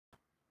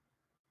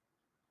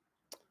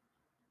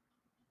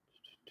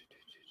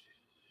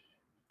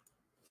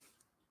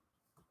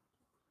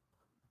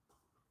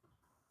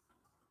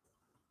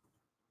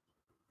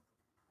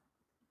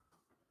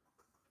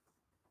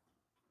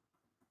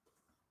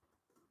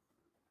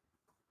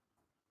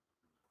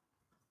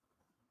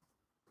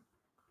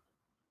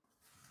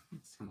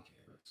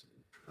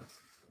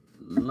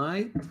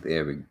Light.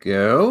 There we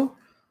go.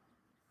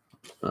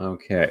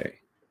 Okay.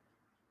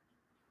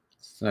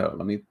 So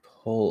let me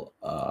pull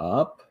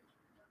up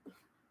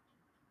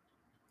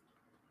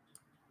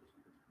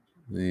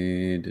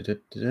the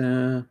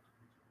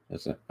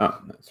That's it. Oh,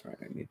 that's right.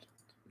 I need to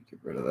get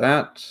rid of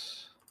that.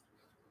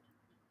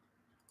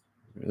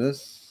 Get rid of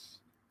this.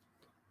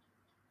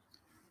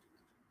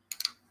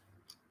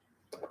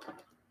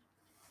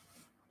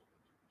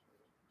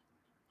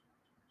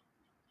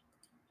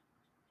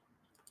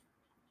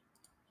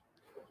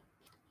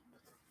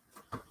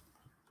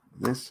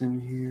 This in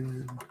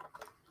here.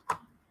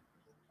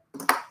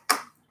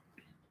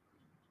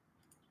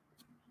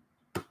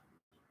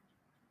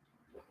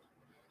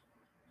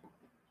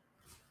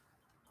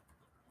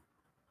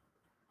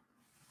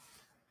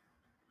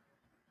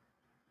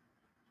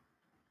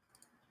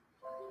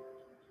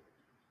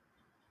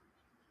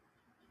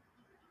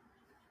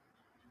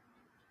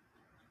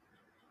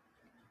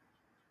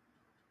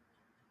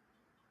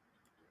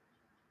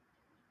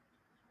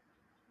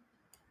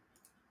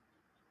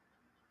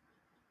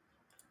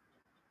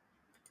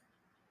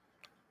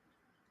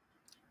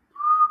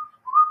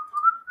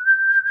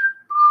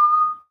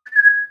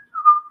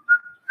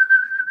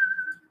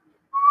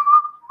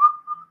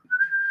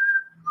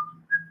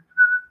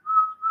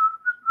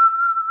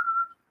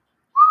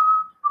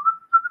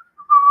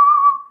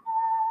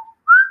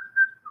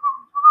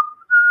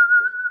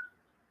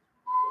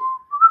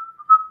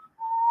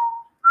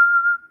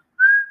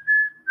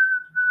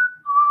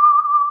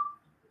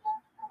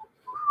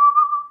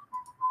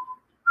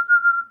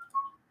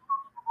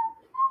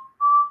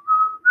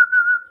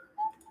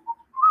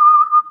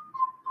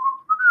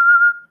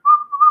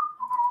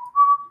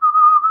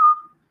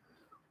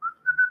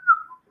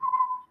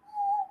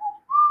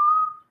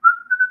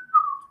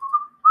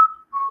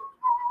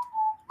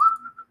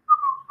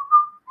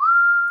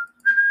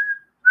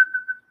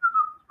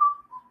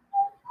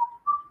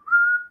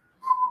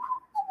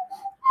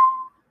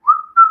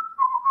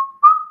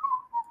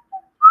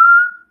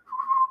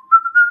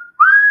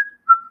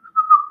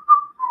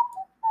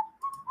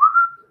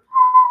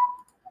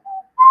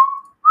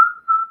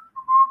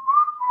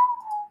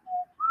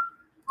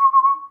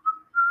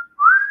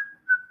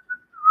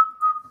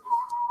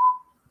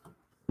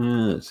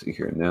 Let's see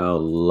here now,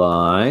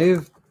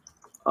 live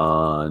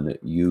on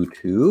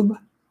YouTube.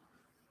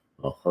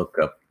 I'll hook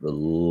up the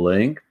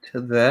link to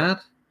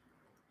that.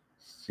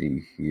 Let's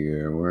see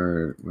here,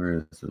 where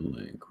is the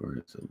link? Where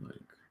is the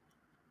link?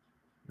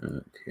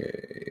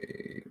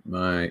 Okay,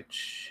 my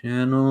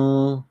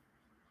channel.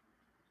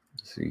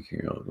 Let's see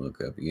here, I'll look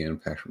up Ian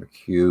Patrick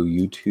McHugh,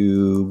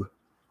 YouTube.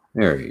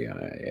 There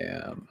I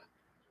am.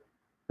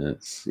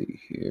 Let's see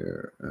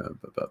here.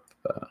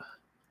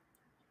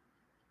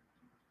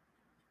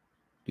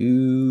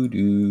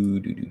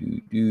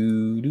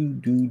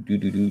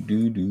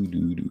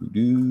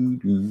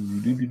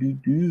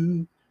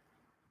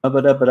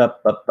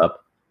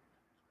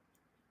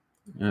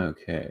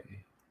 Okay.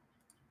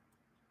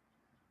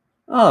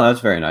 Oh, that's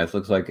very nice.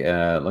 Looks like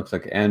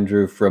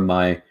Andrew from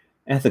my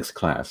ethics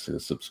class who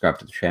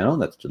subscribed to the channel.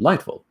 That's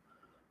delightful.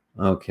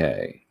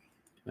 Okay.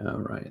 All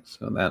right.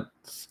 So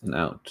that's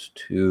out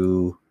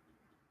to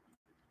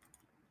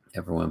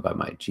everyone by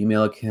my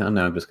Gmail account.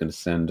 Now I'm just going to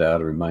send out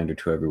a reminder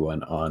to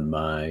everyone on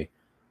my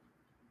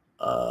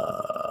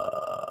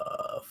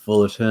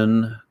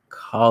Fullerton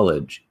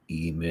College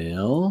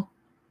email.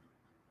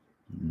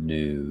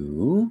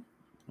 New.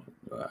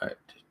 Right.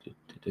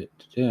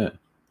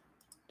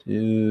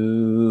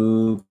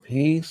 To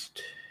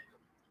paste.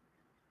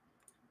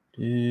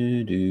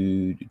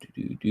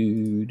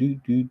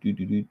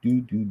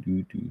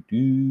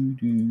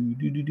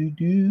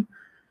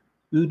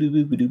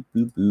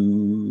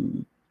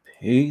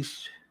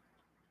 Paste.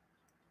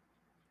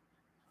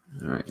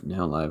 All right,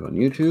 now live on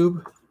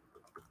YouTube.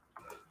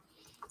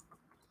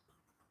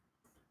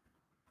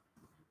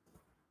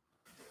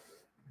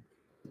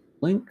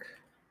 Link.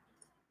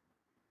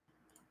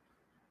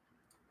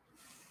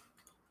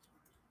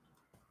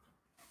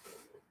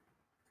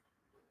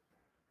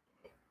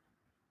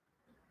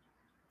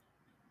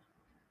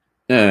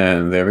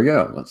 And there we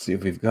go. Let's see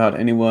if we've got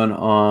anyone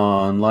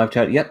on live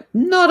chat yet.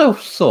 Not a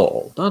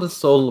soul. Not a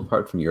soul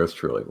apart from yours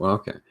truly. Well,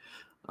 okay.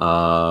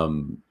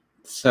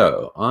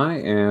 So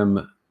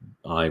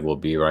I will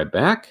be right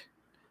back.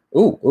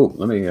 Oh,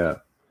 let me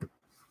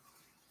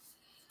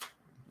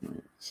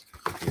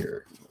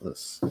here.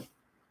 Let's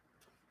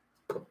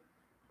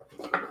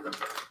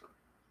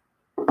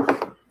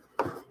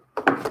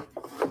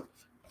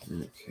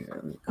okay,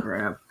 let me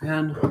grab a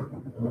pen.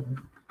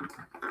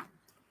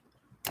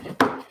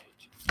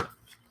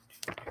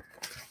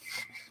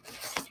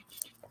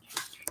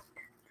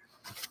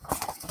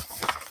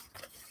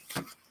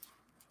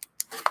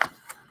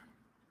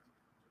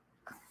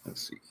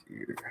 Let's see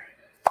here.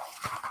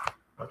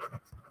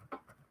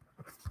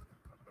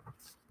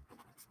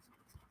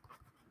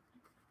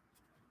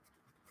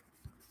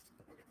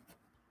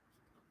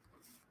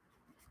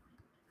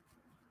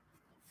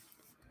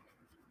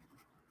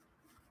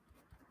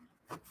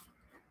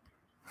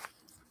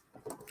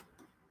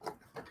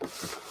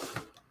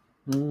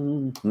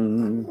 When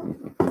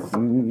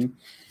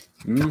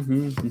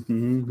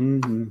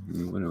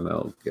will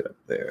I get up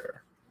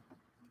there?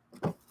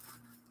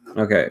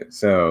 Okay,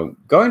 so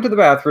going to the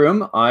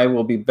bathroom. I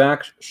will be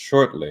back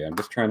shortly. I'm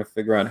just trying to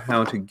figure out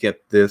how to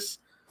get this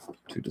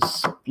to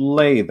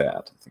display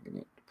that. I think I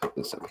need to put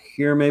this up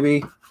here,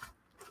 maybe.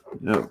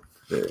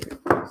 Okay,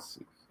 let's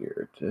see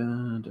here.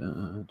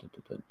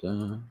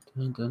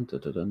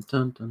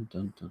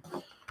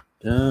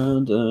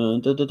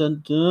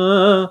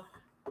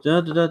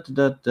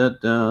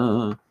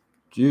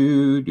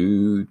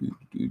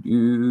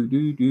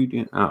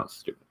 Oh,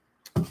 stupid.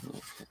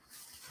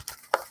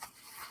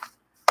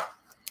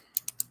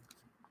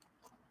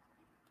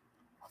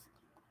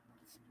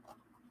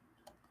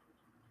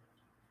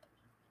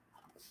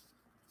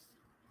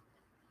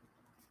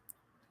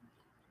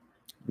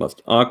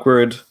 Most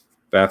awkward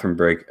bathroom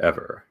break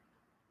ever.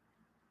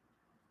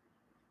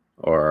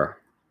 Or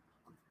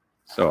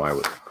so I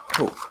would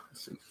hope.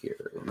 Let's see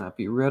here. Will that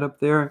be red up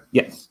there?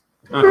 Yes.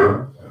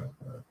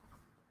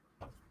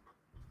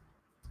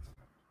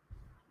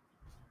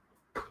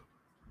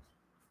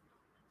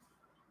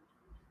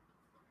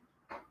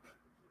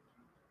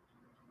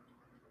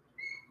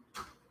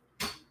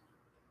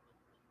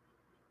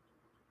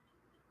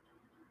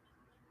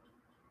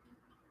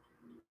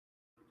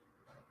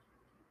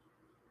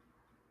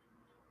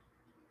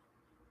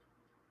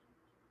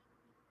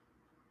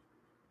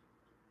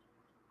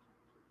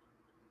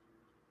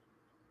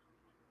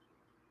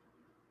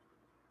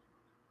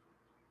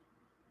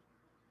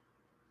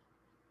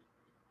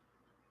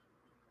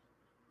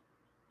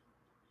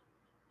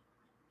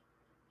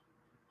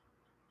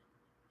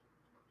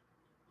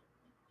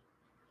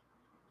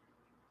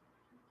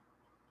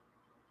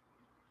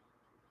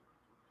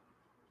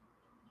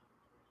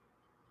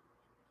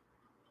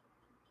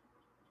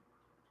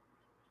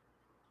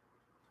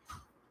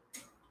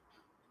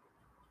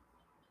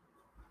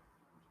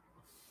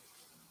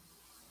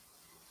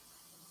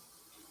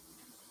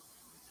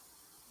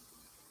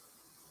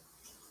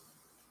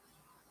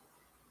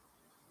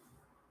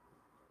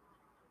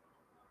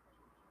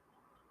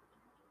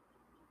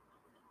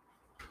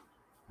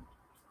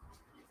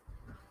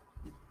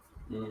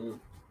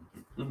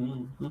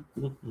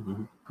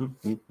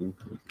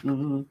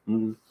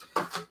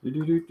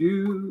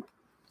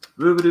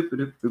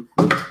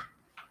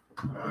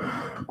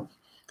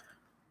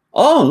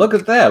 Oh, look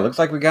at that. Looks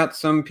like we got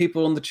some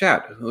people in the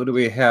chat. Who do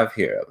we have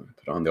here?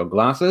 Put on their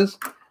glasses.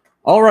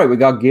 All right, we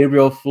got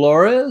Gabriel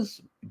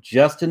Flores.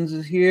 Justin's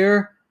is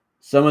here.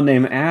 Someone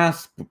named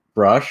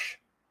Brush.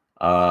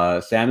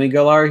 Sammy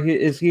Galar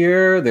is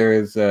here.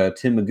 There's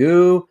Tim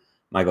Magoo,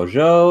 Michael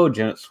Joe,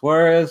 Janet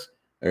Suarez.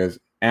 There's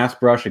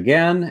Brush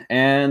again,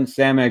 and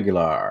Sam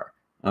Aguilar.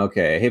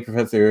 Okay. Hey,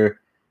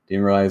 Professor.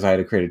 Didn't realize I had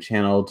to create a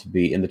channel to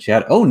be in the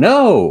chat. Oh,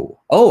 no.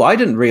 Oh, I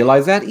didn't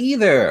realize that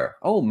either.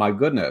 Oh, my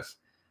goodness.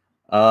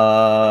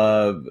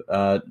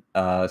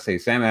 Say,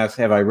 Sam asks,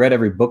 have I read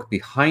every book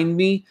behind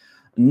me?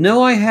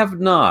 No, I have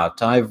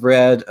not. I've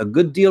read a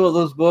good deal of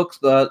those books,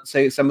 but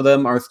say some of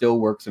them are still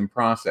works in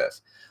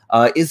process.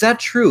 Is that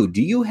true?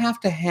 Do you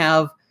have to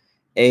have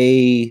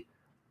a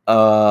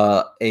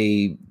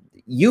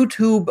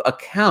YouTube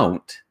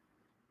account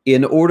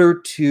in order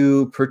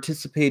to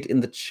participate in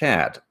the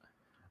chat?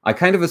 I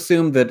kind of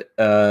assumed that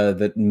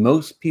that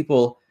most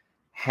people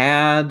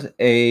had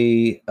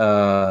an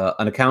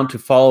account to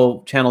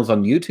follow channels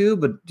on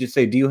YouTube, but just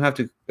say, do you have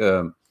to?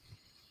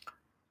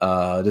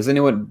 Does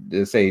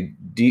anyone say?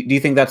 Do you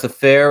think that's a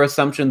fair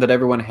assumption that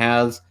everyone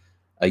has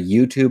a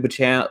YouTube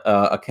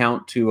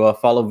account to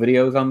follow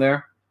videos on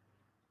there?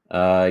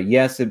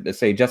 Yes.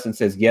 Justin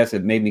says yes.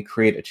 It made me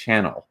create a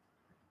channel.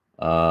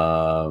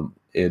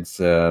 It's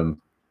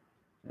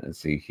let's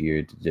see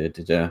here.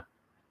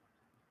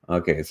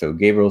 Okay, so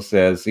Gabriel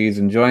says he's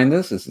enjoying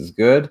this. This is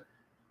good.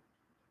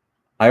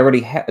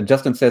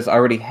 Justin says I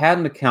already had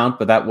an account,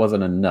 but that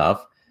wasn't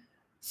enough.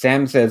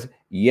 Sam says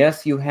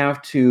yes, you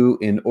have to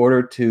in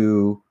order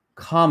to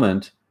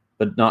comment,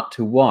 but not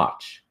to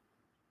watch.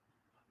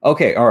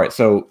 Okay, all right.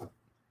 So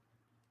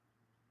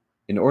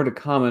in order to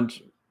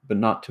comment, but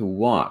not to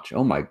watch.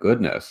 Oh my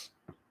goodness.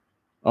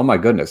 Oh my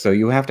goodness. So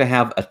you have to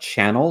have a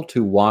channel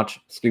to watch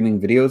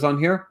streaming videos on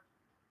here?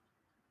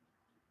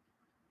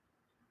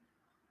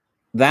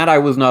 That I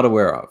was not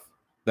aware of.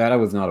 That I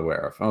was not aware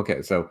of.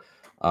 Okay, so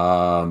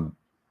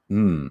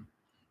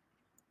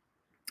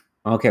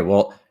okay,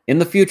 well, in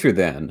the future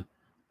then,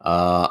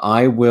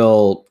 I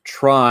will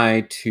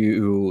try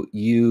to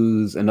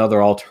use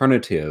another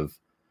alternative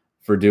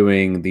for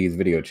doing these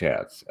video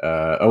chats.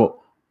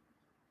 Oh,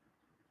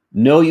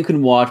 no, you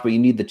can watch, but you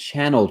need the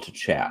channel to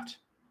chat.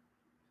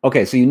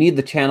 Okay, so you need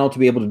the channel to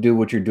be able to do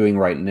what you're doing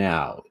right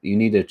now. You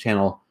need a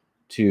channel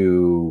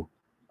to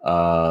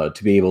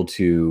be able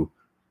to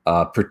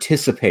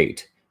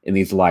participate in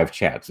these live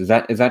chats. Is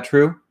that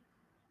true?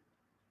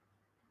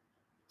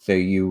 So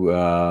you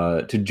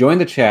to join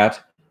the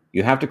chat,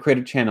 you have to create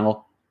a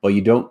channel, but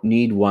you don't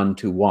need one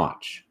to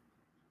watch.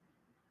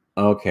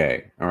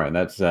 Okay, all right.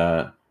 That's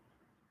no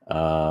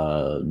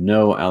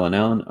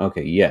Alan.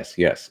 Okay,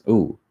 yes.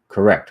 Ooh,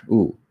 correct.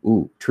 Ooh,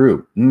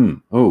 true.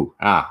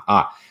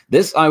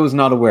 This I was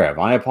not aware of.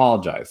 I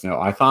apologize. No,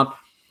 I thought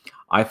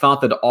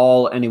that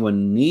all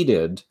anyone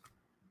needed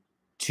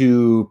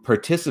to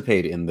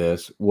participate in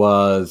this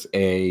was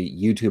a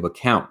YouTube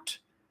account.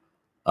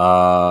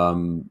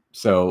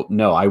 So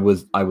no, I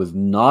was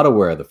not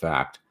aware of the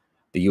fact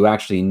that you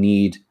actually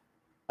need,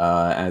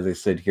 as I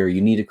said here,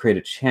 you need to create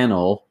a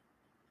channel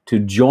to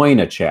join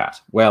a chat.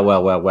 Well,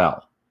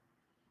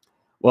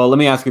 let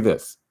me ask you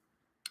this.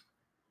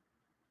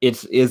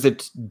 Is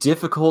it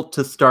difficult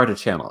to start a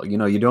channel? You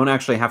know, you don't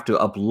actually have to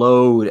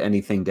upload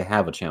anything to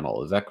have a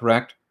channel. Is that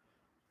correct?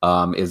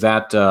 It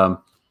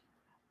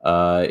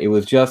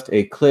was just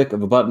a click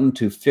of a button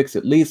to fix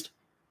at least.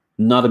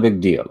 Not a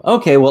big deal.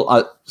 Okay,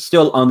 well,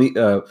 still on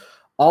the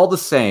all the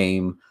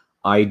same,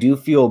 I do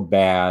feel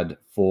bad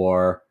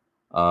for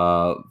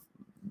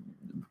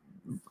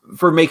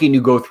making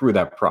you go through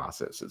that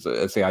process.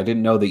 Say, I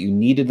didn't know that you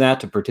needed that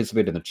to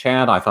participate in the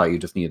chat. I thought you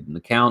just needed an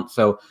account.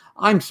 So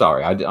I'm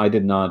sorry. I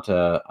did not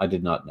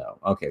know.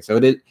 Okay, so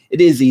it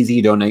is easy.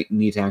 You don't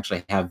need to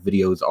actually have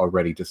videos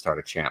already to start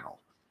a channel.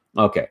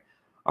 Okay,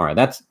 all right.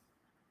 That's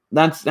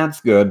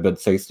good,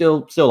 but say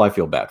still I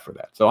feel bad for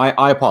that. So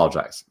I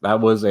apologize. That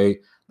was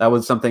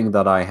something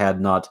that I had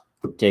not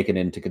taken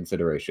into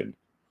consideration.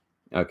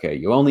 Okay,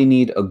 you only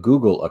need a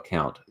Google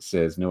account,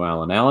 says No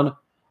Allen.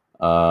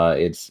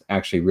 It's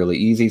actually really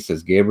easy,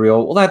 says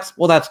Gabriel.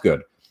 Well, that's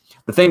good.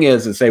 The thing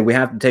is say we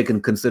have to take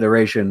into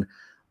consideration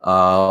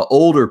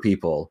older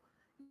people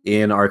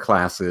in our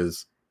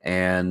classes,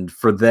 and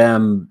for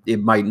them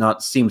it might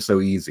not seem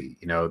so easy.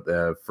 You know,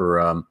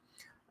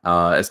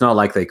 it's not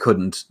like they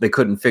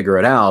couldn't figure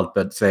it out,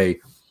 but say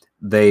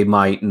they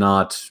might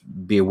not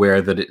be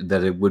aware that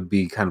it would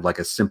be kind of like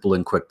a simple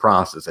and quick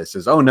process. It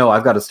says, oh no,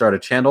 I've got to start a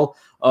channel.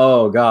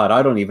 Oh God,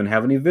 I don't even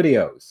have any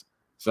videos.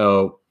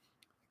 So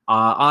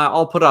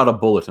I'll put out a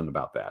bulletin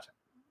about that.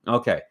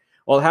 Okay.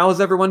 Well, how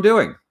is everyone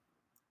doing?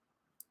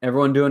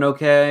 Everyone doing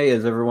okay?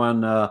 Is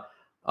everyone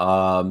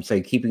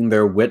say keeping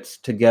their wits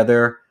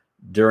together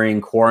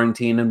during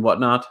quarantine and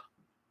whatnot?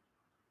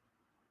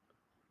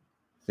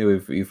 See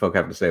what you folk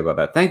have to say about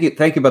that. Thank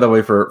you, by the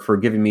way, for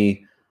giving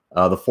me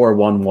the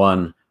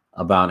 411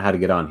 about how to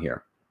get on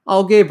here.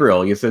 Oh,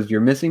 Gabriel, you says you're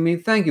missing me.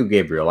 Thank you,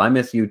 Gabriel. I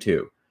miss you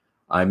too.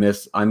 I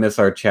miss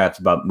our chats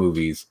about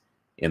movies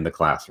in the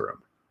classroom.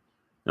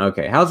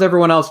 Okay, how's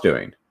everyone else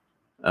doing?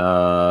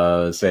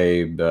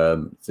 Say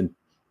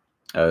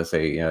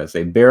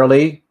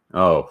barely.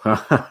 Oh,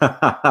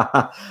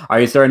 are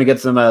you starting to get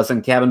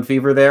some cabin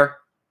fever there?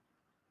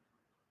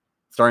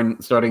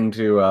 Starting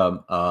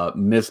to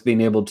miss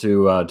being able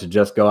to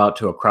just go out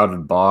to a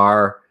crowded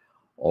bar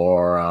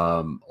or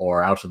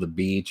out to the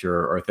beach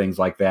or things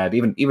like that.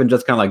 Even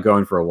just kind of like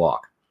going for a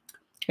walk.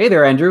 Hey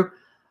there, Andrew.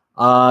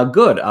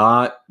 Good.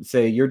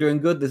 Say you're doing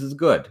good. This is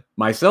good.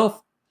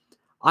 Myself,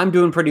 I'm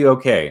doing pretty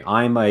okay.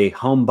 I'm a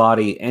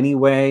homebody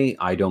anyway.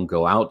 I don't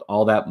go out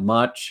all that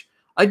much.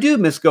 I do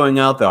miss going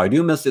out though. I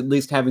do miss at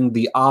least having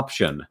the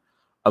option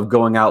of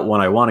going out when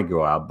I want to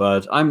go out.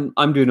 But I'm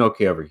doing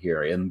okay over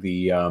here. In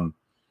the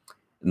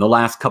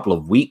last couple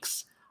of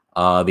weeks,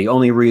 the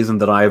only reason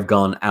that I've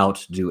gone out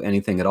to do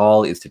anything at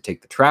all is to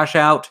take the trash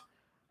out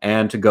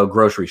and to go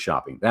grocery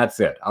shopping.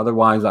 That's it.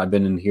 Otherwise, I've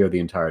been in here the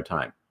entire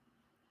time.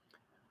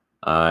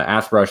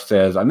 Ashbrush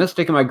says, I miss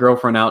taking my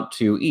girlfriend out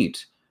to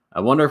eat. I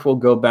wonder if we'll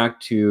go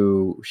back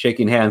to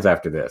shaking hands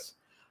after this.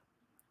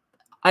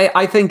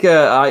 I think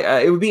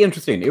it would be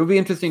interesting. It would be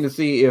interesting to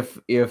see if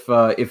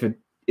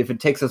it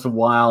takes us a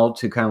while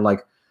to kind of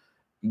like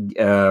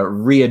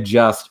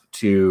readjust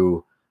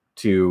to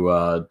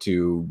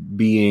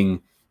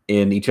being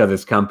in each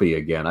other's company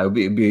again.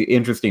 It'd be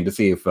interesting to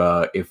see if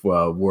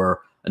we're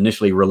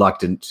initially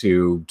reluctant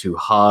to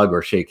hug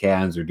or shake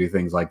hands or do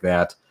things like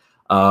that.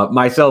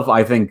 Myself,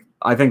 I think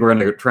we're going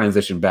to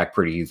transition back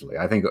pretty easily.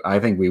 I think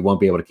we won't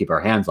be able to keep our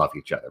hands off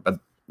each other, but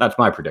that's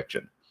my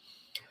prediction.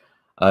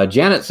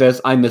 Janet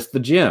says, I miss the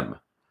gym.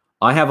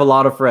 I have a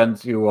lot of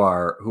friends who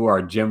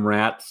are gym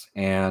rats,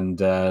 and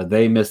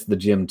they miss the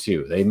gym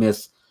too. They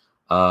miss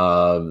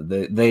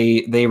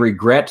they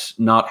regret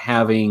not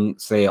having,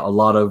 say, a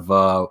lot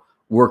of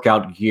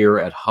workout gear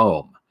at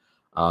home.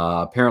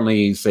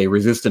 Apparently, say,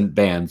 resistant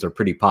bands are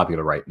pretty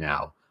popular right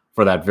now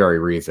for that very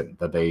reason,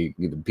 that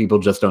people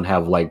just don't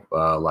have like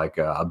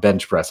a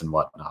bench press and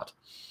whatnot.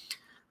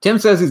 Tim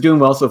says he's doing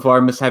well so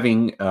far. Miss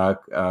having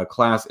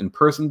class in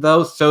person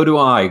though. So do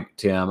I,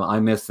 Tim. I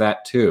miss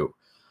that too.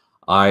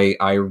 This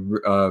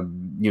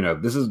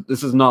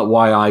is not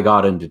why I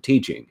got into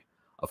teaching,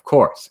 of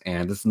course,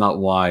 and this is not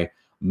why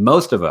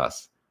most of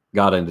us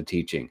got into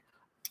teaching.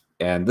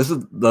 And this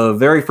is the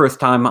very first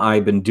time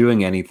I've been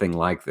doing anything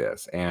like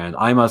this. And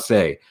I must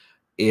say,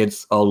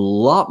 it's a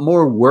lot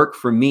more work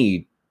for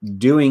me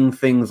doing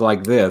things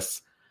like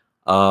this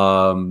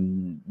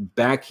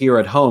back here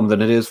at home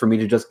than it is for me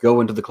to just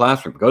go into the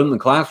classroom. Go in the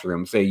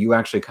classroom, say you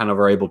actually kind of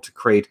are able to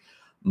create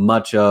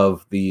much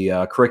of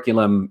the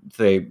curriculum,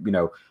 say,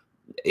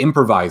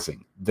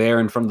 improvising there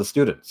in front of the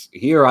students.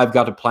 Here, I've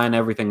got to plan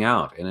everything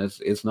out, and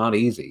it's not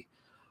easy.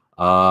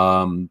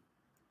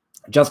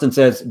 Justin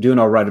says, doing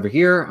all right over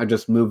here. I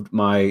just moved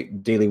my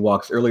daily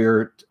walks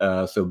earlier,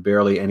 so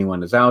barely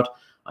anyone is out.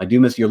 I do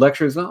miss your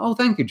lectures. Oh,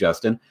 thank you,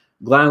 Justin.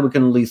 Glad we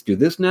can at least do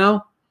this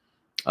now.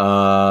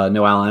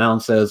 No, Allen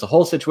says, the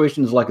whole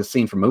situation is like a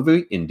scene from a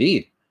movie.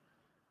 Indeed.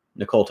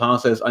 Nicole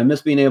Thomas says, I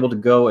miss being able to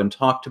go and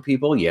talk to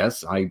people.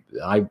 Yes, I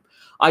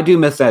do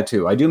miss that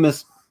too. I do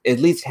miss at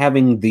least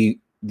having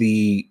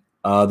the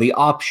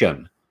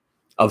option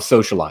of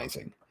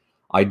socializing.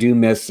 I do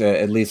miss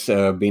at least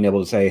being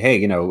able to say, hey,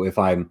 you know, if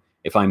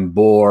I'm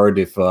bored,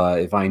 if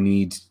I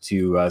need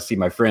to see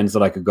my friends,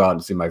 that I could go out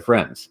and see my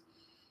friends.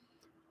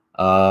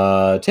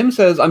 Tim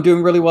says, I'm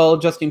doing really well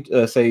adjusting.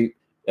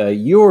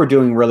 You're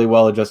doing really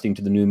well adjusting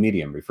to the new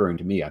medium, referring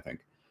to me, I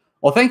think.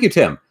 Well, thank you,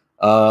 Tim.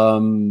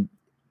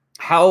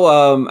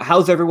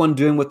 How's everyone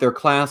doing with their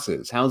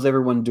classes? How's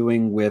everyone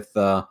doing with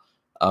their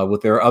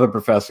other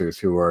professors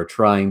who are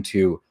trying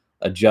to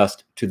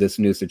adjust to this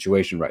new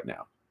situation right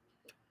now?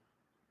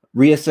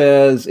 Ria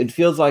says, it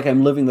feels like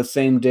I'm living the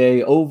same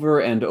day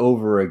over and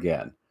over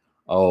again.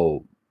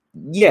 Oh,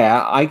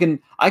 yeah, I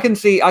can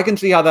see how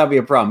that'd be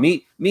a problem.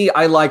 Me,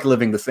 I like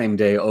living the same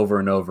day over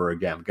and over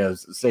again,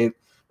 because say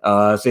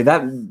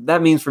that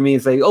means for me,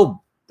 say,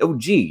 oh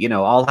gee, you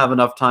know, I'll have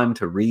enough time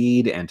to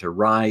read and to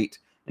write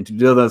and to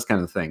do those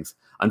kind of things.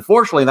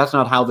 Unfortunately, that's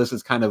not how this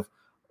is kind of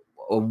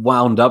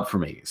wound up for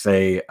me.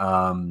 Say, you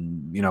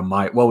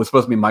know, what was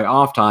supposed to be my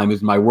off time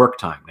is my work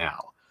time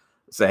now.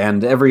 So,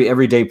 and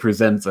every day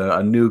presents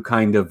a new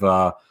kind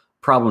of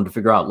problem to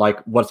figure out, like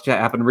what's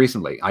happened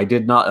recently. I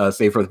did not,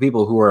 say for the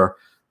people who are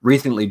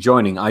recently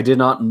joining, I did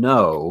not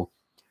know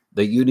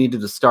that you needed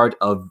to start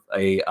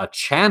a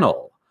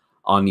channel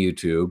on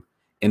YouTube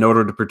in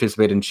order to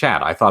participate in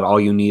chat. I thought all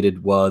you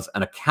needed was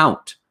an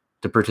account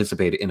to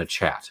participate in a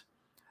chat.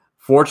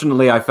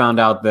 Fortunately, I found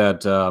out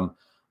that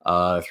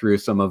through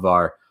some of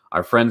our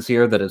friends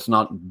here that it's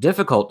not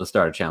difficult to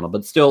start a channel,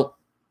 but still,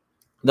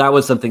 that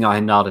was something I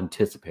had not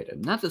anticipated,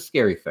 and that's a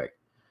scary thing.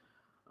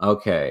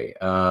 Okay,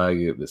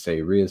 you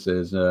say Ria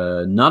says,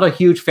 not a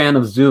huge fan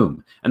of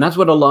Zoom, and that's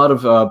what a lot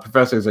of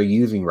professors are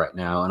using right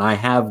now, and I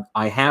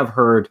have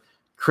heard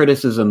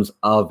criticisms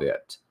of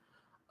it.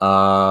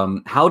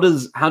 How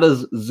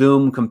does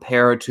Zoom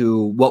compare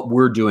to what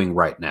we're doing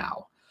right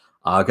now?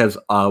 Because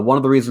one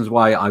of the reasons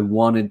why I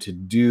wanted to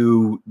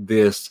do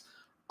this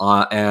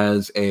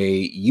as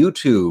a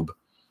YouTube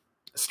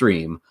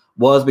stream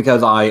was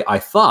because I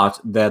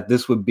thought that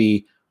this would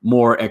be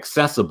more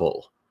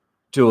accessible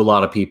to a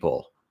lot of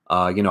people.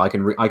 You know, I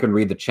can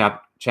read the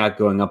chat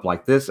going up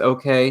like this.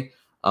 Okay.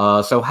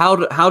 So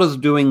how does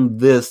doing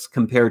this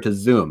compare to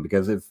Zoom?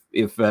 Because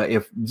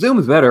if Zoom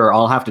is better,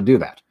 I'll have to do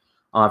that.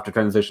 I'll have to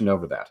transition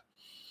over that.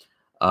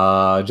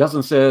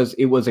 Justin says,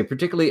 it was a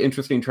particularly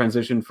interesting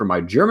transition for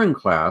my German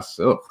class.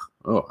 Oh,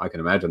 I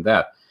can imagine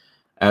that.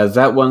 As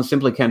that one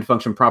simply can't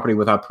function properly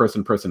without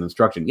person-person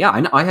instruction.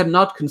 Yeah, I had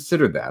not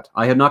considered that.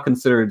 I had not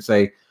considered,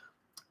 say,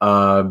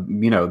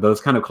 you know,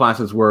 those kind of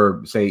classes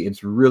where, say,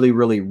 it's really,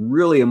 really,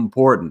 really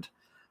important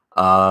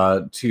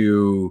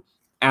to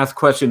ask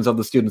questions of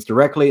the students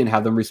directly and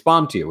have them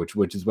respond to you,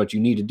 which is what you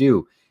need to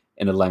do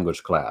in a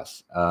language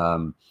class.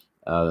 So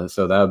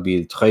that would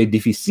be très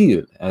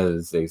difficile,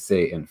 as they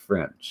say in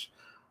French.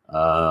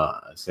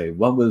 Say,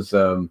 what was...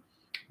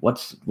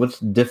 What's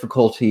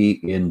difficulty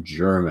in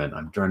German?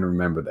 I'm trying to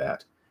remember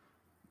that.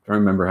 I'm trying to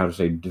remember how to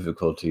say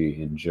difficulty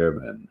in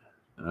German.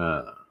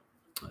 Try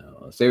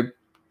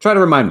to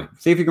remind me.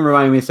 See if you can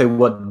remind me. Say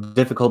what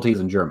difficulty is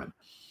in German.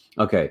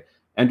 Okay.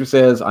 Andrew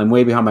says, I'm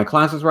way behind my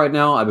classes right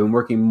now. I've been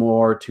working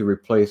more to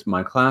replace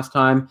my class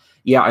time.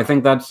 Yeah, I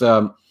think that's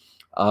the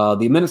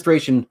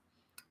administration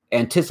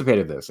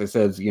anticipated this. It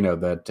says, you know,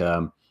 that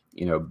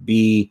you know,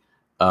 be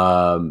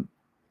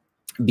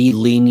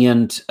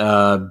lenient,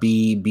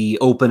 be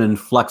open and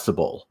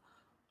flexible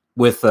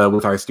with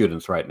our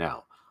students right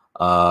now.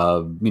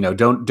 You know,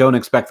 don't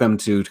expect them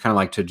to kind of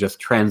like to just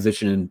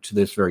transition into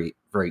this very,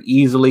 very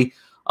easily.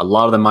 A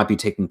lot of them might be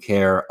taking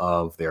care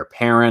of their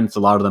parents. A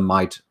lot of them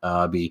might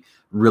be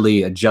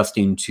really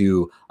adjusting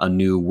to a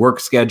new work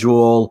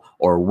schedule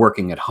or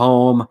working at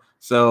home.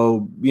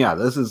 So yeah,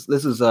 this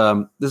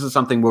is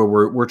something where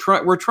we're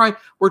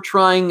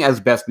trying as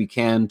best we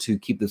can to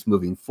keep this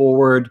moving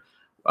forward.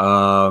 You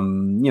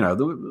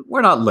know,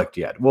 we're not licked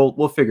yet.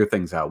 We'll figure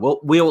things out.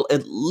 We'll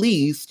at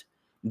least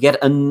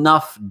get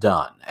enough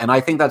done. And I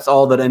think that's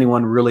all that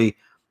anyone really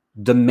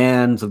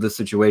demands of this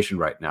situation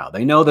right now.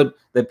 They know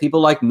that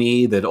people like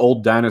me, that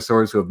old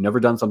dinosaurs who have never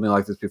done something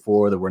like this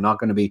before, that we're not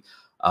going to be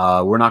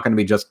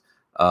just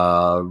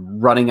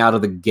running out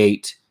of the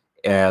gate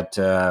at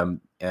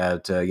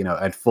you know,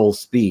 at full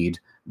speed,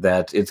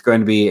 that it's going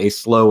to be a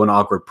slow and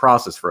awkward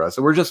process for us.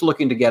 So we're just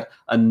looking to get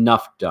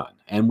enough done,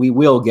 and we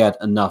will get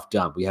enough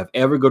done. We have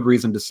every good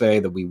reason to say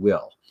that we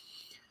will.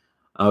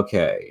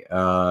 Okay,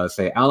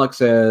 say Alex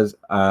says,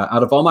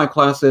 out of all my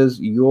classes,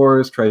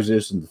 yours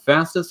transitioned the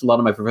fastest. A lot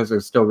of my professors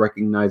are still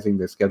reorganizing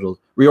their schedules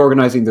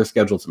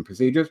and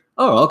procedures.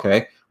 Oh,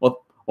 okay.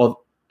 Well,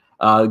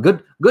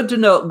 Good to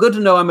know. Good to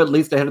know. I'm at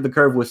least ahead of the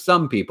curve with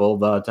some people,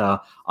 but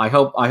I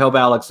hope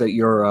Alex, that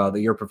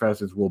your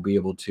professors will be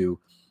able to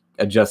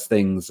adjust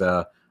things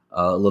a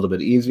little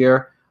bit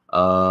easier.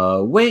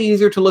 Way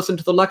easier to listen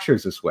to the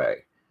lectures this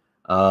way.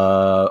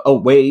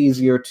 Way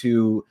easier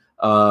to.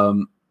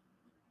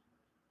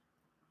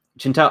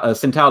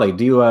 Sintali,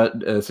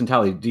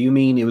 do you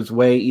mean it was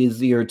way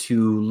easier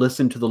to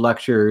listen to the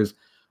lectures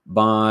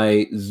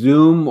by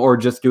Zoom or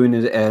just doing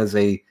it as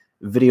a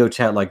video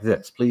chat like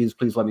this? Please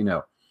let me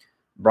know.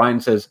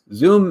 Brian says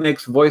Zoom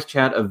makes voice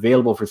chat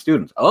available for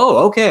students.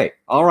 Oh, okay,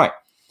 all right.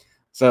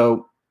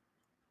 So,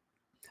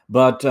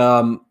 but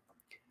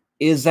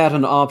is that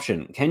an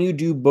option? Can you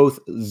do both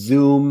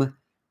Zoom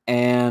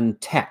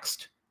and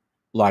text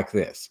like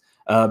this?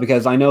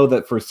 Because I know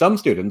that for some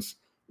students,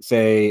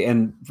 say,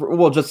 and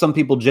just some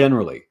people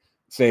generally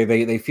say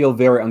they feel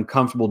very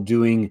uncomfortable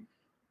doing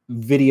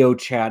video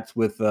chats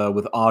with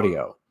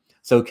audio.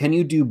 So can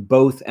you do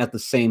both at the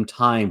same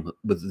time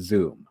with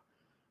Zoom?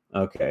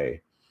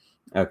 Okay.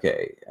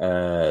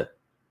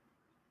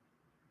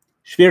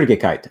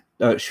 Schwierigkeit.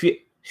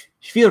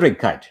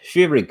 Schwierigkeit.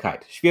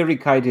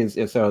 Schwierigkeit is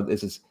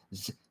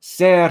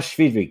sehr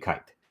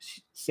Schwierigkeit.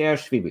 Sehr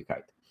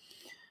Schwierigkeit.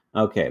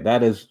 Okay,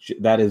 that is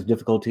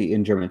difficulty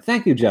in German.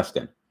 Thank you,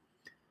 Justin.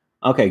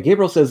 Okay,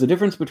 Gabriel says the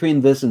difference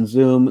between this and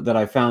Zoom that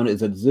I found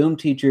is that Zoom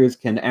teachers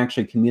can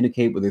actually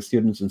communicate with their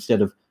students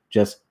instead of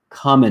just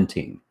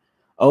commenting.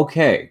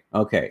 Okay,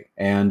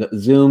 and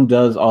Zoom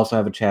does also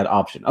have a chat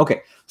option.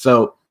 Okay,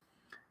 so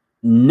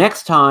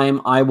next time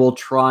I will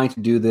try to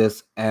do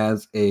this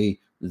as a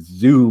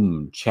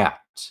Zoom chat.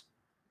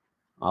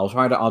 I'll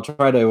try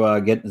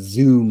to get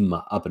Zoom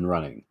up and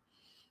running.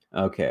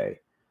 Okay.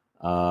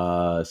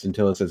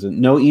 Scintilla says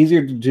no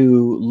easier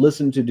to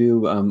listen to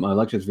do my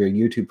lectures via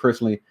YouTube.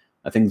 Personally,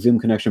 I think Zoom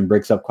connection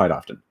breaks up quite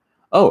often.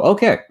 Oh,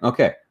 okay.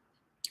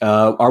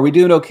 Are we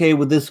doing okay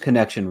with this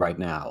connection right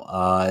now?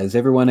 Is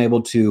everyone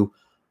able to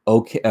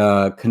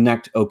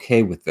connect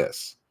okay with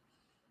this?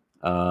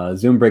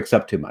 Zoom breaks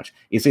up too much.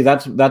 You see,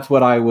 that's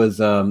what I was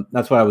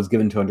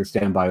given to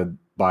understand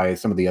by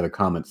some of the other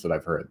comments that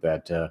I've heard,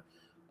 that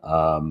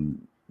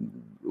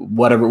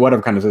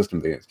whatever kind of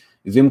system it is,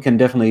 Zoom can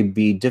definitely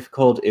be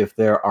difficult if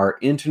there are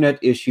internet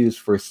issues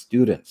for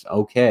students.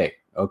 Okay.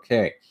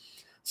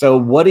 So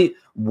what do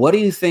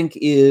you think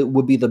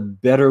would be the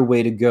better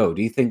way to go?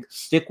 Do you think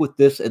stick with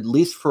this at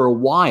least for a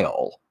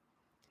while,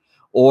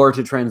 or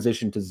to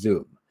transition to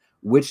Zoom?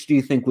 Which do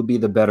you think would be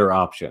the better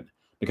option?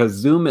 Because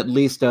Zoom at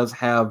least does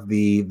have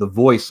the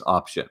voice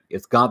option.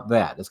 It's got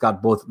that. It's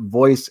got both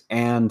voice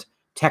and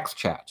text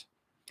chat.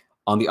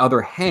 On the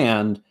other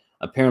hand,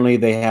 apparently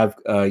they have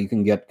you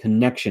can get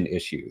connection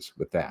issues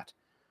with that.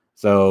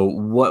 So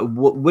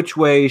which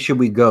way should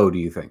we go, do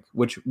you think?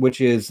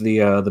 Which is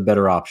the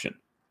better option?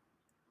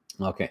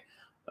 Okay.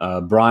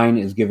 Brian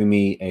is giving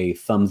me a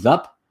thumbs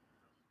up.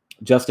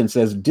 Justin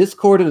says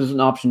Discord is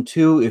an option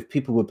too if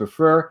people would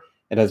prefer.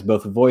 It has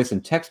both voice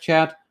and text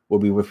chat. Will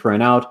be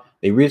referring out.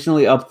 They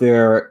recently upped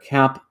their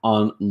cap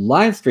on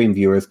live stream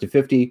viewers to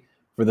 50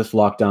 for this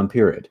lockdown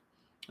period.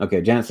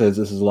 Okay, Janet says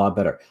this is a lot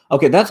better.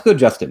 Okay, that's good,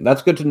 Justin.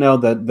 That's good to know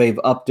that they've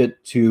upped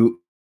it to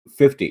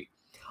 50.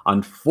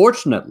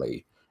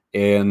 Unfortunately,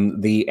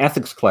 in the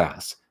ethics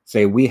class,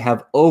 say we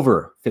have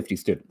over 50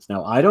 students.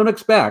 Now, I don't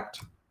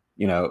expect,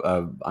 it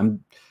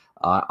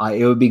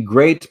would be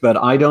great, but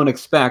I don't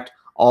expect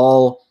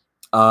all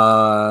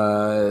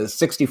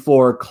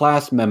 64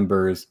 class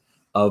members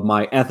of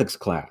my ethics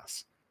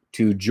class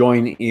to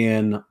join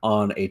in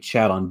on a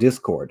chat on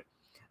Discord,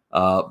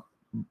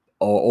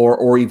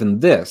 or even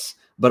this.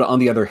 But on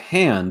the other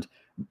hand,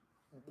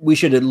 we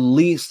should at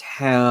least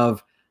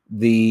have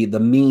the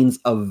means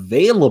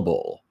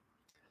available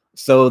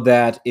so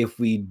that if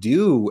we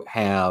do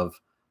have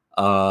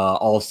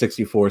all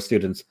 64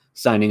 students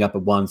signing up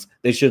at once,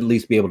 they should at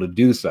least be able to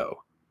do so.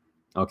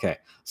 Okay,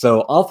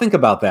 so I'll think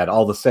about that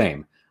all the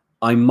same.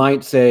 I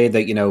might say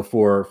that,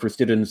 for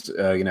students,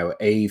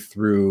 A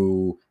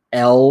through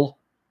L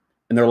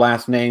in their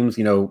last names,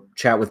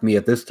 chat with me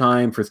at this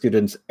time. For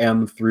students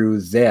M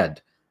through Z,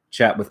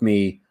 chat with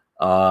me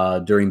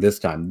during this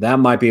time. That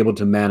might be able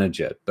to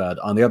manage it. But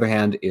on the other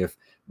hand, if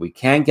we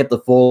can't get the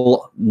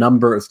full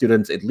number of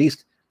students, at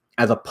least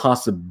as a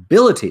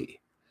possibility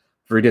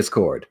for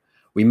Discord,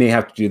 we may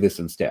have to do this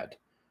instead.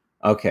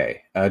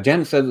 Okay,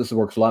 Janet says this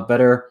works a lot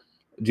better.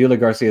 Julia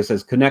Garcia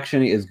says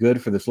connection is good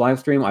for this live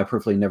stream. I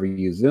personally never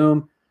use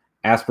Zoom.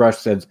 Askbrush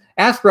says,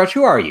 Askbrush,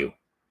 who are you?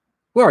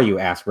 Who are you,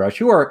 Askbrush?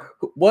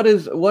 What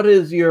is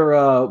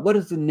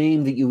the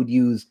name that you would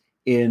use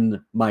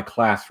in my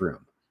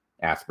classroom,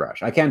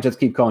 Askbrush? I can't just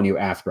keep calling you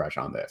Askbrush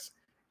on this.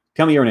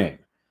 Tell me your name.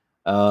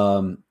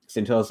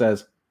 Scintilla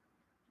says,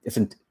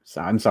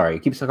 I'm sorry,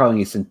 it keeps calling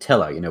you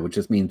Scintilla, which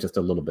just means just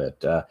a little bit.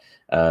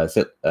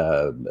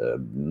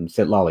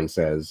 Sitlali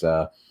says,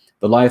 the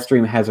live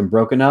stream hasn't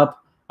broken up.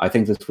 I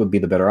think this would be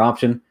the better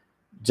option.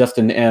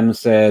 Justin M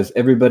says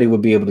everybody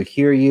would be able to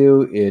hear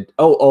you. It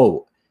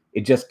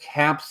just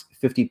caps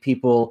 50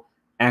 people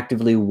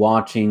actively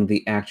watching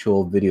the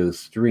actual video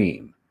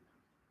stream.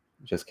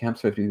 just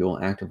caps 50 people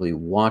actively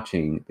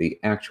watching the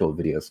actual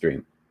video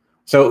stream.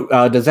 So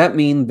does that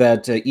mean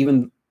that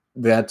even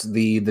that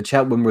the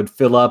chat room would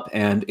fill up,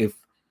 and if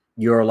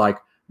you're like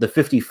the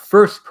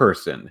 51st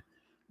person,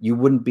 you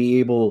wouldn't be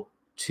able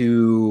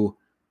to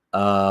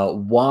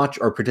watch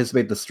or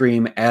participate in the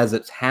stream as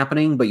it's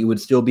happening, but you would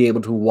still be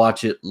able to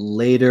watch it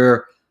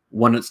later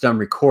when it's done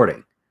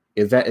recording?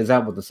 Is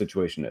that what the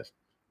situation is?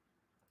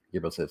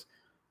 Gabriel says,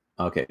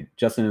 okay.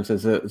 Justin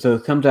says, so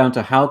it comes down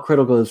to how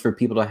critical it is for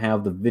people to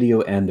have the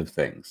video end of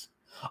things.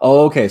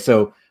 Oh, okay.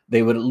 So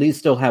they would at least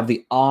still have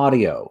the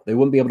audio. They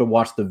wouldn't be able to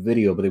watch the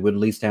video, but they would at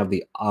least have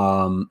the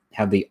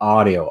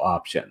audio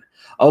option.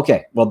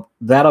 Okay, well,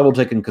 that I will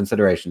take in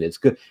consideration. It's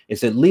good.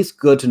 It's at least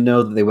good to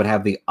know that they would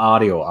have the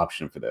audio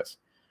option for this.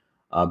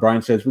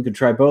 Brian says we could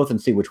try both and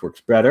see which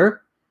works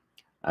better.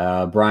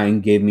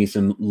 Brian gave me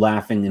some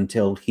laughing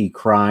until he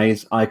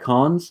cries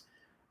icons.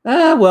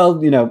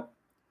 Well, you know,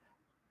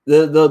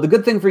 the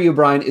good thing for you,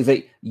 Brian, is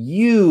that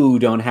you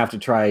don't have to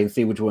try and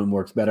see which one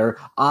works better.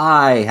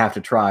 I have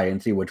to try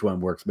and see which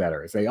one works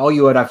better. Say all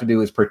you would have to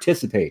do is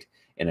participate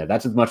in it.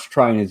 That's as much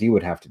trying as you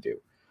would have to do.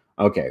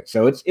 Okay,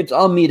 so it's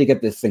on me to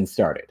get this thing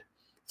started.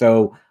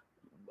 So,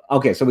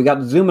 okay, so we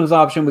got Zoom as an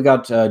option. We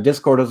got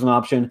Discord as an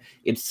option.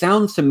 It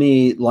sounds to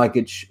me like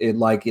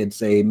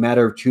it's a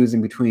matter of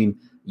choosing between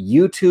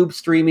YouTube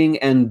streaming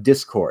and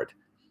Discord.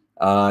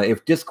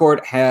 If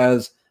Discord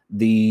has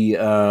the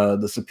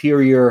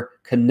superior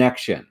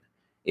connection,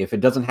 if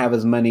it doesn't have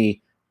as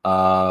many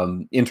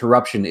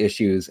interruption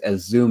issues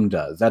as Zoom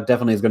does, that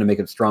definitely is going to make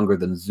it stronger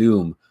than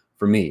Zoom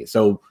for me.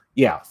 So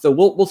yeah, so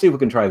we'll see if we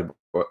can try.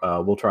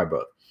 We'll try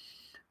both.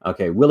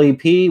 Okay, Willie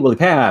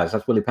Paz.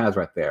 That's Willie Paz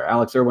right there.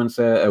 Alex Irwin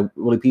said,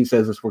 Willie P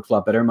says this works a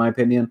lot better in my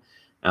opinion.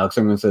 Alex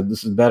Irwin said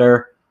this is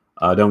better.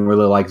 Don't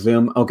really like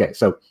Zoom. Okay,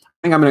 so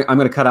I think I'm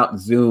gonna cut out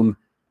Zoom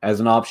as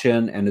an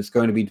option, and it's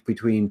going to be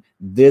between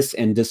this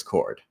and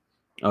Discord.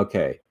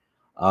 Okay,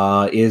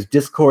 is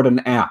Discord an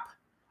app?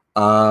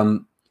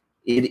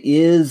 It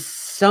is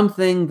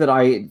something that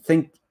I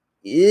think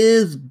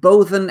is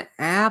both an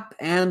app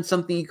and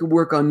something you could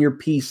work on your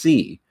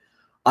PC.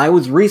 I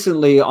was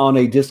recently on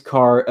a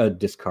Discord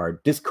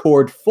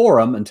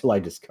forum until I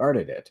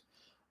discarded it,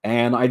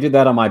 and I did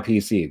that on my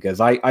PC because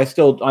I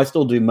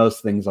still do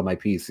most things on my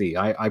PC.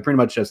 I pretty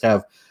much just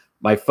have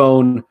my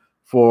phone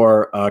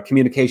for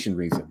communication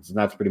reasons, and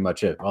that's pretty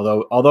much it.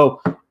 Although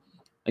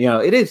you know,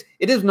 it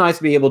is nice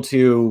to be able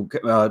to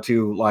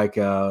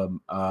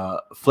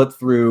flip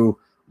through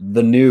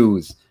the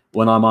news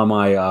when I'm on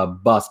my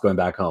bus going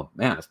back home.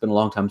 Man, it's been a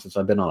long time since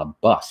I've been on a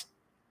bus.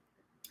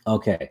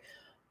 Okay.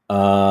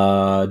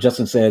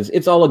 Justin says,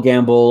 it's all a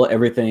gamble.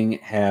 Everything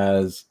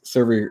has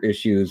server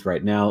issues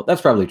right now.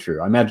 That's probably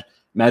true. I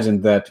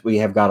imagine that we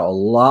have got a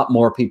lot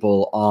more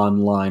people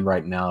online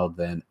right now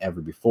than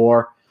ever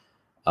before.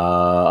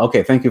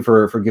 Okay, thank you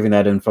for giving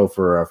that info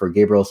for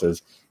Gabriel.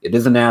 Says, it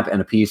is an app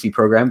and a PC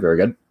program. Very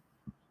good.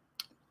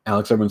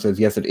 Alex Urban says,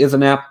 yes, it is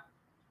an app.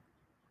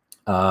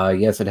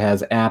 Yes, it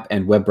has app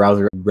and web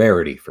browser.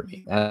 Rarity for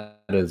me. That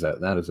is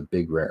a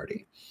big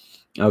rarity.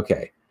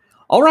 Okay.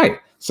 All right.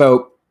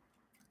 So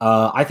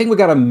I think we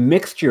got a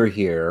mixture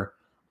here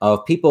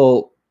of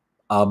people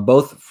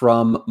both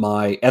from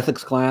my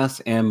ethics class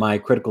and my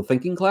critical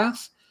thinking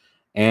class,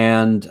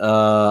 and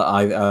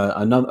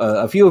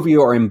a few of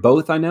you are in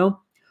both, I know.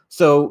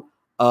 So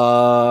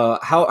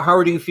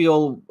how do you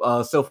feel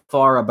so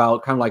far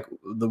about kind of like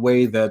the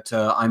way that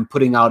I'm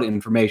putting out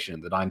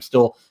information, that I'm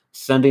still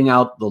sending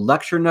out the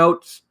lecture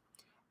notes,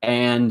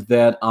 and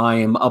that I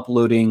am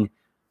uploading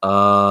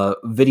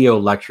video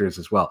lectures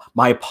as well?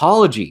 My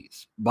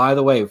apologies, by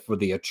the way, for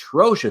the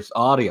atrocious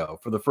audio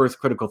for the first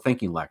critical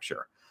thinking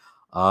lecture.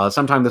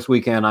 Sometime this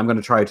weekend, I'm going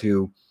to try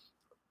to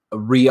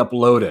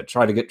re-upload it.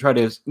 Try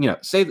to you know,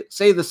 say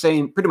the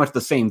same, pretty much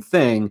the same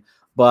thing,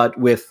 but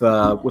with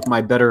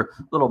my better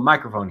little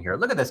microphone here.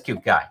 Look at this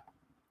cute guy.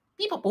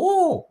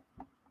 Beep-a-boo,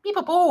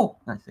 beep-a-boo.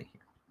 Let's see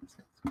here.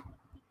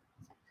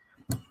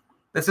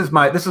 This is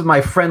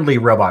my friendly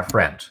robot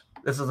friend.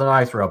 This is a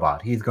nice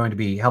robot. He's going to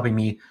be helping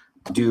me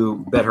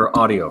do better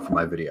audio for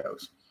my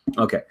videos.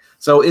 Okay,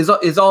 so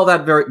is all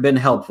that been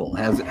helpful?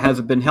 Has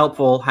it been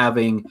helpful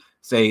having,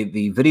 say,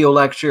 the video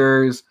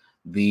lectures,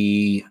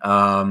 the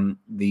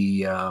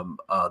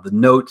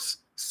notes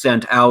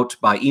sent out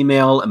by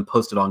email and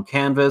posted on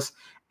Canvas?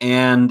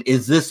 And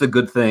is this a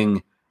good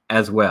thing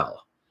as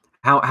well?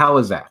 How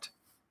is that?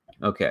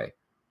 Okay.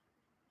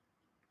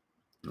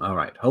 All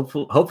right.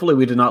 Hopefully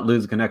we did not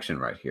lose connection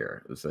right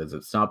here. It says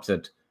it stops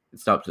at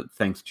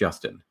thanks,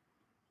 Justin.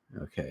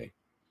 Okay.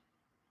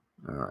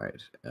 All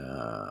right.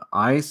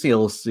 I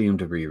still seem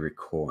to be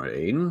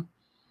recording.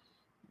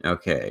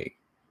 Okay.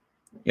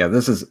 Yeah,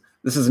 this is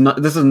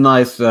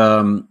nice.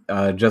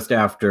 Just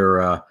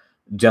after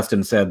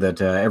Justin said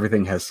that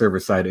everything has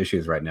server-side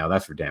issues right now.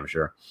 That's for damn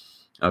sure.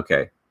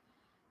 Okay.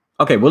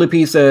 Okay. Willie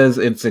P says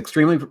it's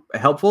extremely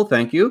helpful.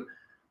 Thank you,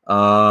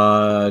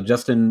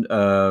 Justin,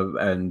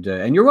 and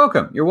you're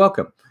welcome. You're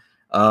welcome.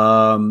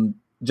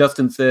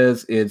 Justin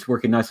says it's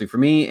working nicely for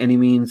me. Any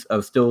means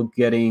of still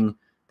getting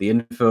The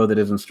info that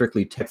isn't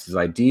strictly text is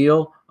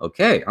ideal.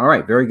 Okay, all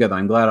right, very good.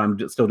 I'm glad I'm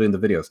still doing the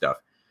video stuff.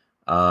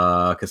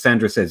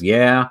 Cassandra says,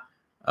 yeah.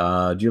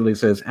 Julia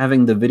says,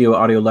 having the video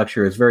audio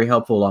lecture is very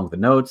helpful along with the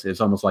notes. It's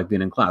almost like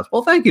being in class.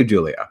 Well, thank you,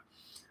 Julia.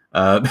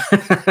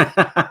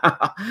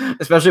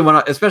 Especially when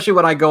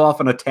I go off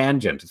on a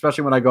tangent,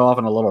 especially when I go off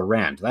on a little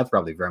rant. That's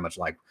probably very much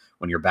like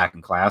when you're back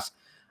in class.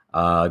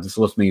 Just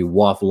lets me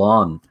waffle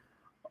on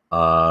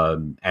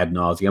ad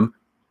nauseum.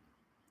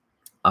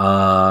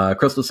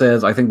 Crystal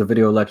says, I think the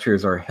video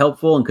lectures are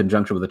helpful in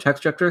conjunction with the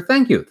text lecture.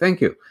 Thank you.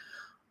 Thank you.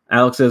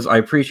 Alex says, I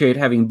appreciate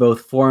having both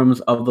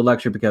forms of the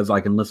lecture because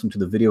I can listen to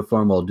the video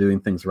form while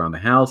doing things around the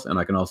house, and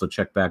I can also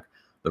check back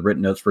the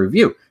written notes for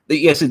review.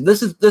 Yes,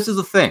 this is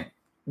the thing,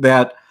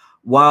 that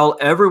while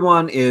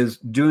everyone is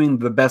doing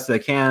the best they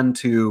can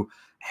to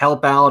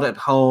help out at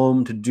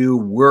home, to do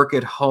work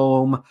at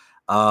home,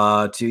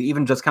 to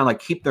even just kind of like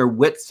keep their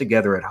wits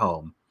together at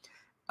home,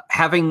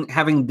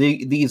 having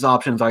these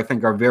options, I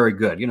think, are very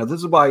good.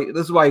 This is why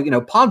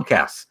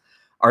podcasts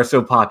are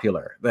so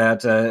popular.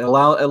 That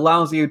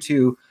allows you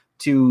to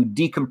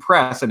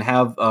decompress and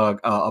have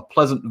a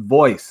pleasant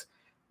voice,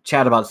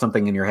 chat about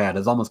something in your head.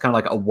 It's almost kind of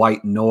like a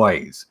white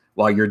noise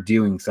while you're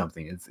doing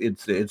something.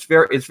 It's a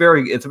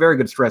very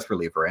good stress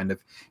reliever. And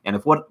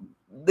if what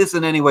this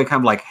in any way kind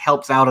of like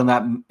helps out in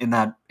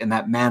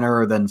that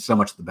manner, then so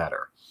much the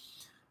better.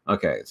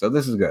 Okay, so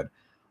this is good.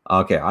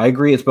 Okay, I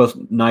agree. It's both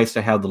nice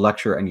to have the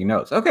lecture and your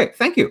notes. Okay,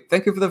 thank you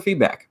for the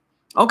feedback.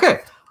 Okay,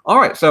 all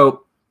right.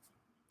 So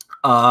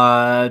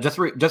just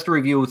to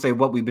review, say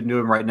what we've been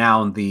doing right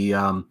now in the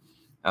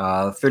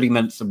 30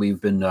 minutes that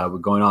we've been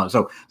going on.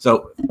 So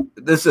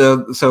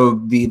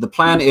the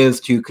plan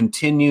is to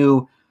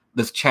continue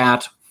this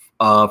chat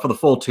for the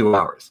full 2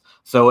 hours.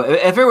 So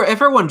if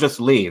everyone just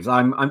leaves,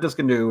 I'm just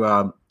going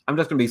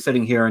to be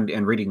sitting here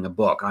and reading a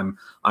book. I'm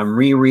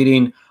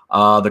rereading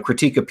The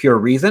Critique of Pure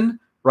Reason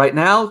right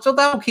now, so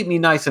that'll keep me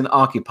nice and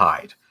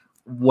occupied,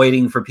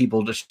 waiting for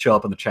people to show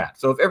up in the chat.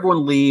 So if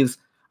everyone leaves,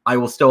 I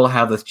will still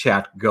have this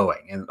chat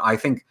going, and I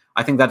think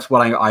that's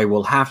what I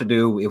will have to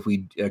do if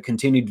we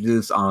continue to do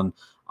this on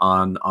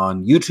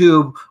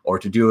YouTube, or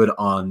to do it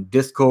on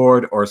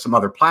Discord or some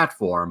other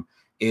platform.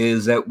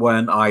 Is that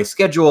when I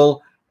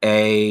schedule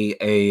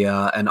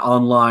an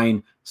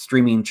online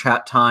streaming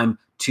chat time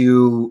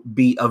to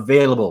be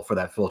available for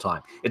that full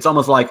time, it's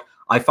almost like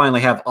I finally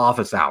have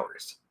office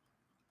hours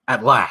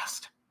at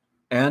last.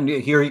 And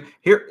here,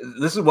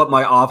 this is what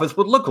my office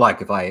would look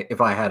like if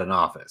I had an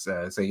office.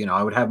 So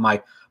I would have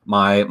my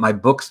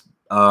books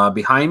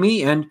behind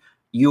me and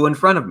you in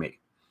front of me.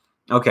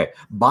 Okay.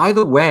 By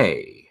the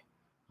way,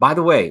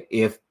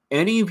 if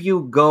any of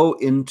you go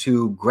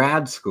into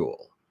grad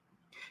school,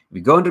 if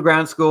you go into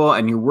grad school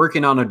and you're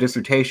working on a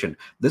dissertation,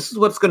 this is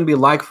what it's going to be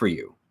like for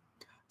you.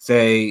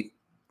 Say,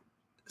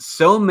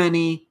 so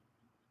many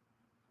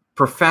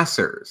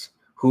professors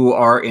who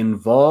are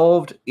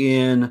involved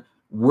in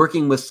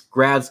working with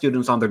grad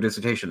students on their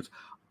dissertations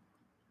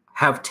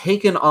have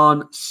taken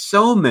on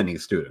so many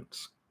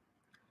students,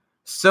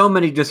 so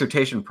many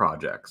dissertation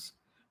projects,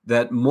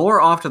 that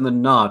more often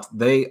than not,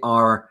 they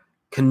are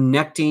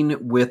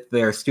connecting with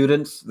their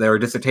students, their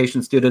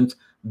dissertation students,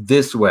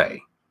 this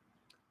way,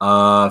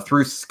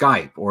 through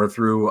Skype or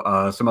through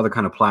some other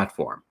kind of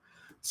platform.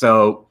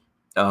 So,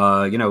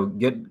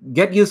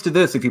 get used to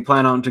this if you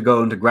plan on to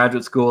go into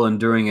graduate school and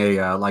doing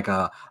a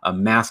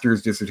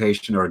master's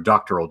dissertation or a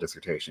doctoral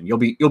dissertation. You'll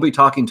be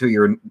talking to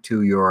your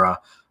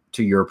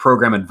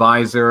program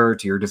advisor,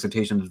 to your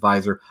dissertation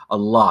advisor, a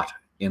lot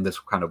in this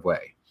kind of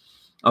way.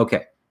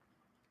 Okay,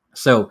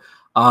 so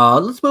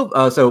let's move.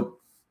 So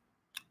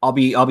I'll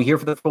be here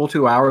for the full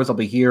 2 hours. I'll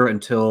be here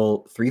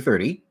until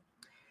 3:30,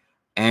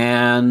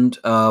 and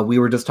we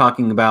were just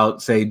talking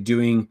about, say,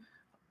 doing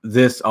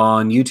this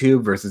on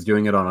YouTube versus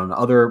doing it on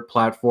another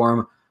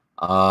platform.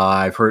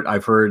 I've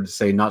heard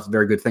say not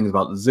very good things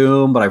about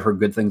Zoom, but I've heard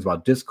good things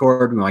about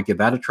Discord. We might give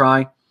that a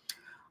try.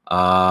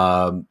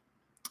 And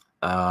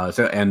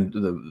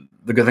the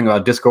good thing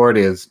about Discord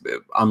is,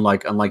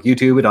 unlike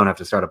YouTube, we don't have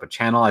to start up a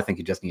channel. I think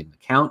you just need an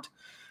account.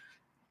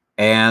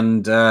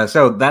 And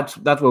so that's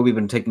what we've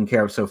been taking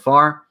care of so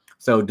far.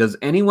 So does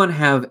anyone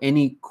have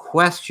any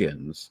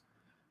questions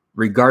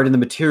regarding the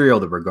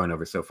material that we're going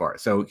over so far?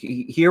 So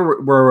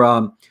here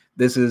we're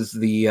this is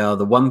the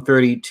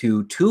 1:30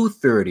 to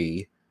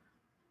 2:30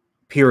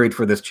 period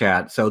for this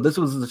chat. So this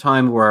was the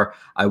time where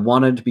I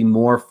wanted to be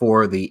more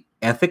for the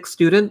ethics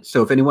student.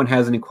 So if anyone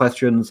has any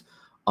questions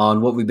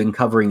on what we've been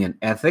covering in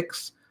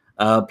ethics,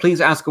 please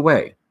ask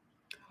away.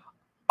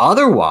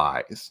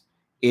 Otherwise,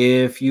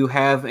 if you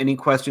have any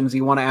questions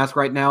you want to ask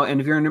right now, and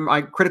if you're in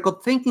my critical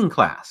thinking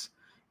class,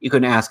 you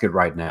can ask it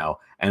right now,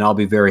 and I'll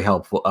be very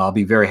helpful. I'll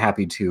be very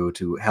happy to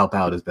help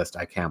out as best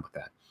I can with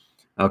that.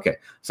 Okay,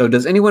 so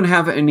does anyone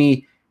have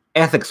any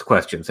ethics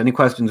questions? Any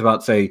questions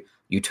about, say,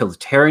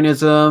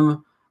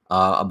 utilitarianism,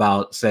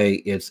 about,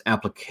 say, its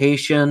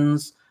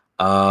applications?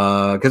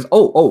 Because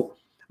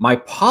my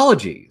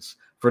apologies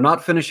for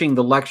not finishing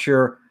the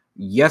lecture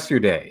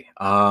yesterday.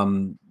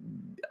 I've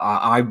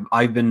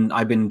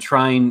been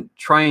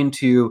trying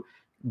to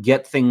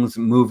get things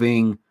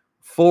moving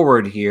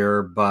forward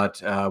here,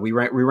 but we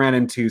ran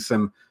into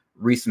some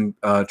recent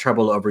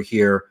trouble over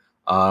here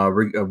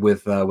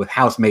with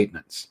house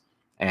maintenance,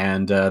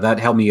 and that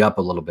held me up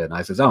a little bit. And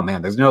I says, "Oh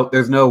man, there's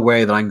no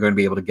way that I'm going to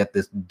be able to get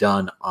this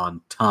done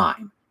on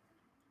time."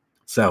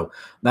 So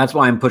that's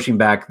why I'm pushing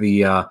back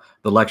the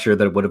lecture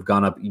that would have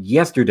gone up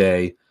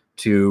yesterday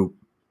to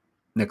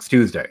next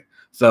Tuesday.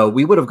 So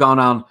we would have gone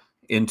on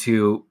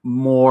into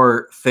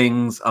more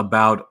things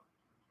about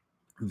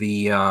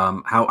the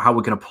how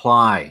we can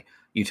apply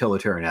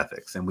utilitarian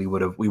ethics, and we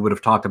would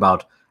have talked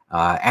about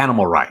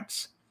animal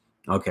rights.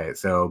 Okay,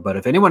 so but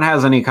if anyone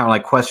has any kind of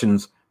like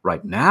questions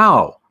right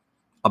now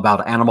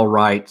about animal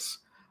rights,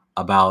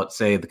 about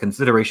say the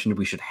consideration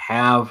we should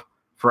have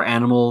for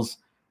animals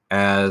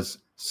as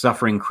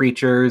suffering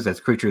creatures, as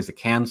creatures that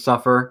can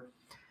suffer,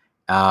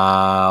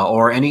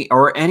 or any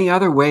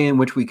other way in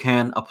which we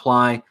can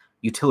apply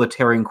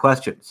utilitarian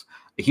questions.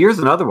 Here's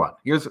another one.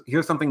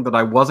 Here's something that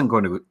I wasn't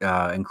going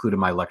to include in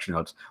my lecture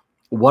notes.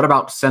 What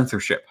about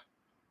censorship?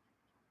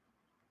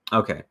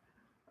 Okay.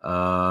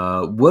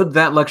 Would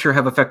that lecture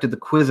have affected the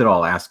quiz at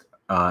all? Asked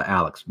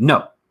Alex.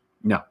 No.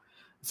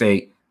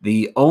 Say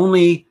the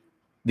only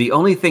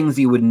things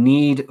you would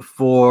need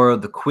for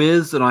the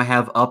quiz that I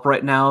have up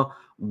right now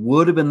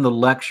would have been the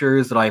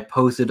lectures that I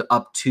posted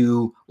up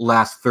to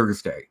last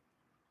Thursday.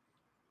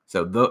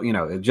 So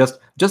just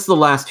the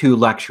last 2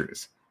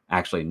 lectures,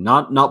 actually,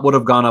 not what would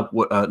have gone up,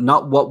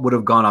 not what would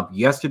have gone up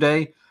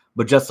yesterday,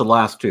 but just the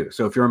last 2.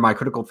 So if you're in my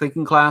critical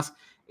thinking class,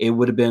 it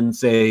would have been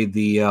say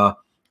the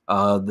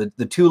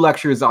 2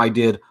 lectures I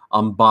did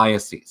on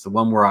biases, the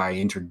one where I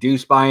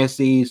introduce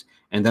biases,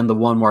 and then the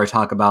one where I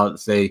talk about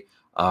say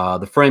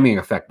the framing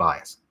effect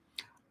bias.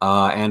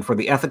 And for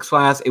the ethics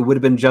class, it would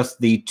have been just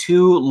the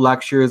 2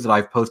 lectures that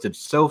I've posted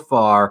so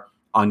far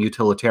on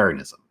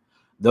utilitarianism.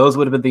 Those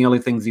would have been the only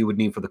things you would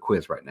need for the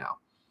quiz right now.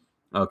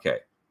 Okay.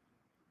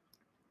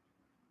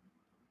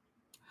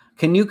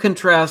 Can you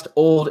contrast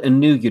old and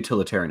new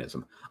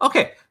utilitarianism?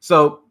 Okay,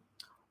 so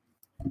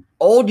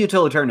old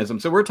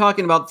utilitarianism. So we're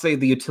talking about, say,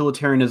 the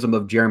utilitarianism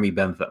of Jeremy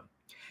Bentham.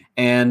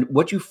 And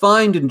what you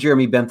find in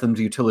Jeremy Bentham's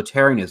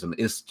utilitarianism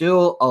is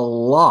still a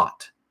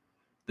lot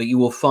that you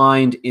will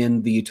find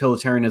in the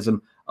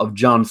utilitarianism of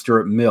John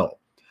Stuart Mill.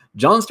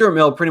 John Stuart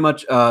Mill pretty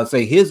much,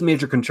 say, his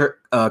major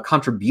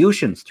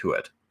contributions to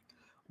it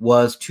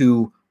was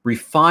to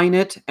refine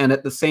it and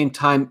at the same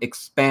time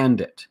expand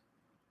it.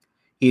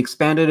 He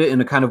expanded it in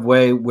a kind of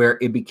way where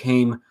it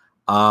became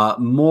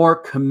more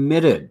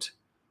committed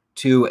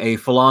to a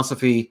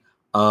philosophy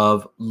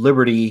of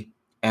liberty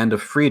and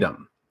of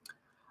freedom.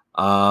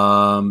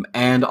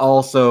 And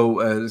also,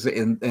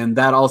 and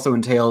that also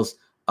entails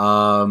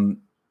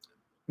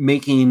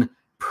making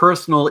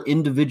personal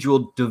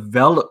individual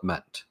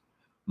development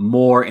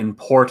more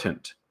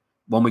important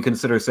when we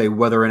consider, say,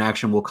 whether an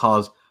action will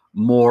cause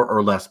more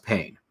or less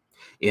pain.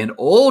 In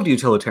old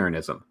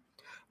utilitarianism,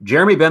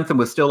 Jeremy Bentham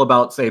was still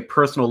about, say,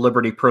 personal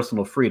liberty,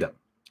 personal freedom.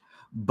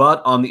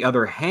 But on the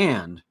other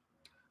hand,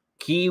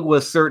 he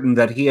was certain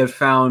that he had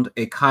found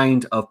a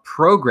kind of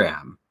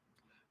program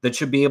that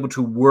should be able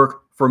to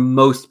work for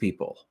most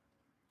people.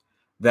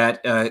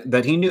 That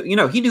he knew,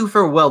 he knew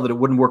very well that it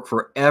wouldn't work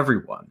for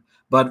everyone.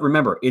 But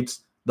remember,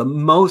 it's the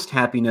most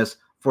happiness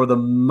for the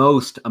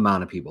most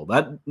amount of people.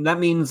 That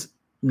means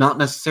not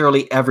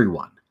necessarily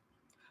everyone,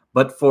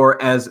 but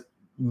for as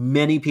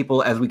many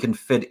people as we can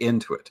fit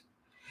into it.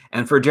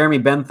 And for Jeremy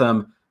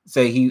Bentham,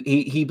 say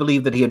he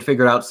believed that he had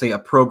figured out, say, a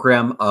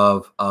program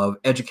of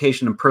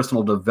education and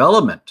personal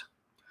development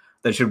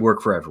that should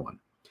work for everyone.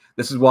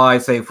 This is why,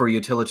 say, for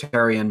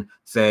utilitarian,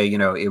 say,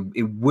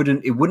 it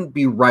wouldn't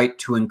be right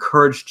to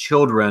encourage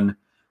children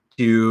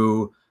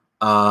to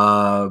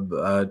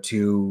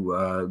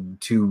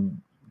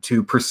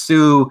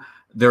pursue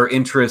their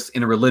interests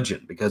in a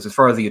religion, because as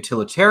far as the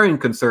utilitarian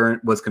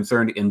was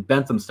concerned in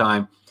Bentham's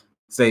time,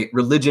 say,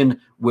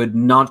 religion would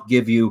not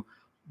give you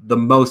the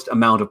most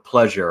amount of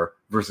pleasure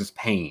versus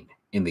pain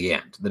in the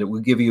end, that it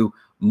would give you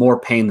more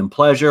pain than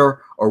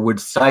pleasure, or would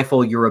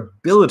stifle your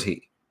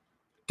ability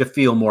to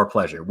feel more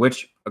pleasure,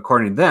 which,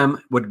 according to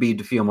them, would be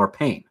to feel more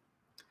pain.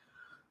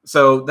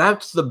 So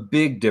that's the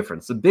big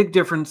difference. The big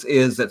difference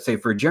is that, say,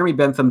 for Jeremy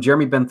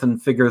Bentham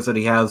figures that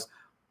he has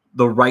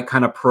the right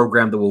kind of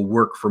program that will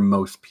work for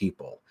most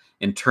people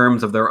in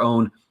terms of their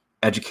own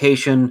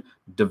education,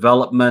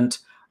 development,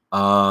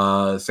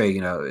 say,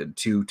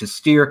 to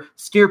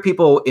steer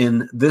people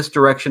in this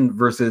direction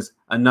versus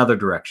another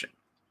direction.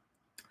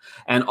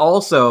 And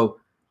also,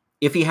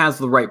 if he has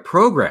the right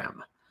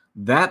program,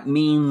 that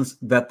means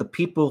that the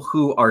people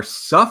who are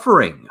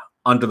suffering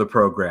under the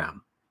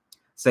program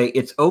say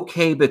it's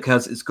okay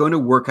because it's going to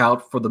work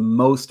out for the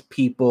most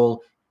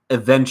people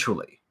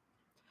eventually,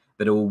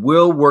 that it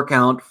will work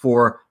out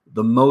for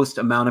the most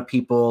amount of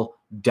people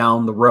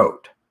down the road.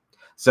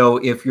 So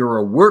if you're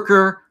a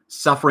worker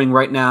suffering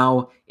right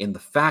now in the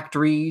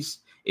factories,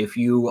 if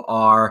you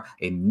are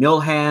a mill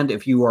hand,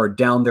 if you are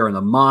down there in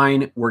the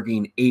mine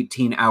working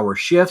 18-hour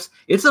shifts,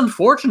 it's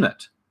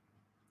unfortunate.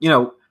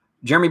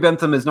 Jeremy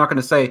Bentham is not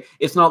going to say,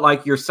 it's not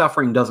like your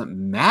suffering doesn't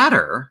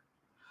matter,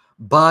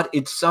 but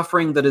it's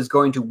suffering that is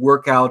going to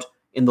work out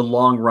in the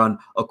long run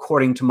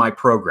according to my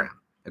program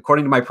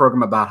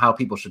about how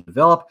people should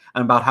develop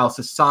and about how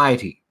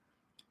society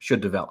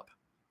should develop.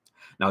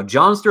 Now,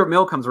 John Stuart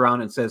Mill comes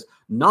around and says,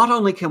 not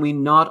only can we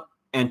not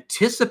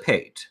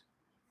anticipate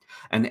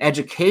an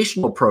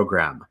educational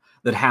program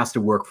that has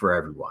to work for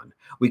everyone,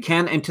 we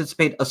can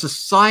anticipate a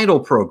societal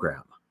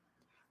program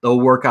that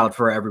will work out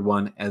for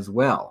everyone as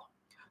well.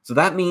 So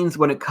that means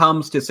when it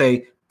comes to,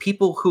 say,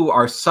 people who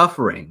are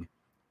suffering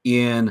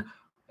in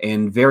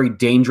very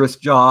dangerous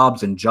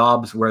jobs and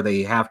jobs where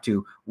they have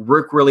to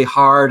work really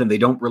hard and they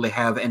don't really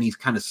have any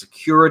kind of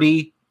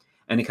security,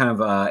 any kind of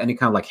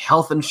like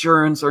health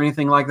insurance or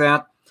anything like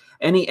that,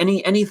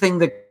 anything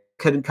that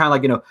could kind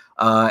of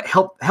like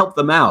help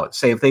them out.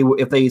 Say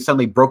if they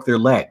suddenly broke their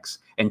legs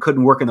and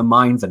couldn't work in the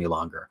mines any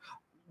longer,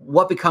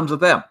 what becomes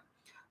of them?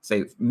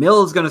 Say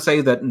Mill is going to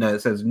say that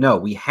says no,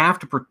 we have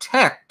to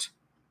protect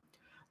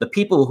the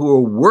people who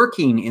are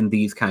working in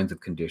these kinds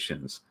of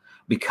conditions,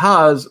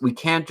 because we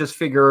can't just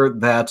figure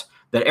that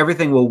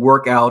everything will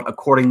work out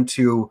according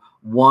to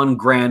one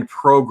grand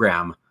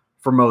program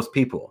for most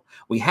people.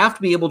 We have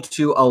to be able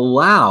to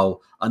allow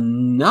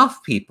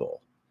enough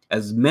people,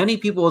 as many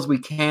people as we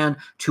can,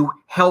 to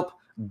help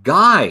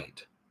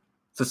guide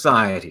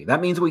society.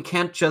 That means we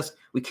can't just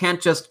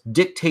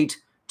dictate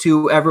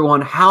to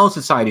everyone how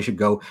society should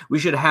go. We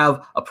should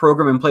have a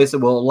program in place that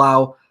will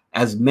allow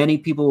as many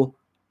people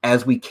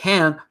as we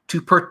can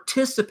to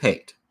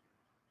participate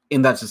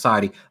in that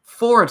society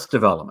for its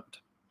development.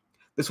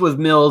 This was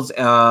Mill's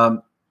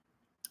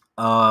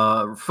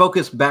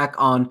focus back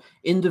on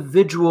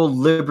individual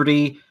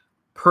liberty,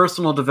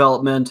 personal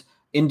development,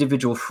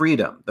 individual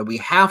freedom, that we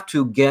have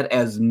to get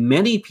as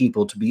many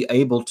people to be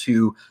able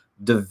to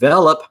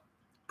develop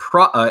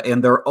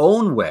in their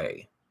own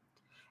way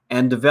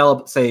and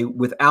develop, say,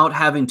 without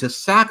having to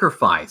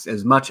sacrifice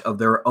as much of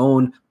their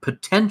own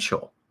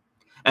potential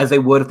as they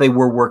would if they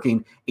were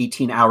working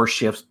 18-hour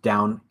shifts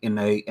down in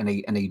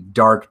a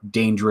dark,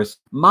 dangerous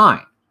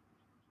mine.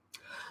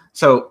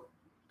 So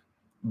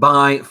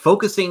by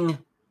focusing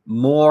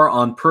more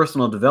on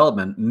personal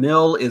development,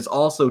 Mill is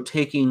also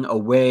taking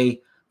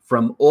away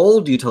from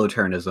old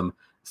utilitarianism,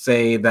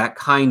 say, that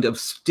kind of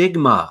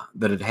stigma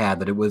that it had,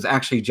 that it was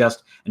actually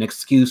just an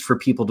excuse for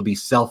people to be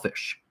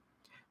selfish,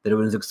 that it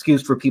was an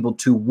excuse for people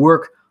to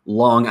work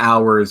long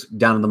hours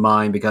down in the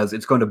mine because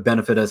it's going to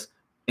benefit us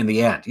in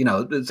the end.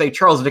 Say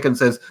Charles Dickens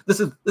says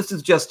this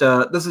is just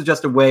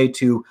a way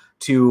to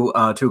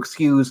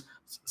excuse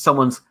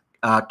someone's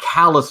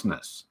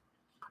callousness,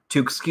 to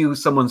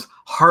excuse someone's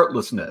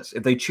heartlessness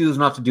if they choose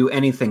not to do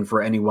anything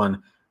for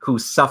anyone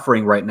who's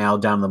suffering right now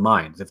down in the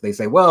mines. If they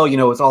say, well,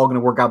 it's all going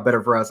to work out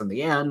better for us in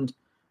the end.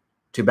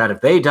 Too bad if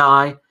they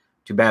die.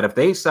 Too bad if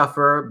they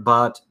suffer.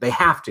 But they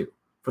have to,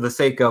 for the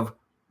sake of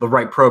the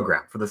right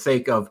program, for the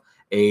sake of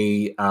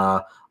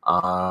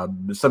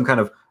some kind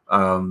of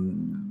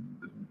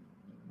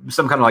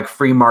like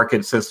free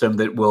market system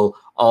that will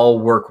all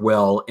work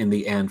well in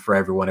the end for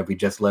everyone if we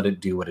just let it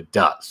do what it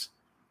does.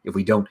 If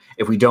we don't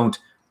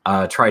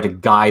try to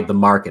guide the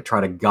market,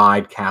 try to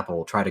guide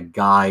capital, try to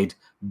guide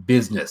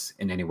business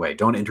in any way,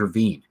 don't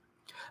intervene.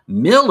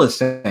 Mill is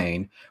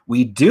saying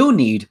we do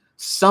need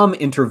some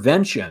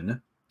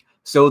intervention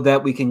so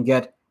that we can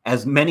get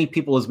as many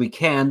people as we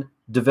can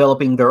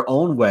developing their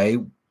own way,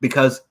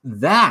 because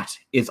that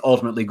is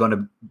ultimately going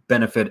to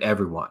benefit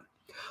everyone.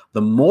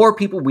 The more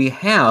people we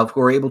have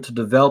who are able to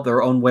develop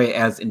their own way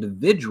as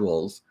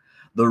individuals,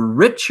 the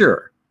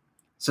richer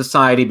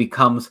society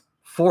becomes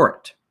for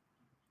it.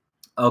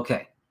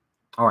 Okay.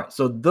 All right.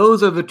 So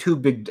those are the two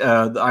big,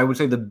 I would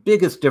say the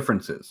biggest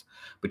differences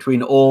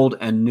between old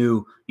and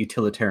new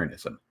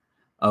utilitarianism.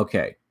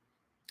 Okay.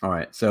 All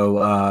right.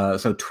 So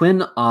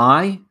twin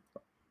I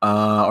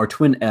or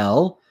twin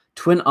L,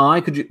 twin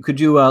I, could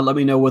you let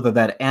me know whether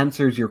that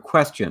answers your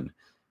question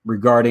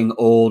regarding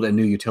old and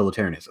new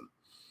utilitarianism?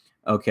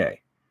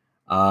 Okay.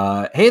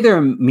 Hey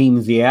there,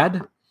 Meme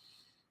Ziad.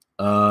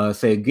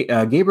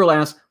 Gabriel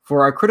asks,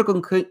 for our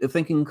critical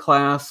thinking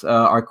class,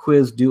 our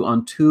quiz due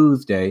on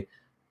Tuesday.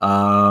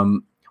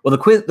 Well,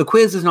 the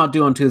quiz is not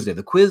due on Tuesday.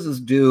 The quiz is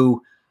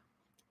due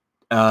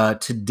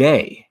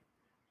today.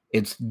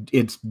 It's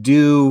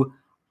due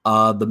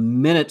the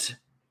minute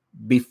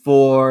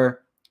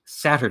before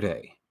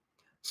Saturday.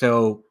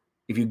 So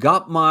if you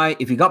got my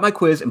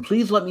quiz, and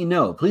please let me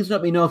know. Please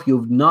let me know if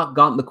you've not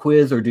gotten the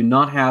quiz or do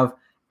not have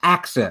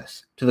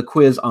access to the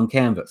quiz on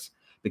Canvas,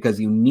 because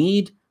you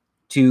need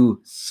to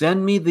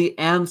send me the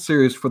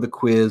answers for the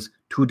quiz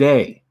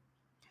today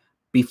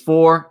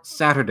before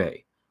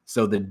Saturday.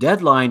 So the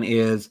deadline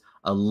is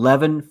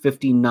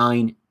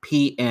 11:59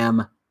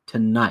 p.m.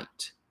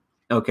 tonight.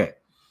 Okay.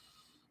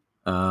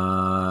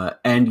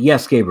 And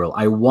yes, Gabriel,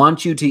 I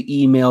want you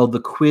to email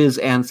the quiz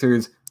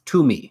answers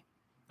to me.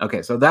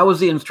 Okay, so that was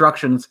the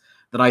instructions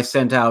that I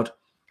sent out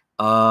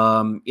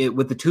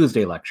with the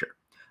Tuesday lecture.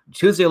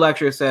 Tuesday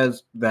lecture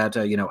says that,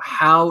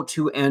 how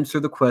to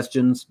answer the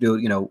questions,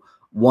 do,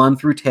 1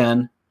 through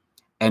 10,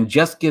 and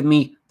just give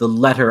me the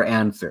letter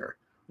answer.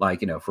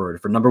 Like, for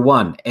number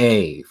 1,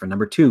 A, for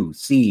number 2,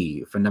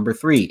 C, for number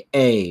 3,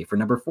 A, for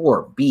number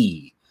 4,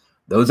 B.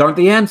 Those aren't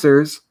the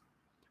answers,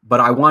 but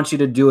I want you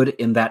to do it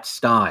in that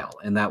style,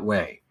 in that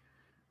way.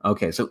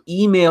 Okay, so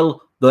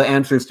email the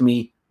answers to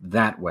me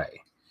that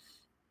way.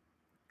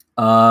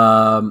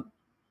 Sitlali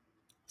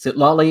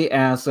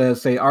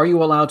asks, say, are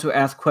you allowed to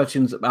ask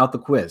questions about the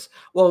quiz?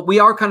 Well, we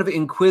are kind of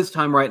in quiz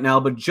time right now,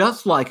 but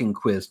just like in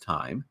quiz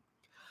time,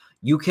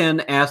 you can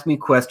ask me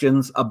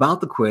questions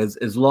about the quiz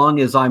as long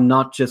as I'm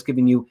not just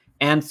giving you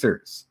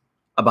answers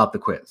about the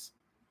quiz.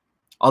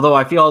 Although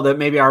I feel that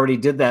maybe I already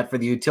did that for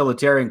the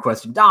utilitarian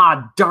question.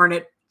 Ah, darn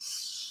it.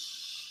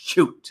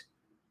 Shoot.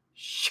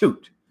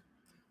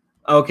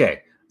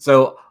 Okay,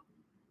 so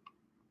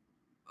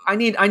I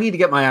need to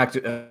get my act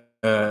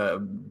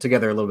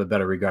together a little bit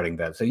better regarding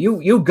that. So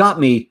you got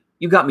me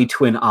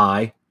twin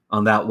eye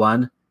on that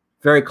one.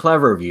 Very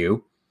clever of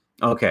you.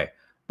 Okay,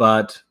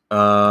 but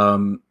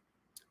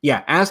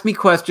yeah, ask me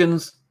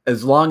questions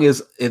as long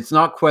as it's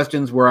not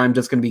questions where I'm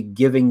just going to be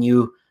giving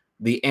you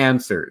the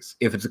answers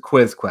if it's a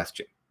quiz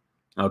question.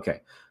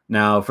 Okay.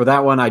 Now, for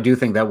that one, I do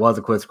think that was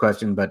a quiz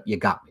question, but you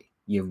got me.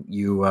 You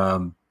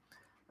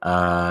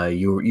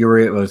were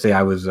able to say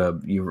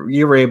you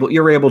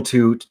were able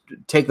to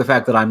take the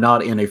fact that I'm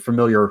not in a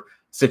familiar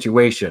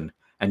situation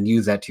and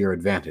use that to your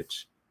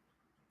advantage.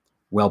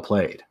 Well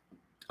played.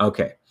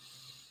 Okay.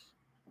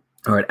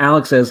 All right.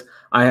 Alex says,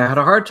 I had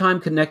a hard time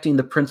connecting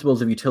the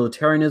principles of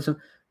utilitarianism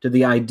to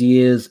the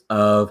ideas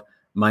of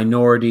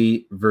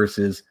minority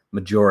versus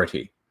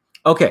majority.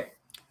 Okay.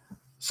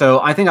 So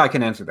I think I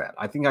can answer that.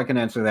 I think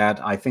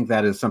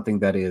that is something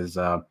that is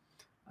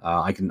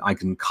I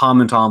can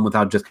comment on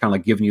without just kind of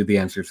like giving you the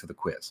answers to the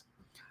quiz.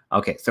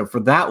 Okay, so for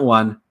that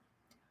one,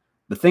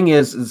 the thing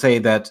is to say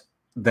that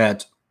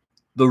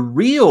the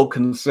real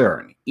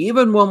concern,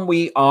 even when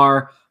we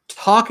are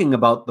talking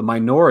about the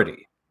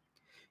minority,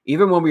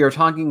 even when we are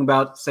talking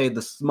about, say,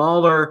 the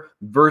smaller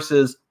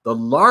versus the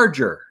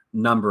larger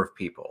number of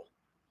people,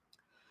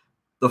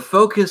 the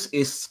focus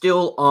is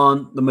still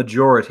on the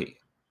majority.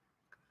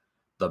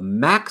 The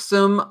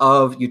maxim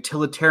of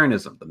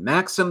utilitarianism, the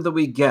maxim that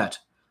we get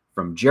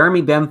from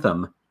Jeremy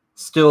Bentham,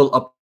 still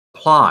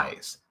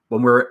applies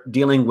when we're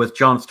dealing with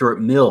John Stuart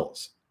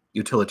Mill's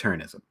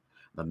utilitarianism.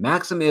 The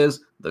maxim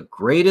is the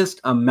greatest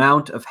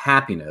amount of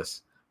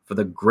happiness for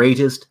the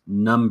greatest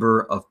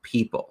number of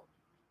people.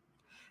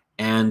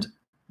 And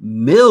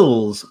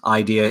Mill's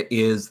idea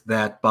is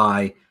that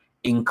by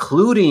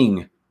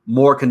including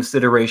more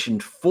consideration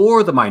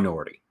for the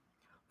minority,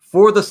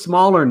 for the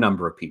smaller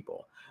number of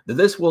people, that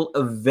this will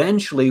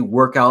eventually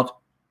work out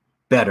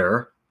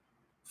better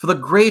for the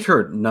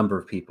greater number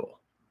of people.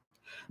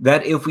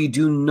 That if we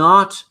do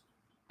not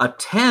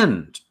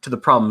attend to the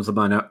problems of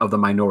the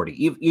minority,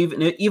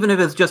 even if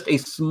it's just a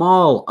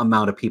small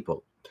amount of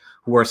people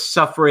who are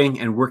suffering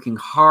and working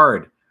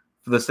hard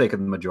for the sake of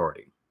the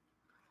majority,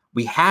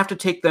 we have to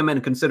take them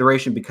into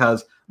consideration,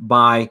 because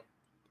by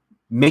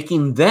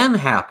making them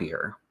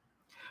happier,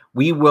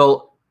 we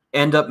will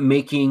end up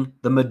making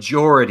the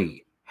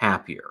majority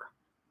happier.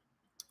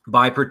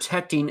 By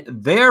protecting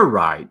their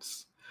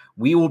rights,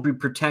 we will be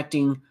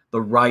protecting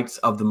the rights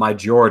of the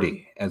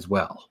majority as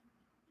well.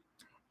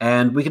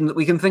 And we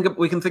can think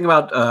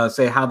about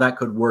say how that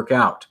could work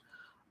out.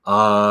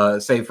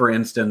 Say, for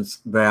instance,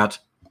 that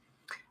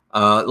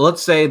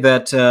let's say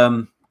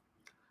that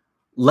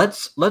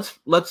let's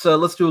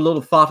do a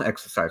little thought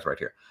exercise right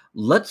here.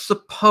 Let's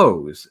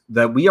suppose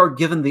that we are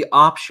given the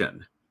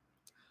option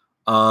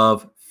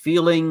of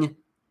feeling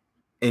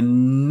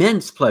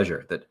immense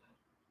pleasure, that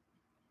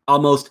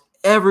almost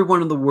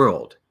everyone in the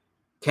world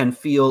can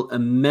feel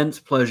immense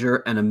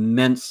pleasure and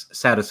immense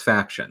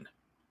satisfaction.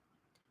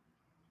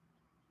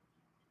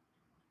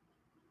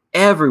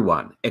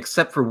 Everyone,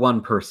 except for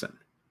one person.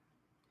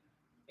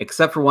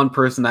 Except for one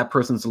person, that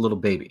person's a little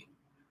baby.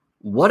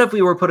 What if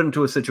we were put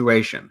into a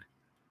situation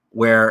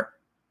where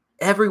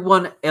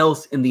everyone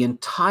else in the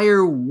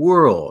entire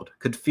world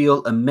could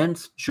feel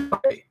immense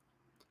joy,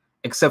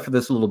 except for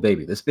this little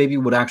baby? This baby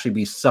would actually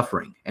be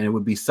suffering, and it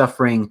would be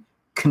suffering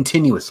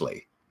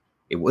continuously.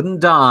 It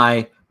wouldn't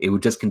die, it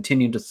would just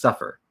continue to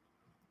suffer.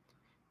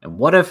 And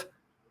what if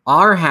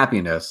our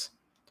happiness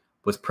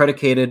was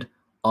predicated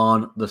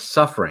on the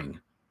suffering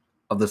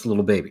of this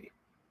little baby?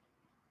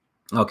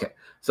 Okay,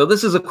 so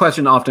this is a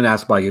question often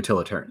asked by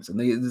utilitarians. And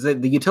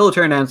the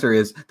utilitarian answer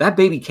is that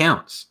baby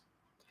counts.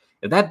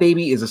 If that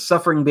baby is a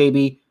suffering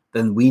baby,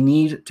 then we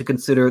need to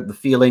consider the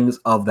feelings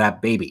of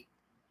that baby.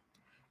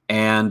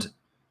 And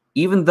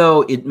even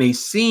though it may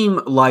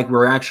seem like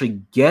we're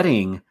actually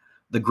getting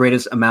the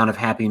greatest amount of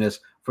happiness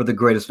for the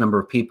greatest number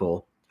of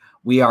people,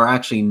 we are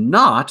actually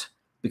not,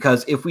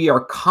 because if we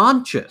are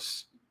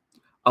conscious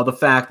of the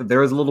fact that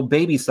there is a little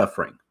baby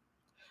suffering,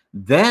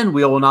 then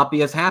we will not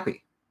be as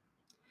happy.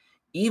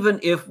 Even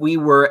if we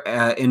were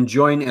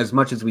enjoying as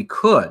much as we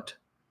could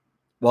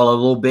while a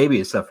little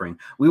baby is suffering,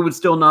 we would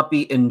still not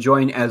be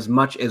enjoying as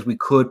much as we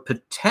could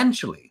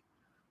potentially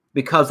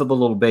because of the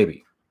little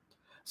baby.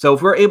 So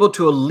if we're able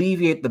to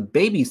alleviate the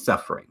baby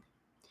suffering,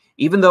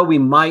 even though we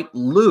might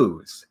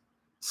lose,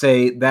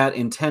 say, that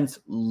intense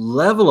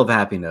level of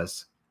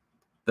happiness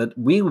that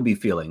we would be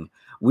feeling,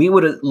 we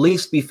would at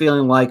least be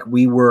feeling like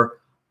we were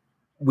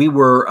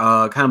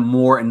kind of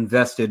more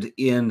invested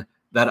in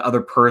that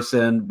other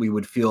person. We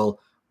would feel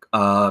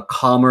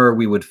calmer.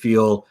 We would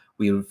feel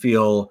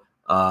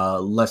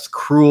less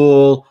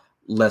cruel,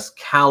 less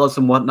callous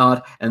and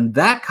whatnot. And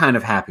that kind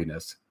of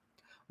happiness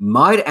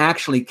might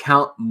actually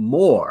count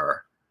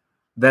more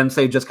than,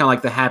 say, just kind of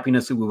like the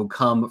happiness that would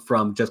come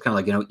from just kind of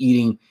like, you know,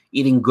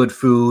 eating good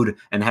food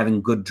and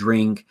having good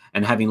drink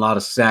and having a lot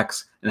of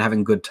sex and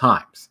having good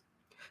times.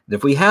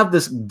 If we have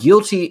this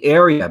guilty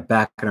area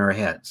back in our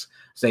heads,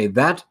 say,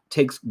 that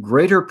takes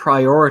greater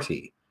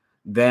priority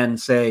than,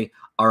 say,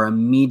 our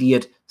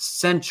immediate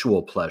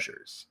sensual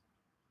pleasures.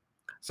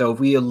 So if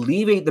we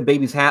alleviate the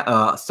baby's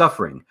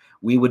suffering,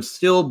 we would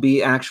still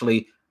be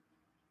actually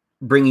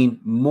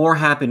bringing more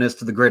happiness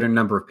to the greater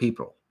number of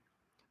people,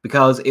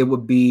 because it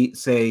would be,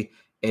 say,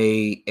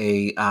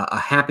 a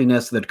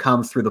happiness that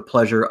comes through the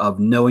pleasure of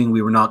knowing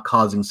we were not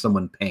causing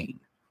someone pain.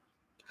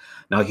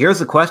 Now, here's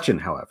the question,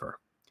 however.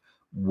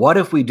 What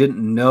if we didn't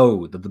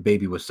know that the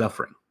baby was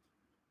suffering?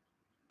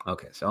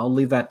 Okay, so I'll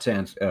leave that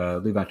to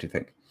leave that to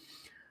think.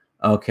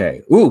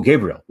 Okay. Ooh,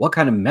 Gabriel, what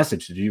kind of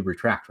message did you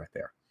retract right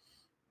there?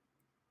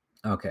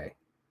 Okay.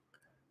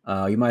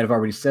 You might have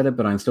already said it,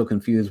 but I'm still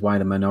confused why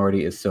the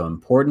minority is so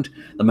important.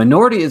 The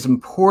minority is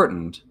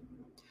important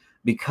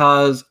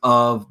because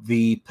of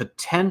the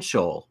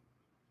potential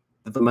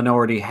that the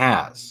minority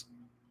has.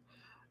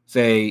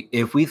 Say,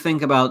 if we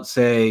think about,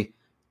 say,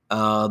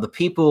 the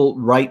people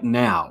right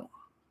now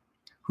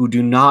who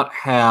do not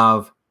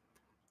have,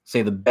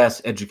 say, the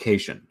best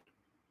education,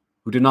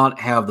 who do not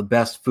have the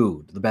best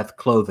food, the best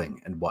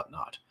clothing, and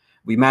whatnot.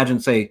 We imagine,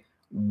 say,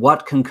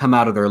 what can come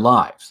out of their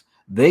lives.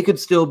 They could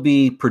still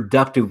be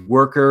productive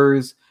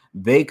workers.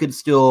 They could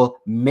still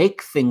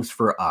make things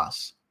for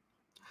us.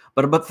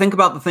 But think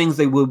about the things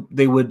they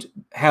would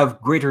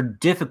have greater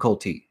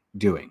difficulty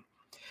doing.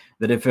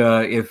 That if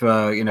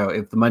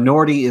the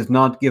minority is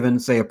not given,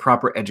 say, a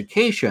proper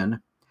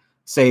education,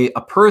 say,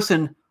 a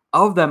person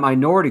of that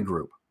minority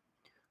group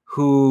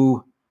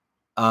who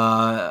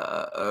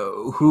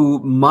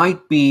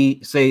might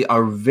be, say,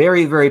 a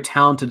very, very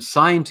talented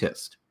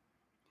scientist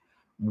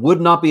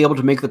would not be able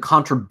to make the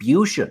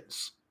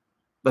contributions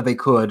that they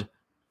could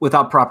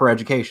without proper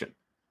education,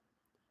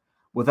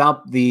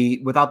 without the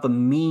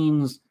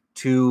means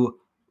to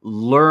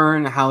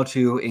learn how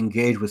to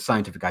engage with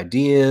scientific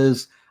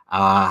ideas,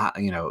 master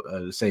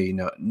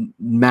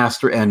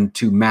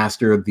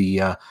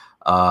the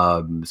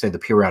say, the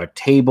periodic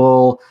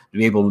table, to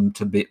be able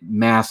to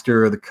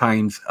master the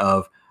kinds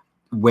of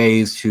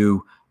ways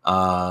to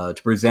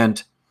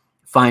present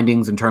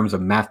findings in terms of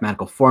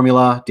mathematical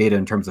formula, data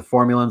in terms of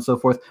formula, and so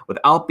forth.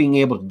 Without being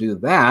able to do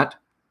that,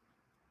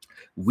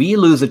 we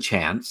lose a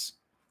chance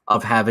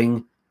of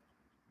having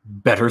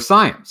better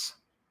science.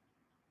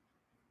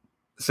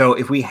 So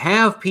if we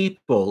have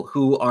people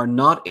who are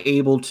not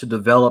able to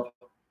develop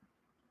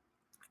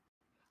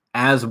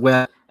as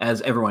well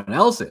as everyone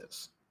else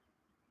is,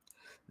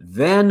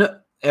 then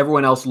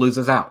everyone else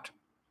loses out.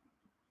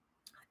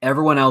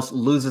 Everyone else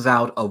loses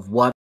out of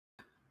what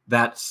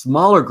that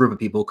smaller group of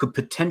people could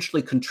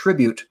potentially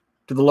contribute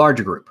to the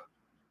larger group.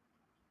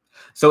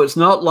 So it's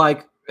not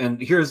like, and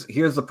here's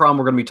the problem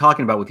we're going to be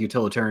talking about with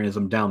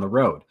utilitarianism down the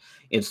road.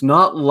 It's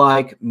not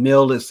like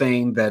Mill is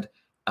saying that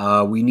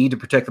we need to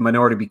protect the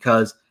minority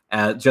because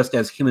just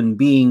as human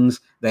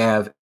beings, they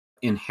have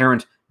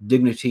inherent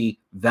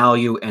dignity,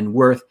 value, and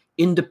worth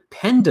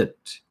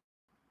independent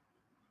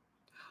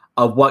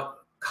of what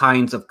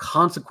kinds of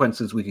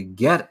consequences we could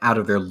get out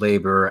of their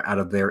labor, out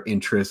of their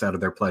interests, out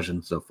of their pleasure,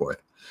 and so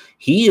forth.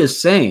 He is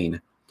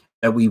saying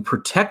that we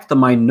protect the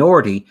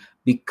minority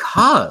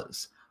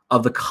because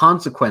of the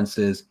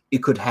consequences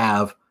it could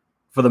have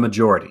for the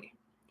majority.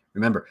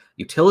 Remember,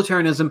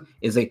 utilitarianism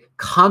is a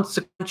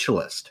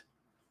consequentialist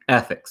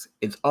ethics.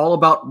 It's all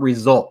about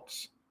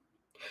results.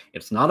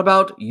 It's not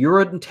about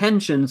your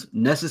intentions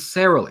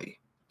necessarily.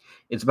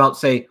 It's about,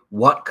 say,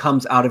 what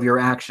comes out of your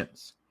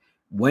actions.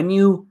 When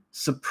you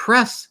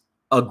suppress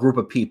a group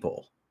of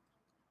people,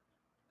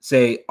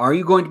 say, are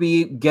you going to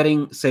be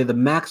getting, say, the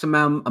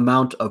maximum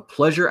amount of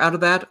pleasure out of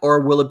that,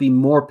 or will it be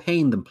more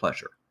pain than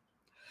pleasure?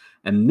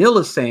 And Mill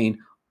is saying,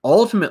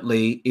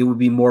 ultimately, it would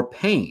be more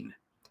pain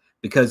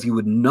because you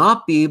would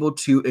not be able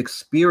to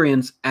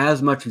experience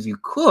as much as you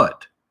could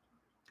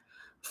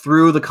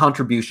through the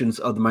contributions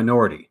of the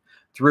minority,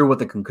 through what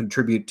they can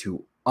contribute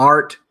to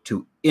art,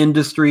 to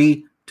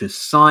industry, to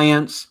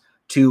science,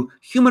 to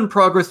human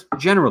progress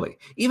generally,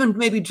 even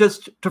maybe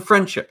just to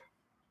friendship.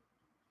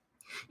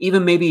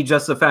 Even maybe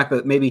just the fact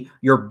that maybe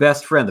your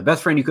best friend, the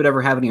best friend you could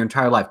ever have in your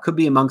entire life, could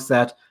be amongst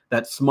that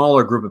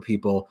smaller group of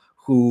people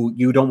who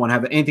you don't want to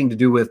have anything to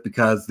do with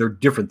because they're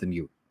different than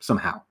you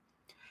somehow.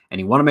 And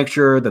you want to make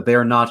sure that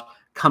they're not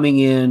coming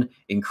in,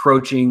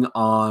 encroaching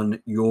on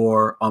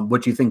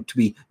what you think to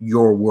be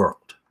your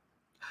world.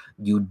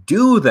 You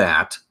do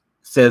that,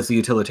 says the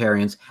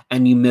utilitarians,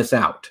 and you miss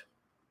out.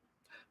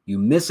 You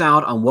miss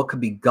out on what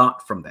could be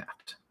got from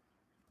that.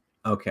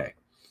 Okay.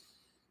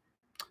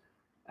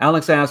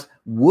 Alex asks,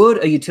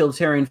 would a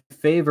utilitarian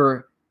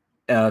favor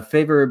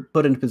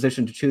put in a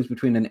position to choose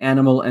between an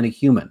animal and a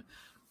human?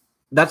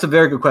 That's a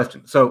very good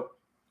question. So,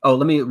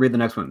 let me read the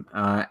next one.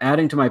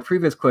 Adding to my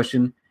previous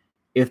question,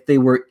 if they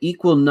were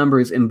equal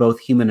numbers in both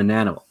human and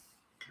animal.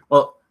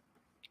 Well,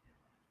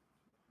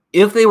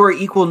 if they were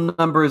equal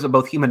numbers of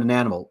both human and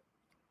animal,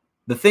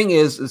 the thing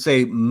is,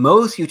 say,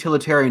 most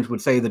utilitarians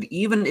would say that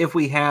even if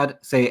we had,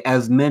 say,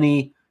 as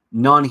many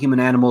non-human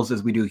animals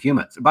as we do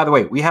humans. By the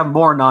way, we have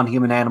more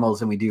non-human animals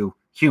than we do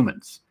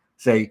humans.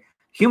 Say,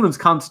 humans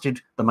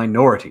constitute the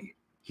minority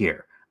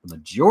here. The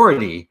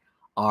majority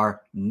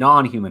are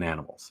non-human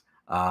animals.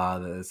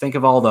 Think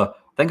of all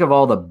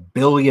the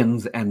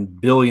billions and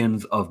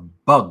billions of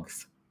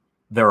bugs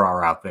there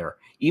are out there.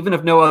 Even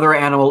if no other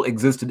animal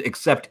existed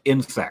except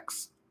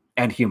insects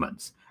and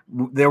humans,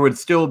 there would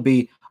still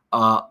be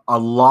a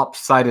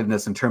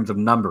lopsidedness in terms of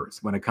numbers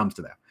when it comes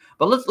to that.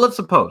 But let's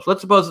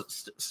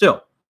suppose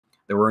still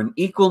there were an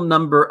equal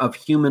number of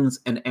humans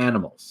and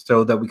animals,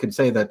 so that we could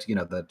say that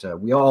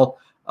we all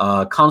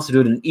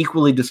constitute an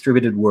equally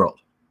distributed world.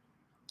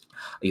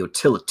 A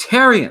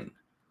utilitarian,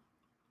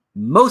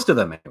 most of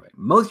them anyway,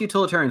 most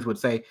utilitarians would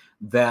say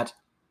that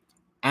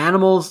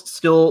animals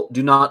still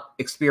do not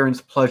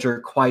experience pleasure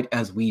quite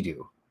as we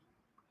do.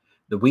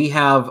 That we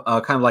have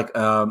kind of like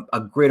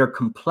a greater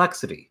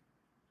complexity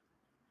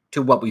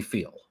to what we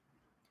feel.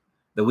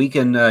 That we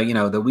can,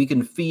 that we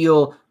can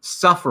feel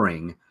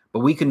suffering, but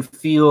we can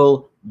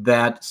feel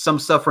that some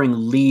suffering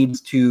leads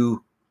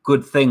to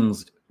good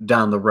things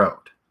down the road.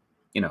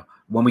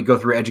 When we go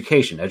through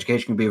education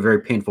can be a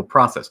very painful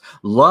process.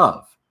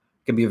 Love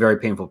can be a very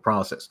painful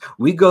process.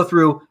 We go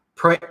through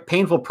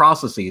painful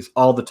processes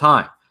all the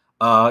time.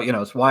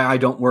 It's why I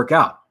don't work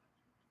out.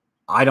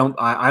 I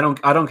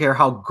don't care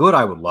how good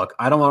I would look.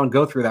 I don't want to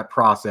go through that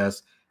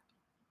process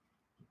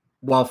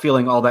while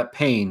feeling all that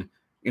pain,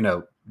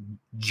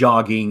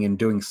 jogging and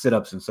doing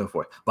sit-ups and so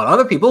forth. But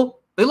other people,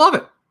 they love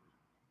it.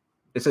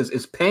 It says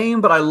it's pain,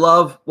 but I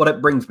love what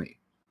it brings me.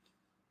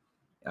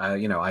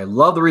 I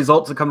love the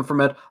results that come from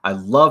it. I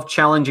love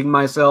challenging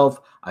myself.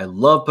 I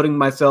love putting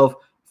myself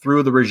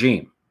through the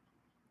regime.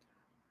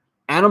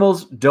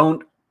 Animals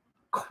don't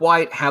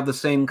quite have the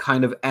same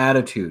kind of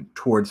attitude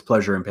towards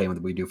pleasure and pain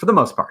that we do, for the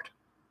most part.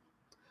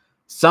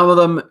 Some of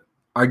them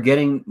are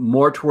getting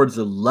more towards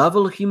the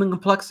level of human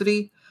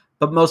complexity,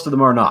 but most of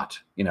them are not.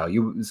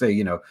 You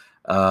say,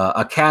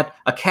 a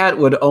cat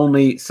would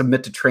only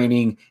submit to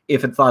training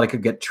if it thought it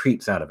could get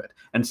treats out of it,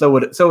 and so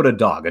would a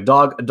dog. A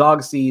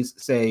dog sees,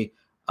 say,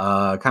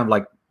 kind of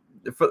like,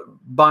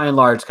 by and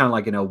large, kind of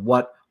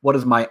like, what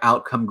is my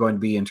outcome going to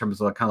be in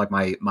terms of kind of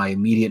like my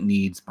immediate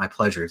needs, my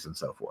pleasures, and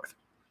so forth.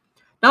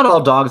 Not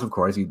all dogs, of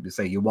course. You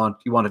say you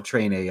want to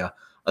train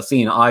a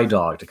seeing eye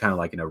dog to kind of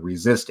like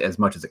resist as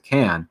much as it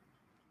can,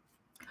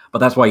 but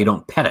that's why you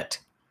don't pet it.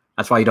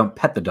 That's why you don't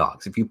pet the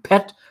dogs. If you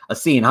pet a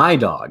seeing eye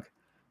dog,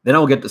 then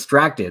it'll get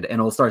distracted and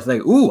it'll start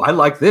saying, "Ooh, I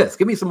like this.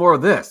 Give me some more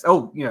of this.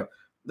 Oh,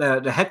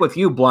 the heck with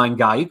you, blind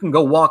guy. You can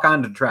go walk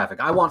onto traffic.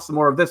 I want some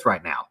more of this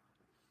right now."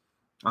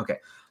 Okay,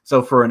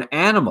 so for an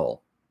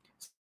animal,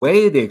 the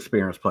way they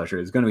experience pleasure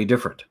is going to be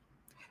different.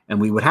 And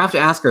we would have to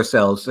ask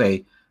ourselves,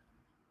 say,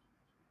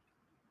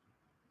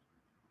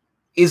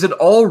 is it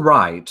all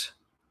right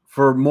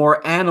for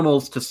more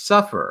animals to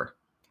suffer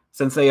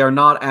since they are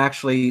not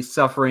actually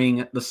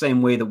suffering the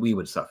same way that we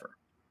would suffer?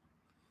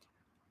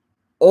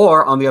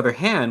 Or, on the other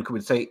hand, could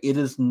we say it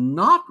is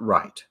not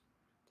right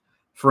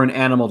for an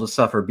animal to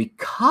suffer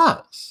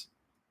because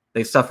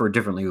they suffer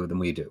differently than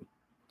we do?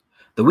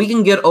 That we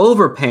can get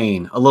over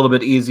pain a little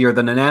bit easier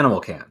than an animal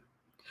can.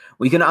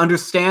 We can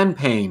understand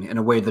pain in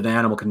a way that an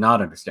animal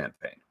cannot understand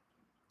pain.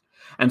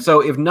 And so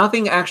if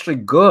nothing actually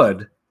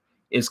good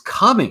is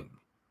coming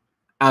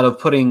out of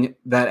putting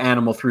that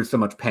animal through so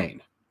much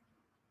pain,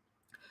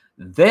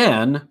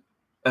 then,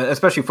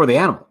 especially for the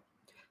animal,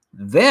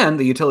 then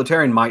the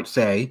utilitarian might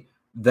say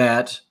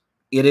that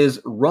it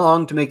is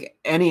wrong to make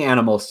any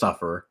animal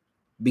suffer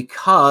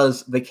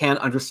because they can't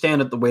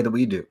understand it the way that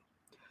we do.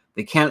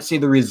 They can't see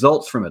the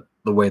results from it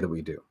the way that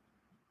we do.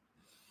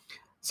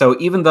 So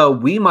even though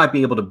we might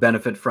be able to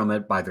benefit from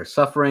it by their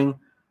suffering,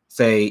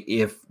 say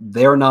if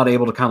they're not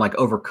able to kind of like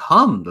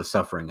overcome the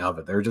suffering of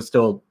it, they're just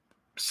still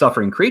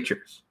suffering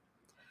creatures,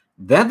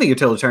 then the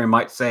utilitarian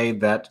might say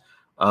that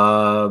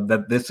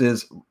that this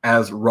is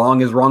as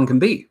wrong can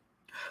be.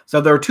 So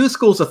there are two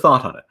schools of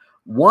thought on it.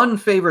 One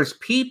favors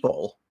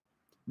people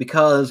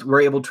because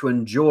we're able to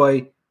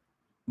enjoy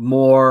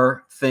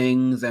more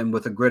things and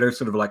with a greater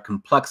sort of like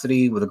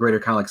complexity, with a greater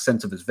kind of like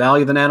sense of its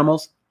value than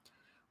animals.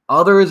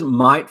 Others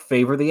might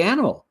favor the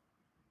animal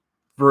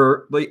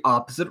for the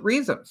opposite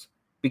reasons,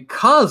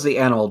 because the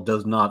animal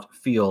does not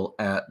feel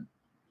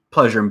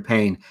pleasure and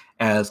pain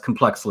as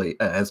complexly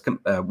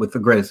with the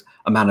greatest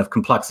amount of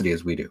complexity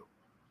as we do.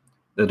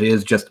 That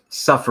is just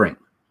suffering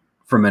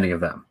for many of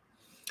them.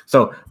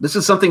 So this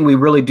is something we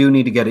really do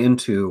need to get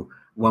into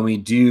when we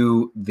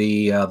do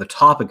the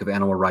topic of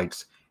animal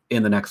rights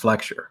in the next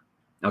lecture.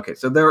 Okay,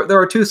 so there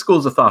are two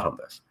schools of thought on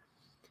this.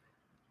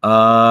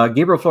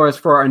 Gabriel Flores,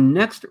 for our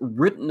next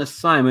written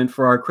assignment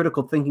for our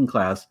critical thinking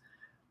class,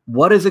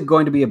 what is it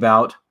going to be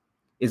about?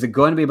 Is it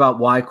going to be about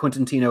why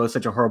Quentin Tarantino is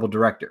such a horrible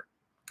director?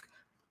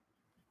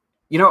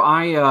 You know,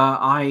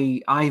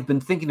 I've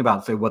been thinking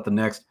about, say, what the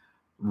next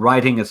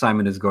writing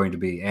assignment is going to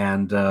be,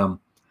 and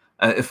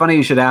it's funny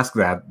you should ask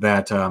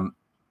that.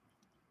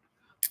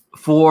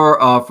 For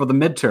the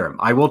midterm,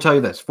 I will tell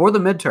you this: for the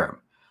midterm,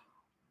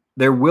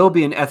 there will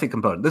be an ethic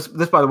component. This,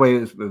 by the way,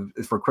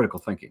 is for critical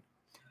thinking.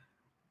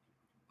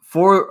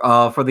 For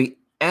the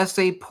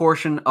essay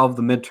portion of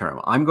the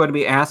midterm, I'm going to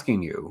be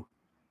asking you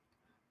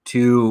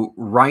to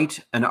write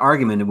an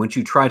argument in which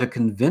you try to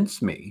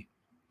convince me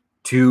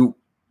to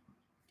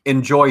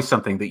enjoy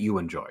something that you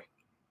enjoy.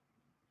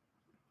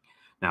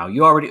 Now,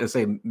 you already,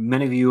 say,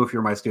 many of you, if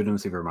you're my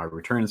students, if you're my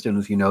return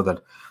students, you know that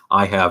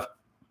I have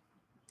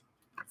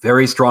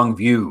very strong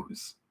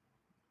views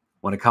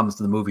when it comes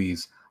to the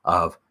movies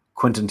of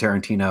Quentin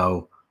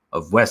Tarantino,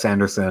 of Wes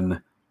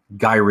Anderson,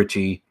 Guy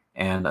Ritchie,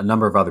 and a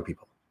number of other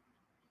people.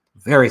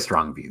 Very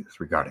strong views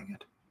regarding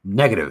it.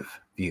 Negative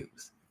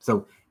views.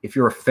 So if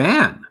you're a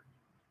fan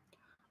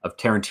of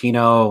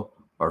Tarantino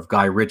or of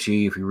Guy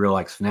Ritchie, if you really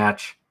like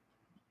Snatch,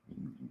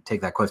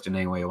 take that question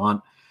any way you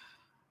want.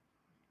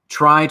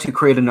 Try to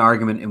create an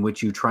argument in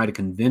which you try to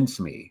convince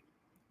me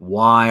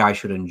why I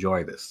should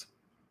enjoy this.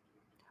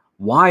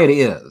 Why it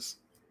is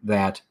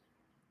that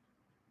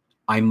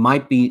I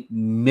might be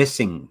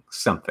missing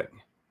something.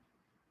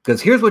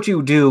 Because here's what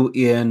you do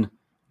in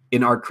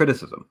art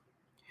criticism,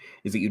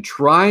 is that you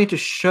try to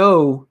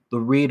show the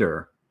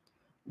reader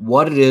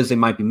what it is they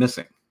might be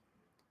missing.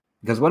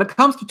 Because when it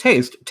comes to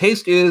taste,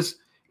 taste is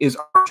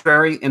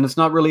arbitrary, and it's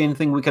not really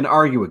anything we can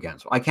argue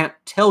against. I can't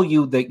tell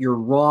you that you're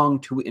wrong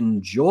to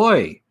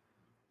enjoy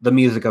the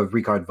music of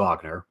Richard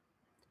Wagner,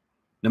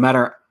 no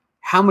matter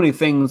how many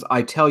things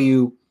I tell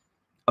you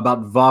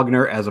about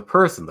Wagner as a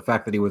person. The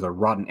fact that he was a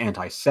rotten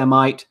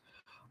anti-Semite,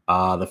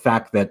 the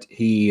fact that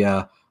he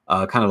kind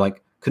of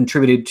like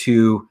contributed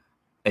to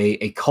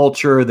a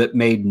culture that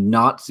made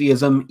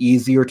Nazism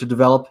easier to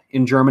develop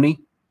in Germany.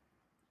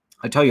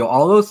 I tell you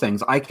all those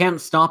things. I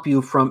can't stop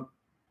you from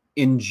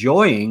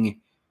enjoying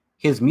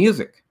his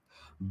music,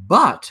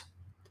 but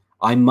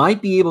I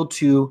might be able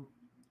to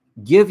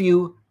give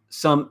you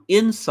some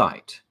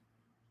insight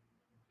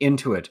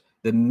into it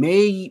that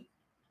may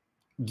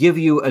give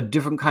you a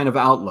different kind of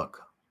outlook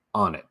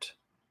on it.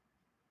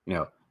 You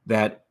know,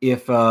 that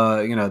if,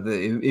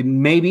 it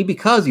may be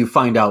because you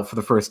find out for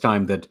the first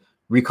time that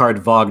Richard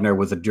Wagner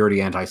was a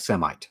dirty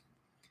anti-Semite,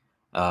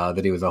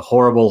 that he was a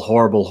horrible,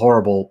 horrible,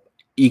 horrible,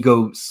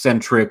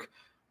 egocentric,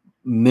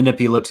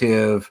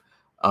 manipulative,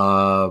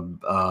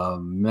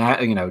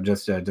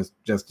 just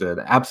an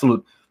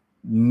absolute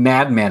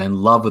madman in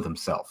love with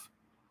himself.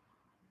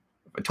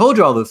 If I told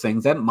you all those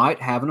things, that might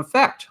have an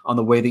effect on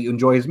the way that you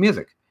enjoy his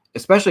music,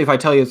 especially if I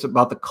tell you it's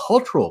about the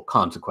cultural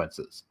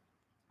consequences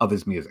of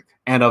his music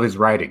and of his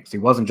writings. He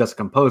wasn't just a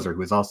composer;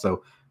 he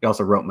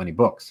also wrote many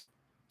books.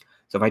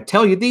 So if I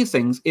tell you these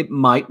things, it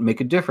might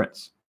make a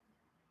difference.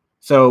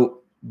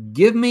 So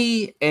give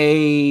me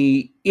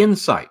a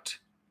insight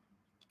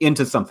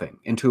into something,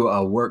 into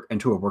a work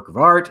of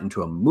art,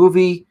 into a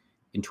movie,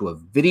 into a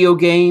video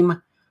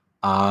game,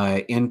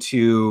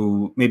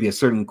 into maybe a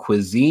certain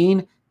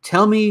cuisine.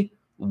 Tell me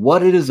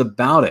what it is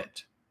about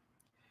it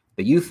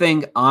that you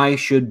think I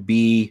should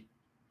be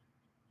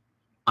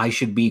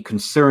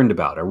concerned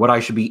about, or what I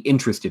should be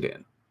interested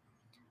in.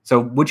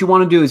 So what you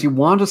want to do is you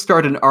want to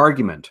start an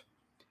argument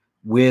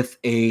with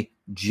a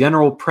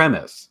general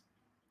premise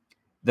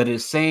that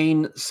is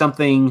saying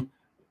something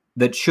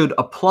that should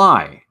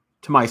apply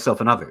to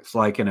myself and others.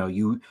 Like,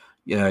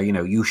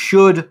 you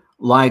should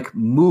like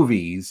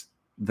movies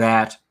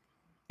that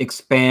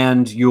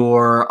expand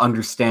your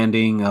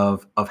understanding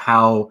of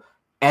how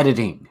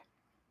editing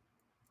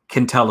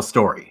can tell a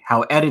story,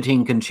 how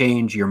editing can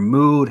change your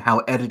mood, how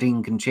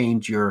editing can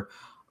change your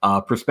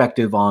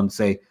perspective on,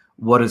 say,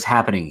 what is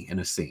happening in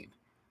a scene.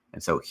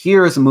 And so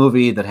here's a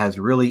movie that has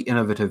really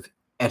innovative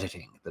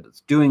editing, that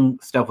is doing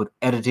stuff with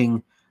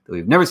editing that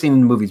we've never seen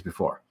in movies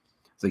before.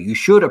 So you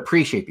should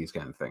appreciate these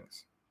kind of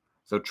things.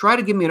 So try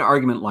to give me an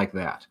argument like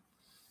that.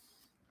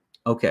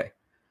 Okay.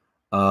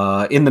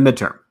 In the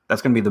midterm.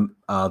 That's going to be the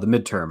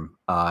midterm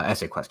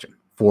essay question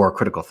for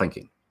critical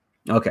thinking.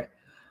 Okay.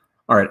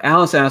 All right.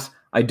 Alice asks,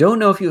 I don't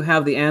know if you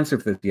have the answer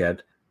for this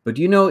yet, but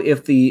do you know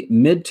if the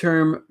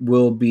midterm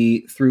will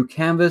be through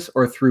Canvas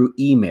or through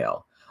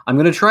email? I'm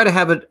going to try to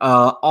have it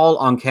all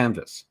on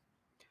Canvas.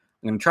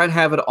 I'm going to try to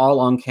have it all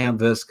on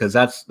Canvas because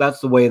that's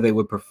the way they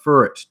would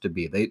prefer it to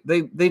be.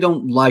 They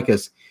don't like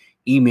us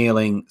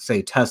emailing,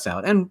 say, tests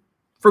out, and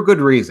for good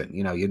reason.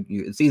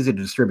 It's easy to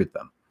distribute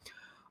them.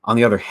 On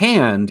the other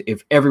hand,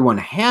 if everyone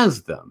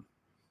has them,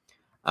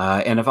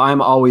 and if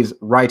I'm always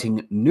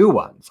writing new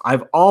ones,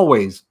 I've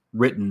always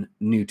written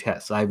new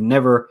tests. I've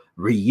never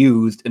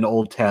reused an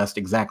old test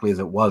exactly as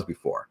it was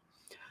before.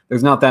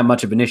 There's not that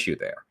much of an issue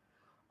there.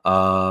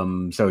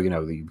 So,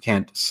 you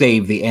can't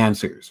save the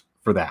answers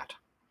for that.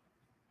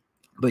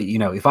 But, you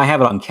know, if I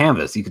have it on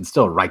Canvas, you can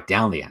still write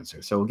down the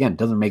answer. So again, it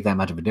doesn't make that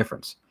much of a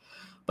difference.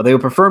 But they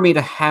would prefer me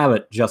to have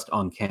it just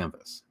on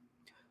Canvas.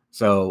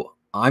 So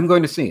I'm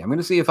going to see. I'm going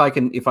to see if I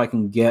can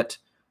get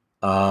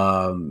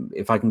kind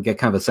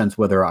of a sense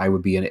whether I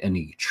would be in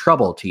any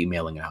trouble to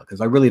emailing it out,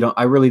 because I really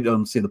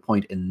don't see the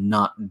point in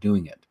not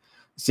doing it,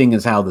 seeing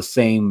as how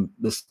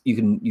you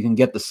can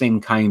get the same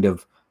kind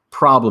of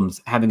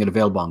problems having it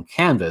available on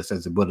Canvas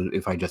as it would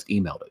if I just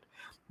emailed it.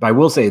 But I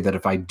will say that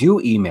if I do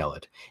email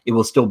it, it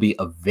will still be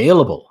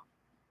available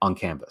on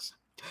Canvas.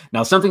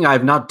 Now, something I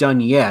have not done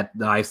yet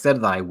that I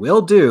said that I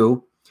will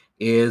do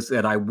is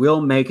that I will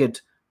make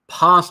it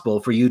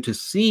possible for you to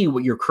see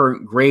what your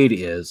current grade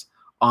is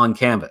on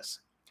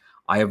Canvas.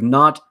 I have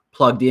not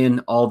plugged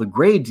in all the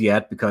grades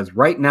yet because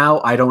right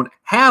now I don't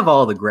have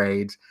all the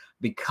grades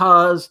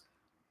because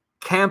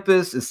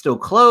Campus is still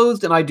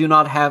closed and I do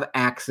not have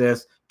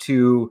access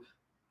to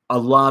a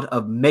lot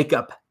of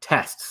makeup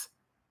tests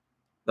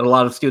that a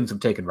lot of students have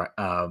taken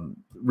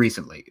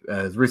recently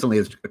as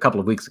a couple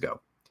of weeks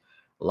ago.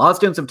 A lot of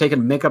students have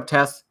taken makeup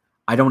tests.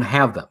 I don't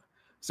have them.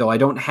 So I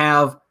don't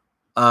have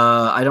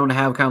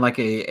kind of like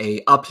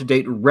a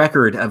up-to-date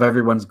record of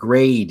everyone's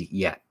grade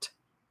yet.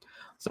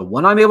 So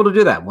when I'm able to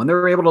do that, when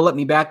they're able to let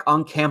me back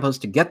on campus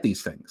to get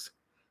these things,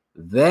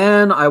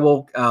 then I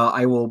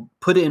will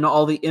put in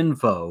all the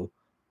info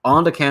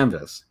onto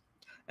Canvas,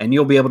 and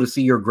you'll be able to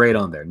see your grade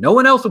on there. No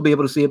one else will be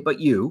able to see it but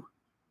you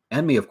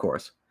and me, of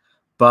course.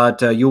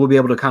 But you will be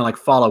able to kind of like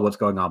follow what's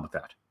going on with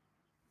that.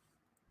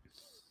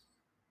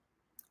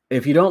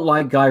 If you don't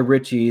like Guy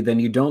Ritchie, then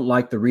you don't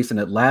like the recent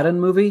Aladdin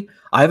movie.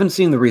 I haven't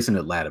seen the recent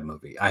Aladdin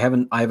movie. I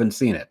haven't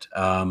seen it.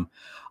 I'm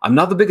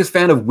not the biggest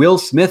fan of Will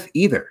Smith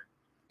either.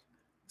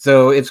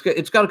 So it's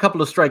got a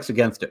couple of strikes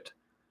against it.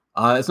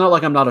 It's not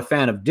like I'm not a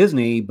fan of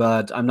Disney,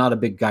 but I'm not a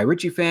big Guy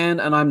Ritchie fan,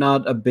 and I'm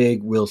not a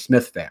big Will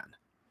Smith fan.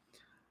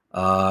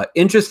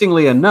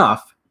 Interestingly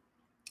enough,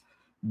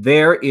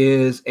 there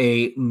is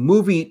a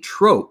movie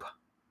trope.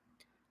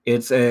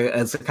 It's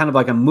a kind of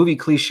like a movie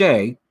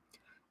cliche,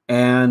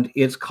 and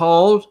it's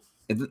called,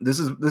 this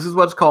is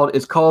what it's called.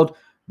 It's called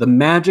the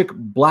magic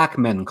black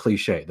man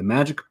cliche. The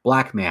magic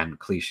black man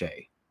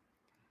cliche.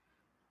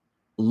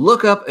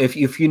 Look up,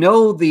 if you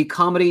know the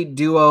comedy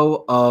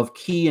duo of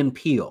Key and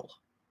Peele.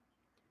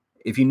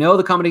 If you know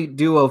the comedy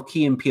duo of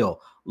Key and Peele,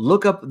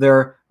 look up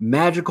their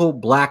magical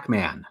black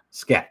man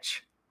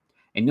sketch.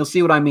 And you'll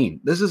see what I mean.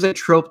 This is a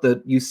trope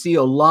that you see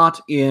a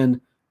lot in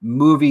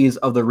movies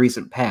of the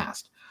recent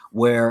past,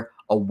 where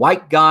a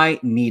white guy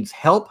needs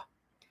help,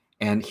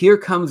 and here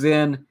comes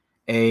in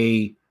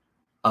an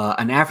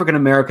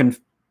African-American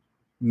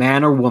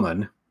man or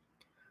woman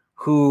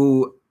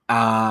who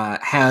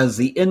has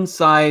the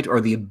insight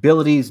or the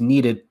abilities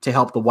needed to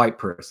help the white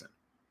person.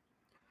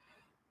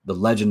 The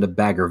Legend of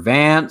Bagger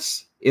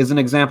Vance is an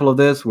example of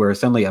this, where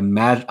essentially a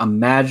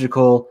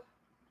magical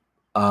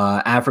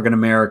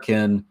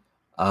African-American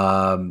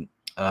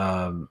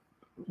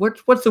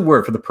what's the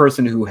word for the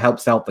person who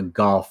helps out the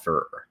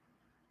golfer?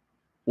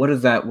 What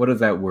is that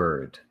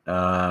word?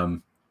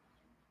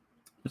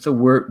 What's the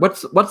word?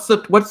 What's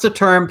the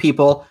term,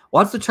 people?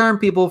 What's the term,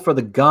 people, for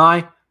the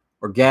guy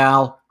or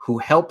gal who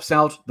helps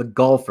out the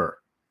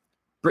golfer?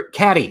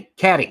 Caddy.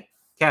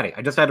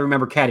 I just had to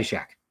remember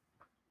Caddyshack.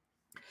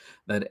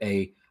 That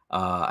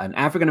an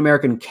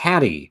African-American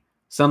caddy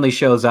suddenly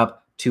shows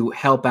up to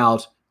help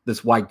out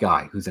this white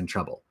guy who's in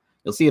trouble.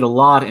 You'll see it a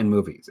lot in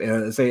movies.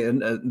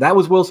 That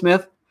was Will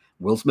Smith.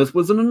 Will Smith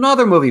was in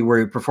another movie where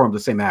he performed the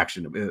same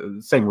action,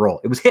 same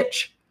role. It was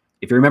Hitch.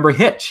 If you remember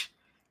Hitch,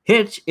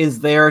 Hitch is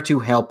there to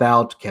help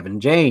out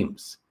Kevin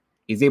James.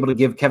 He's able to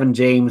give Kevin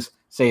James,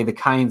 say, the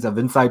kinds of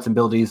insights and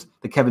abilities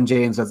that Kevin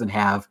James doesn't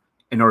have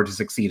in order to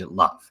succeed at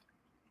love.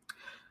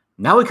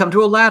 Now we come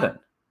to Aladdin.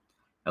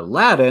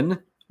 Aladdin,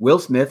 Will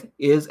Smith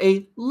is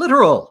a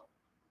literal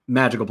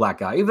magical black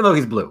guy, even though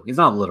he's blue. He's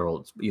not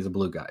literal, he's a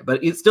blue guy,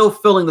 but he's still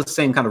filling the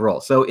same kind of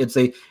role. So it's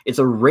a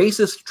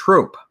racist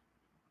trope.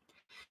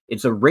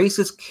 It's a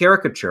racist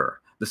caricature.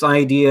 This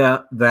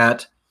idea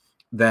that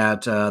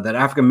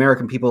African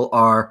American people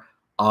are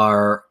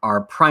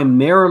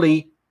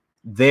primarily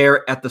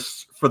there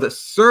for the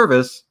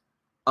service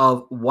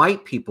of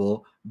white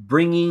people,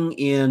 bringing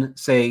in,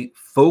 say,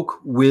 folk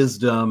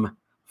wisdom,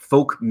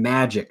 folk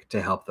magic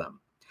to help them.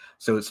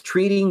 So it's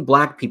treating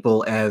black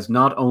people as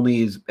not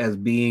only as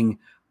being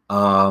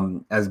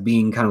kind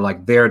of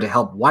like there to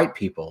help white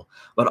people,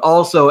 but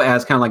also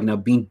as kind of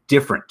like, being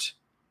different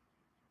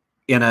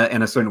in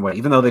a certain way.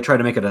 Even though they try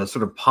to make it a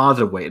sort of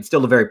positive way, it's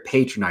still a very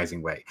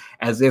patronizing way,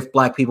 as if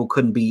black people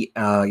couldn't be,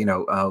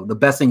 the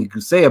best thing you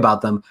could say about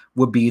them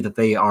would be that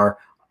they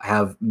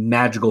have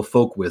magical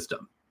folk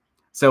wisdom.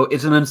 So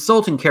it's an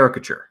insulting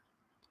caricature.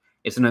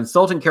 It's an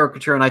insulting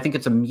caricature, and I think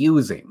it's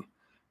amusing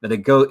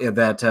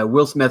that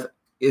Will Smith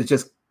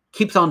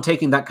keeps on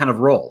taking that kind of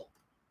role.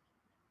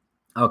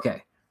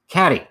 Okay.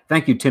 Caddy.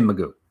 Thank you, Tim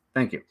Magoo.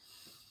 Thank you.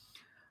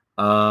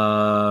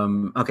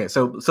 Okay,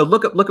 so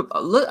look up.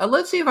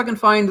 Let's see if I can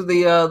find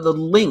the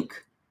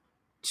link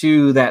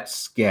to that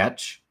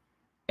sketch,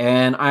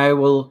 and I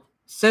will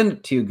send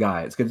it to you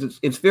guys because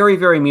it's very,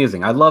 very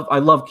amusing. I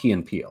love Key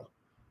and Peele.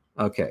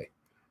 Okay.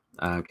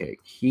 Okay.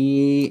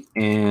 Key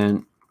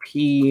and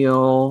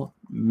Peele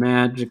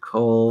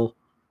magical.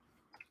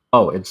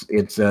 Oh, it's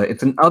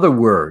another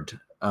word.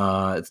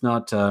 It's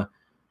not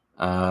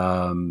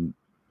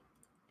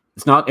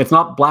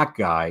black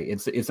guy.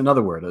 It's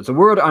another word. It's a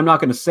word I'm not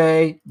going to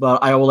say,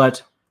 but I will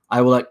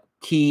let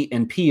Key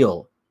and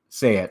Peele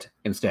say it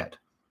instead.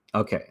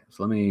 Okay,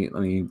 so let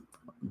me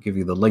give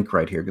you the link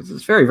right here because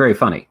it's very, very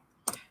funny.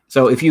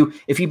 So if you've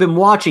been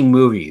watching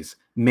movies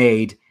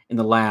made in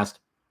the last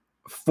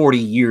 40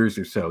 years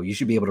or so, you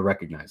should be able to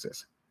recognize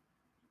this.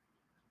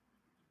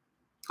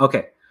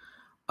 Okay.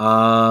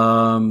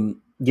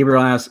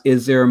 Gabriel asks,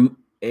 is there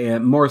a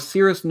more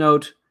serious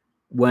note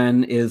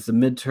when is the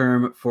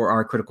midterm for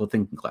our critical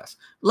thinking class?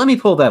 Let me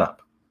pull that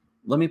up.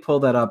 Let me pull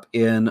that up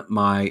in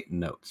my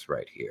notes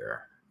right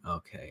here.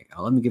 Okay,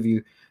 let me give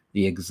you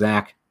the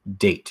exact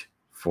date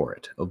for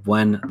it of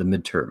when the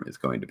midterm is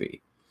going to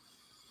be.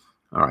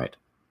 All right.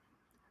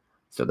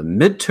 So the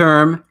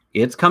midterm,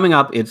 it's coming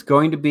up. It's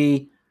going to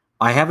be,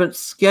 I have it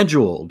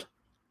scheduled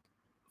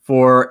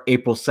for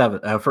April 7th.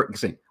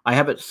 I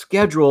have it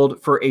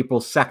scheduled for April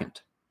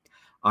 2nd.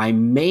 I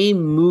may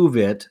move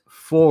it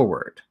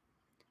forward.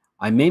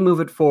 I may move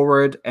it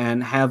forward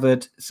and have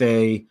it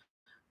say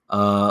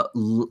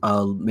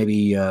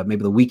maybe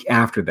the week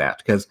after that,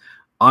 because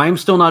I'm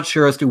still not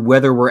sure as to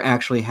whether we're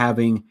actually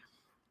having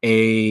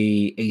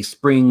a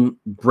spring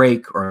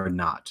break or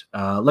not.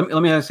 Let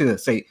me ask you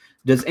this: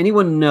 does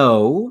anyone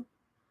know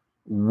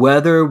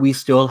whether we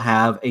still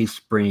have a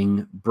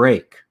spring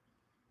break?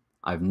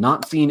 I've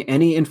not seen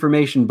any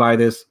information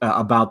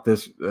about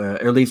this, or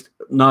at least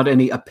not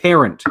any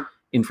apparent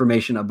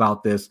information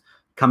about this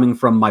coming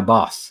from my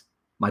boss.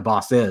 My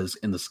boss is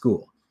in the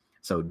school.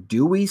 So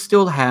do we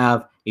still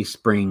have a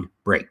spring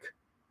break?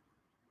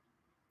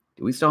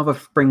 Do we still have a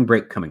spring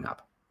break coming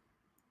up?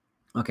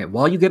 Okay,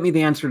 while you get me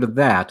the answer to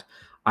that,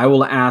 I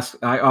will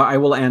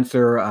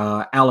answer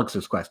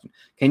Alex's question.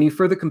 Can you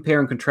further compare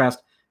and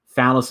contrast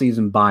fallacies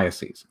and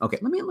biases? Okay,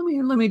 let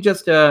me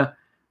just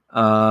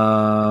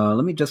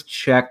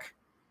check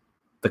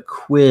the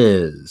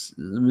quiz.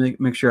 Let me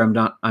make sure I'm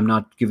going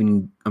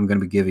to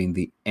be giving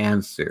the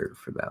answer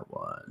for that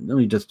one.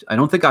 I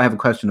don't think I have a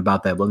question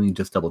about that, but let me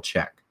just double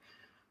check.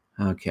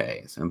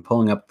 Okay, so I'm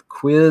pulling up the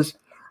quiz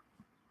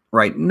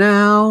right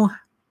now.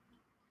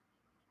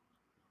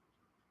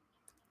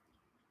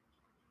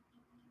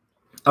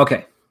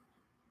 Okay.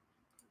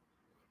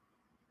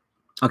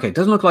 Okay, it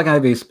doesn't look like I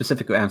have a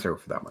specific answer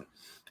for that one.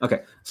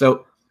 Okay,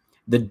 so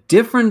the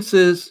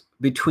differences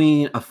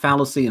between a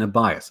fallacy and a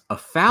bias. A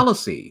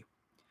fallacy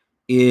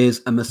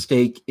is a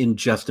mistake in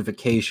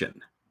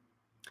justification.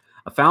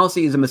 A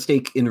fallacy is a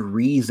mistake in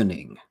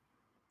reasoning.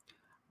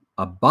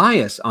 A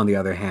bias, on the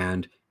other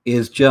hand,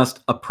 is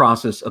just a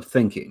process of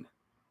thinking.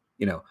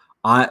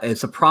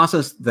 It's a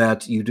process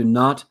that you do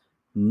not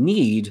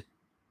need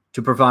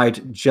to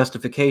provide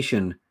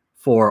justification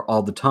for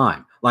all the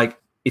time. Like,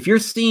 if you're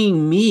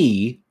seeing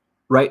me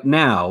right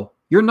now,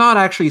 you're not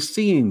actually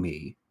seeing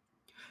me.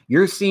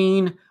 You're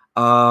seeing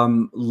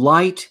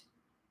light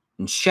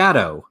and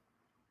shadow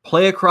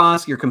play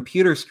across your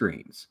computer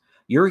screens.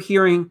 You're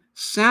hearing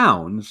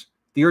sounds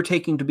that you're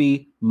taking to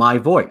be my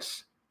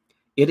voice.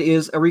 It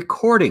is a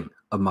recording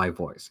of my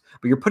voice.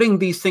 But you're putting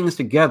these things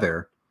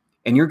together,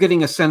 and you're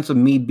getting a sense of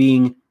me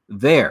being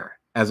there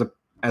as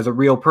a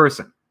real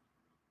person.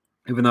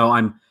 Even though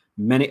I'm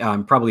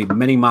probably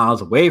many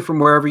miles away from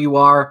wherever you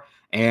are,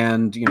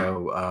 and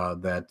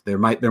that there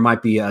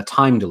might be a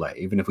time delay,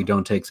 even if we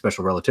don't take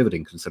special relativity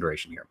in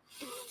consideration here.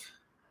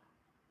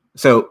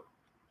 So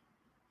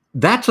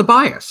that's a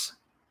bias.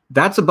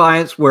 That's a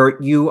bias where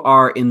you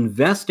are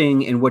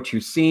investing in what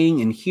you're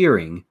seeing and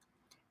hearing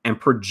and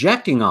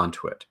projecting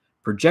onto it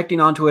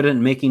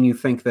and making you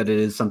think that it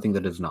is something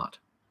that is not.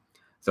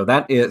 So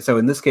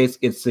in this case,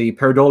 it's the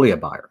pareidolia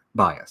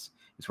bias.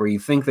 It's where you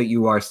think that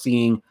you are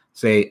seeing,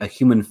 say, a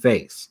human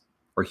face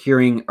or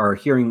hearing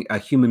a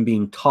human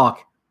being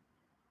talk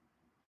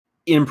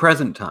in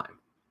present time,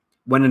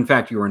 when in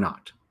fact you are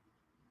not.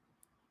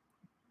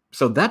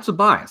 So that's a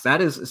bias.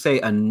 That is, say,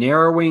 a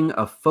narrowing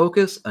of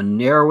focus, a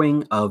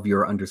narrowing of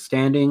your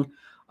understanding,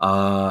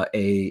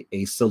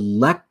 a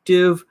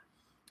selective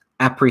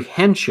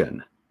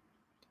apprehension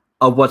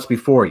of what's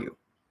before you.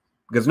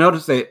 Because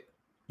notice that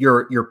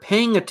you're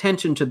paying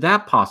attention to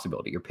that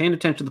possibility. You're paying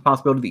attention to the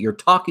possibility that you're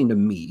talking to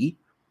me,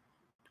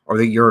 or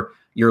that you're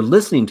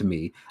listening to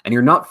me, and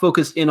you're not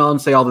focused in on,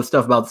 say, all this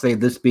stuff about, say,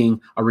 this being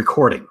a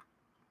recording,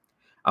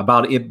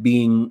 about it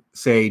being,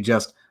 say,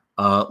 just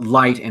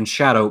light and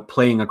shadow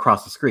playing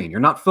across the screen. You're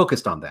not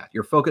focused on that.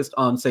 You're focused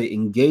on, say,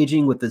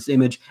 engaging with this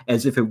image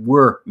as if it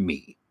were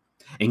me,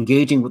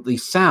 engaging with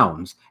these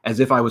sounds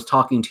as if I was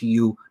talking to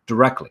you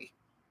directly.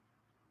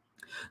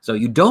 So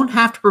you don't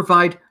have to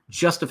provide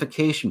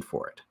justification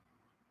for it.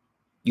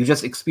 You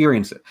just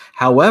experience it.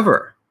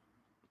 However,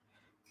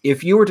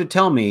 if you were to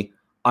tell me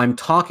I'm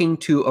talking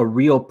to a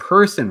real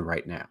person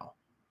right now,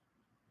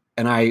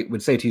 and I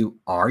would say to you,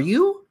 are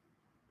you?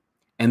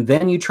 and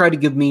then you try to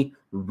give me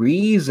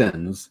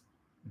reasons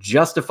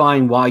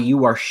justifying why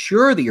you are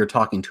sure that you're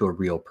talking to a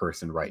real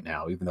person right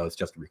now, even though it's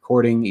just a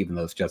recording, even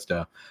though it's just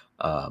a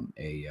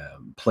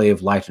play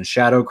of light and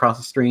shadow across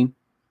the screen.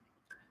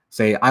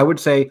 I would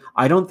say,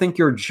 I don't think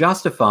you're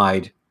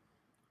justified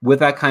with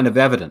that kind of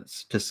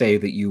evidence to say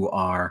that you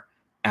are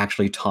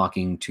actually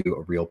talking to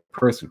a real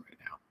person right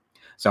now.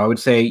 So I would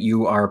say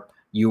you are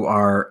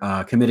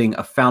committing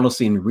a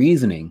fallacy in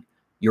reasoning.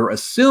 You're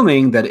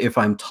assuming that if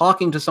I'm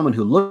talking to someone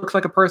who looks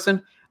like a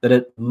person, that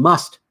it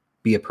must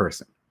be a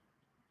person.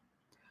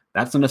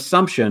 That's an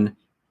assumption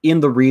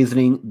in the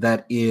reasoning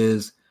that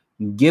is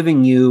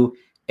giving you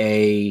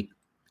a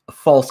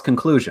false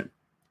conclusion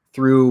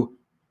through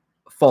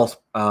false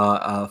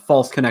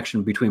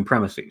connection between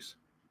premises.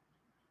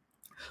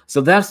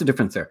 So that's the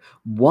difference there.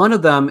 One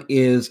of them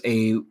is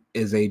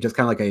just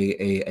kind of like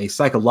a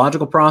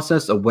psychological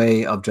process, a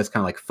way of just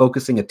kind of like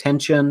focusing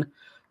attention,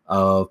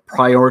 of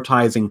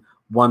prioritizing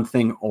one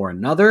thing or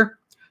another.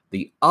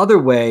 The other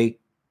way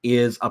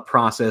is a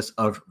process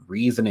of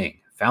reasoning.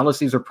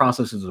 Fallacies are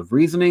processes of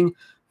reasoning.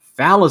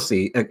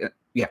 Fallacies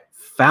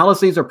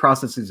are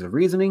processes of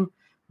reasoning.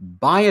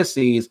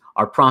 Biases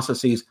are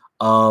processes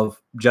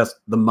of just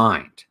the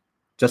mind,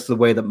 just the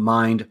way that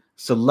mind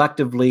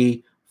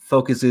selectively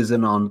focuses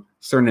in on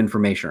certain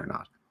information or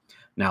not.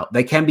 Now,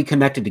 they can be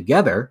connected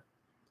together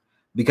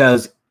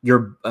because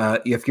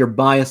if your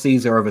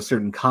biases are of a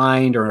certain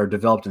kind or are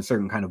developed in a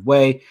certain kind of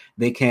way,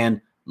 they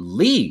can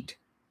lead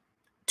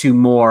to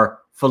more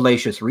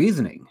fallacious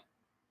reasoning.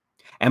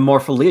 And more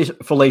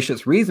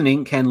fallacious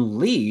reasoning can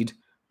lead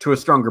to a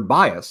stronger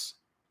bias.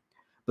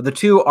 But the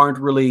two aren't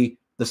really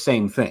the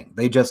same thing.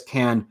 They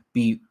can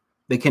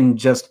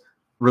just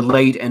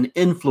relate and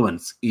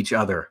influence each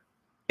other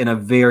in a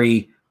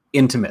very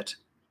intimate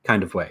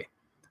kind of way.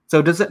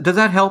 So does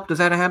that help? Does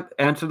that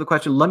answer the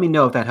question? Let me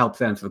know if that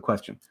helps answer the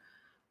question.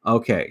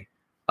 Okay.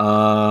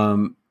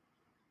 Let's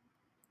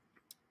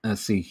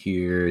see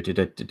here.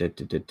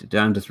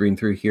 I'm just reading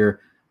through here.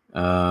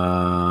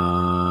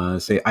 I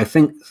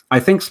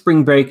think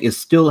spring break is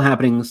still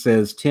happening,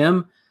 says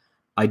Tim.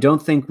 I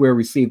don't think we're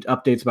received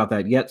updates about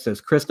that yet,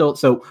 says Crystal.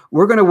 So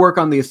we're going to work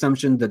on the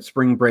assumption that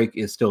spring break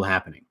is still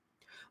happening.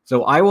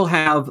 So I will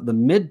have the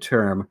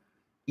midterm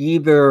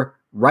either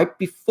right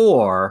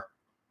before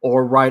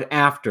or right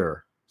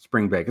after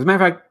spring break. As a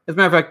matter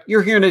of fact,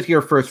 you're hearing it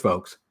here first,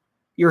 folks.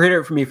 You're hearing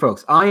it from me,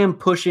 folks. I am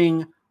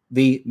pushing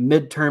the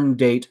midterm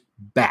date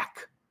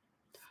back.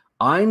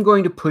 I'm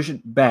going to push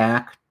it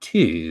back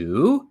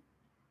to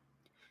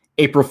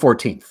April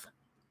 14th.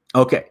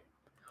 Okay,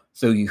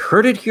 so you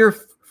heard it here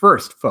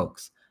first,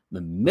 folks.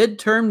 The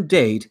midterm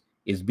date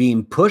is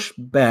being pushed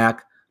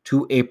back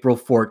to April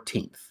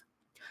 14th.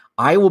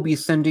 I will be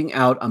sending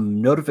out a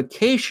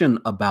notification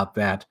about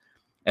that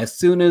as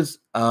soon as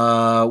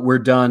we're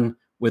done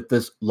with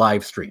this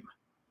live stream.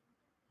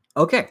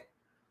 Okay.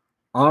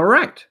 All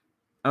right.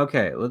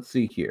 Okay, let's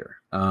see here.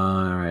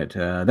 All right.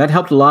 That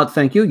helped a lot.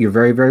 Thank you. You're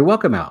very, very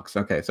welcome, Alex.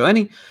 Okay, so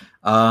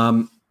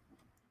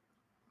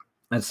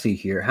let's see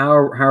here. How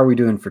are we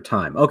doing for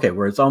time? Okay,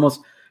 it's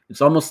almost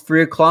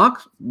 3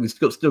 o'clock. We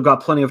still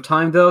got plenty of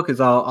time though, because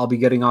I'll be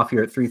getting off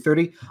here at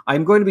 3:30.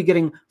 I'm going to be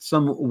getting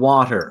some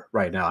water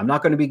right now. I'm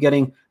not going to be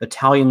getting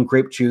Italian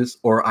grape juice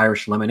or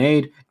Irish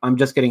lemonade. I'm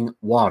just getting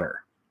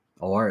water.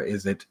 Or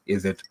is it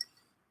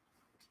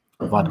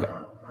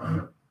vodka?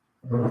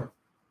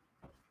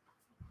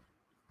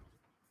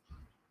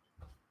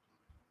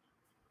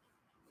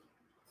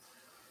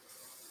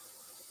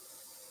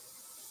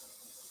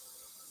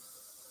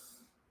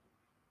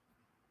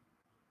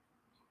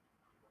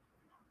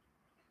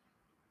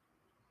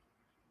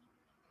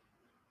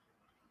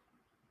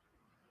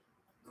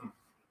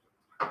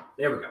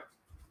 There we go.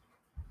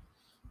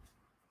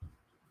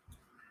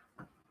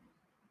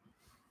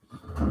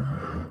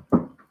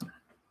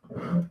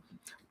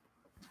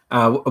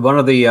 One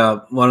of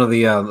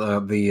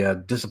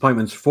the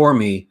disappointments for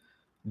me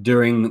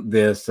during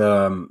this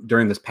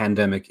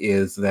pandemic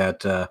is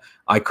that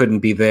I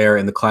couldn't be there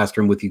in the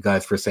classroom with you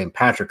guys for St.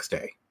 Patrick's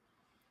Day,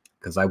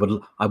 because I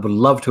would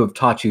love to have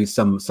taught you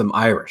some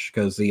Irish,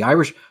 because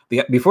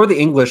before the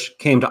English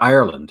came to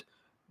Ireland,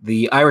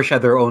 the Irish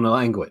had their own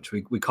language.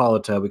 We call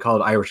it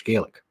Irish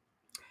Gaelic,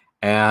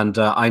 and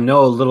I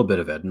know a little bit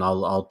of it, and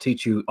I'll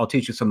teach you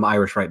some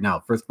Irish right now.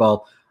 First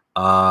of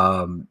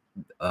all,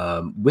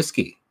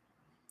 whiskey.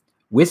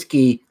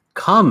 Whiskey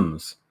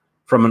comes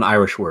from an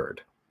Irish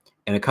word,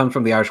 and it comes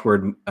from the Irish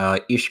word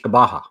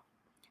Ishkabaha.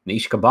 And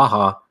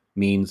Ishkabaha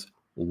means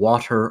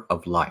water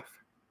of life.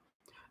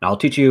 Now I'll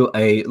teach you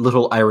a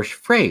little Irish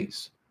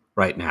phrase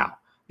right now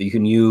that you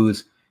can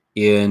use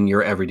in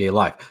your everyday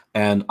life.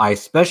 And I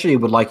especially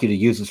would like you to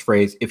use this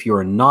phrase if you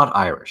are not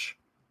Irish,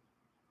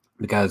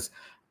 because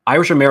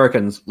Irish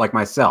Americans, like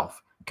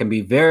myself, can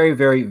be very,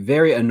 very,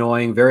 very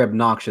annoying, very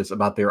obnoxious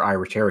about their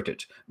Irish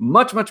heritage,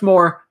 much, much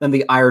more than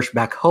the Irish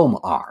back home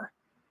are.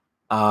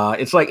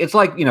 It's like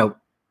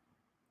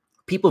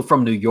people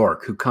from New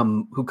York who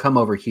come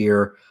over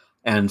here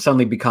and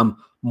suddenly become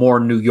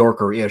more New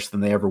Yorker-ish than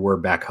they ever were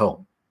back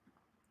home.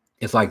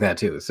 It's like that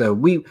too. So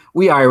we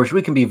Irish,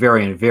 we can be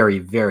very, very,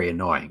 very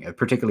annoying,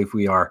 particularly if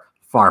we are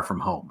far from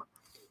home,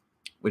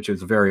 which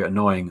is a very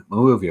annoying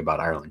movie about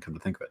Ireland, come to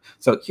think of it.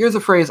 So here's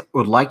a phrase I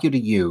would like you to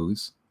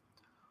use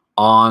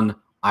on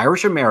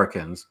Irish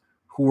Americans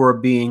who are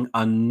being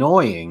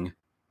annoying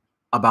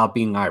about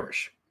being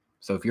Irish.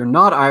 So if you're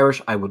not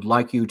Irish, I would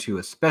like you to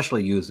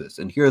especially use this.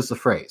 And here's the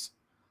phrase.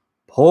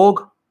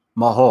 Póg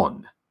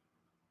mahón.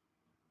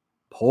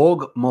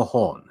 Póg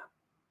mahón.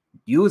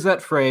 Use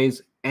that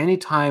phrase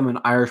anytime an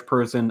Irish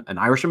person, an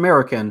Irish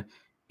American,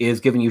 is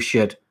giving you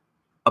shit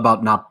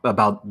about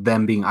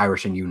them being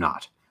Irish and you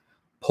not.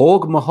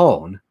 Póg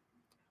mahón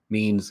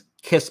means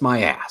kiss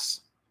my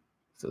ass.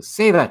 So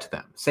say that to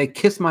them. Say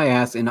kiss my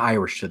ass in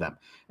Irish to them.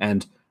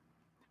 And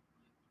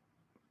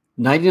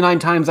 99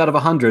 times out of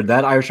 100,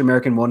 that Irish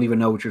American won't even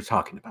know what you're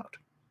talking about.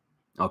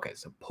 Okay,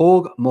 so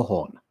Póg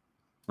mahón.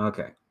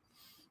 Okay.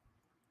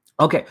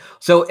 Okay,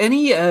 so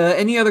any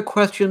other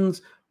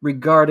questions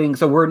regarding,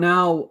 so we're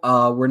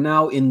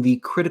now in the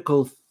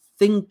critical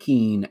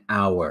thinking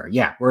hour.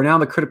 Yeah, we're now in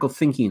the critical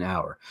thinking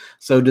hour.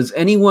 So does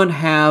anyone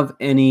have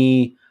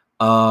any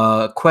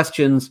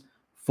questions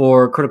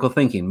for critical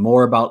thinking?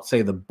 More about,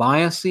 say, the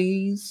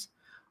biases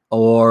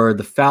or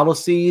the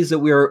fallacies that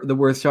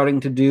we're starting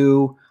to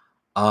do,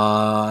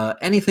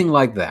 anything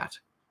like that.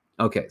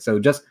 Okay, so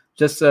just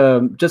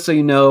so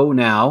you know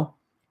now,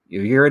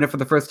 you're hearing it for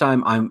the first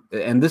time.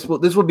 And this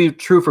will be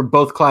true for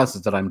both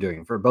classes that I'm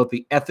doing, for both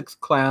the ethics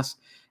class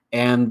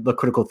and the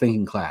critical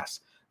thinking class,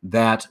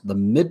 that the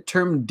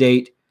midterm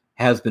date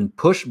has been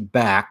pushed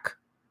back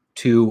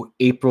to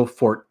April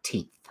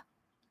 14th.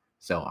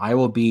 So I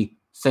will be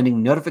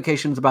sending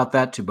notifications about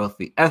that to both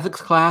the ethics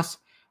class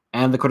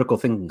and the critical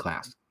thinking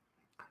class.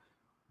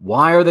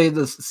 Why are they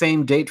the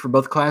same date for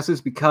both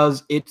classes?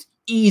 Because it's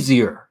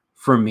easier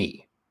for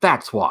me.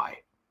 That's why.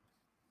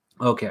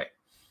 Okay.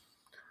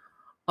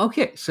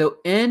 Okay, so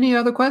any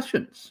other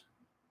questions?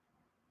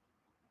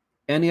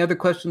 Any other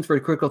questions for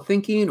critical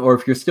thinking? Or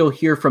if you're still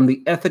here from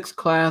the ethics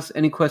class,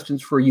 any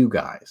questions for you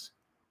guys?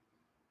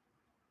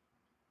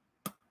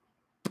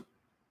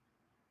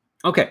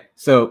 Okay,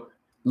 so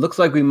looks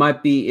like we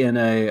might be in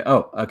a...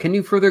 can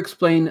you further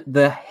explain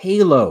the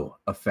halo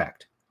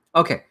effect?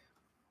 Okay.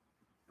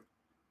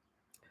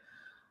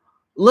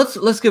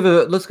 Let's give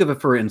a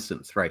for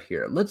instance right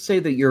here. Let's say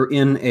that you're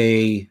in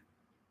a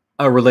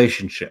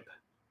relationship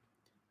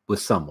with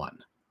someone.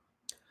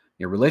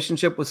 Your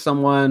relationship with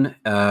someone,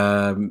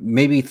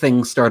 maybe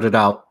things started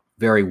out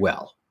very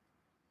well.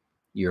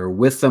 You're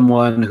with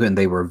someone and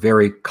they were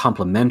very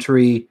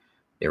complimentary.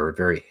 They were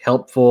very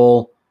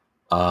helpful.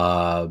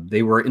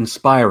 They were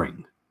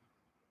inspiring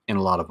in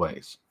a lot of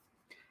ways.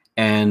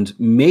 And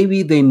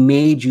maybe they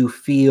made you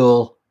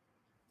feel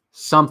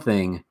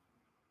something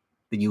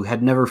that you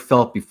had never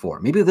felt before.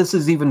 Maybe this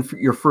is even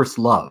your first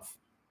love,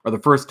 or the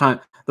first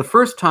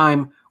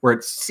time where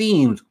it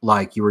seemed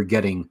like you were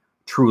getting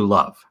true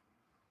love.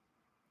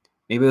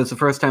 Maybe it was the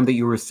first time that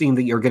you were seeing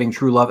that you're getting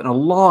true love in a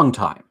long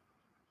time.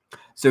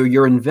 So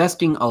you're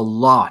investing a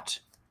lot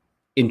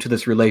into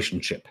this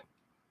relationship.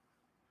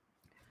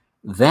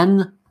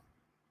 Then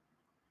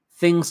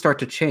things start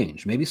to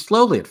change, maybe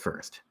slowly at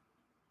first.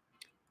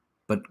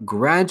 But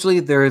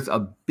gradually there's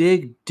a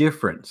big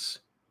difference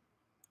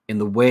in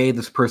the way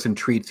this person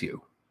treats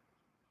you.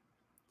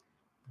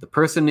 The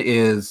person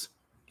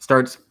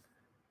starts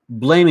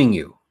blaming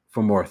you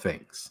for more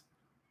things,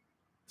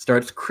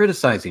 starts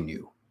criticizing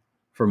you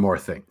for more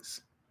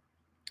things,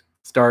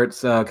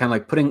 starts kind of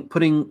like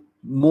putting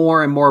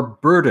more and more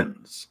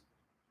burdens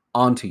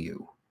onto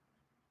you.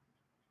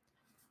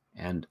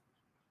 And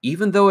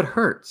even though it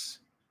hurts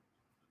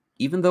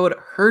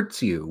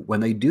you when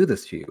they do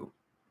this to you,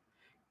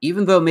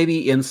 even though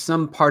maybe in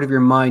some part of your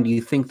mind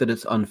you think that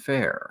it's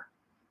unfair,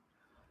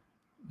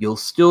 you'll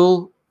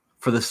still,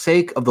 for the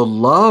sake of the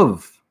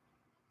love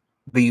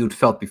that you'd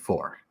felt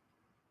before,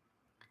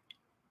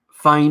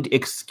 find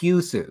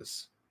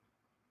excuses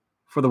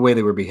for the way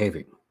they were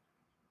behaving.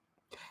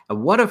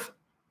 And what if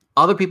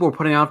other people were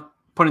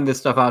putting this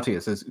stuff out to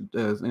you? Says,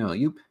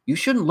 you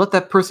shouldn't let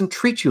that person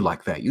treat you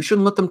like that. You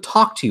shouldn't let them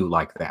talk to you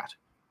like that.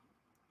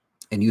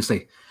 And you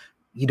say,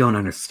 you don't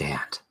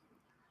understand.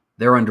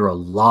 They're under a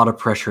lot of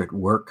pressure at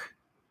work.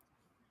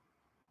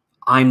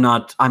 I'm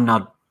not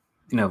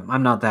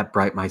that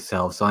bright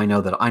myself, so I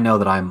know that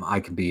I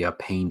can be a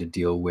pain to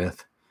deal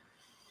with.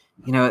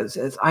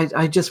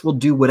 I just will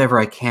do whatever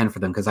I can for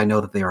them because I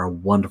know that they are a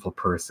wonderful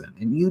person,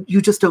 and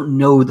you just don't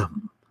know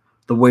them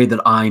the way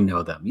that I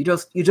know them. You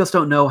just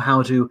don't know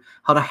how to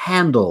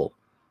handle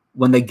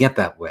when they get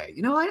that way.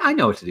 I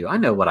know what to do. I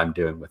know what I'm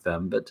doing with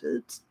them, but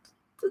it's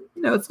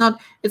not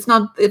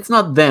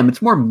them.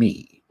 It's more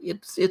me.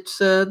 It's just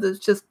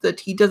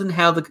that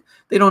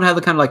they don't have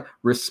the kind of like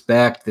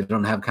respect. They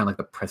don't have kind of like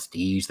the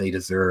prestige they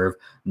deserve.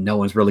 No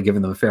one's really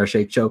giving them a fair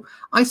shake. So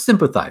I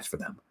sympathize for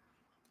them.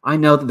 I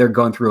know that they're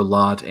going through a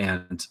lot,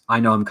 and I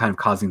know I'm kind of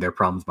causing their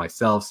problems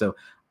myself. So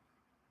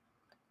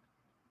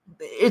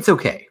it's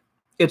okay.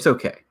 It's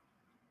okay.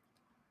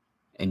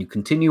 And you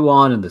continue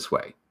on in this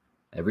way.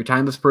 Every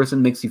time this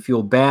person makes you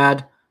feel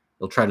bad,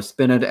 They'll try to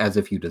spin it as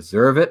if you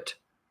deserve it,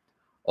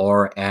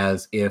 or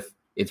as if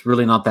it's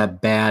really not that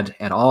bad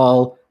at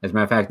all. As a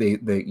matter of fact,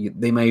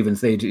 they may even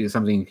say to you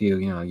something to you,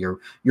 you know,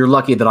 you're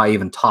lucky that I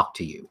even talk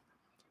to you.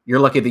 You're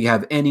lucky that you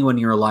have anyone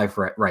in your life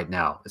right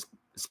now,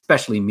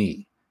 especially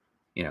me.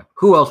 You know,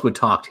 who else would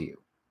talk to you?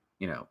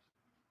 You know,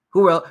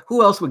 who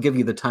else would give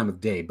you the time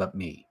of day but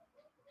me?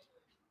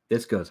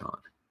 This goes on,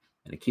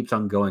 and it keeps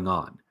on going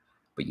on,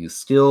 but you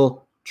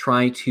still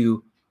try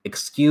to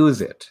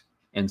excuse it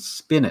and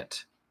spin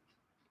it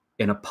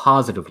in a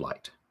positive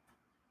light.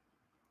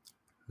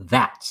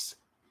 That's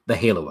the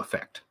halo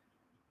effect.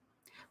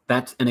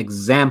 That's an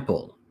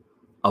example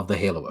of the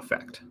halo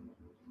effect.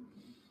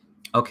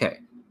 Okay.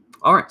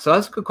 All right. So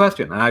that's a good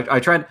question. I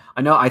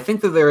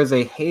think that there is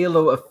a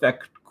halo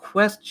effect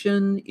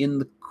question in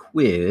the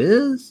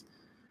quiz.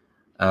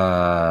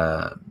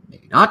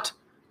 Maybe not.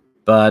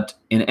 But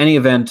in any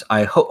event,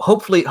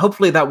 hopefully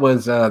that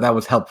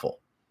was helpful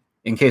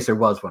in case there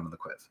was one in the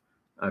quiz.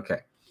 Okay.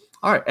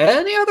 All right.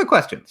 Any other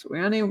questions?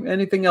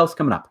 Anything else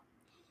coming up?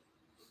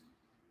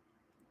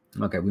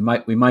 Okay, we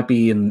might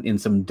be in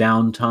some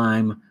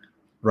downtime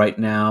right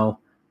now.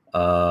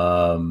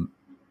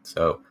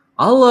 So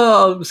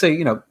I'll say,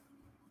 you know,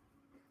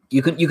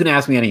 you can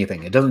ask me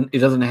anything. It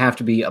doesn't have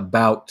to be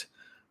about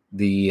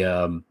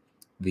the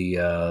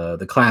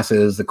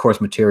classes, the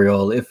course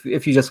material.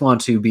 If you just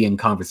want to be in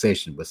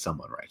conversation with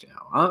someone right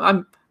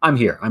now, I'm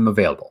here. I'm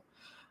available.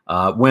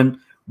 When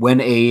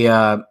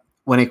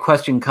a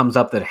question comes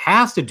up that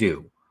has to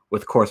do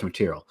with course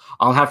material,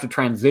 I'll have to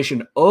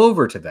transition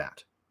over to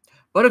that.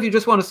 But if you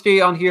just want to stay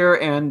on here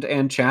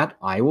and chat,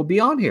 I will be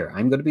on here.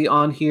 I'm going to be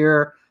on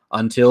here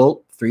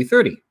until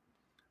 3:30.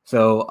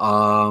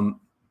 So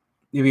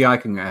maybe I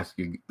can ask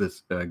you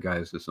this,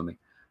 guys, this something.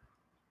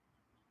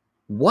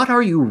 What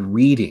are you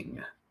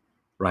reading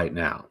right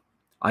now?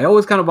 I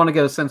always kind of want to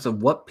get a sense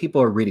of what people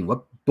are reading,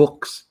 what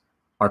books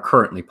are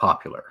currently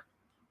popular.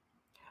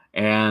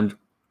 And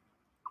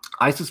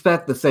I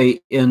suspect that,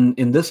 say,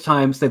 in this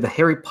time, say, the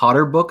Harry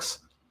Potter books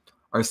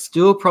are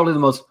still probably the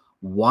most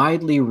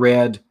widely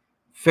read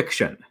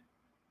fiction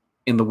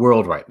in the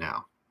world right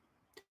now.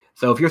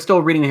 So if you're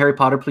still reading Harry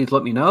Potter, please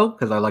let me know,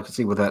 because I'd like to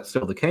see whether that's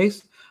still the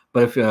case.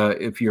 But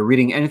if you're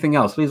reading anything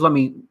else, please let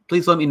me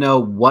know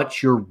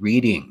what you're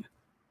reading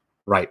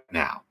right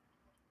now.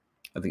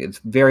 I think it's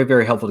very,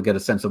 very helpful to get a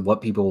sense of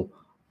what people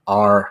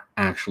are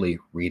actually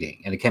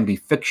reading. And it can be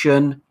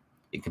fiction,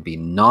 it can be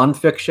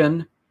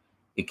nonfiction,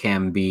 it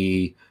can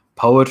be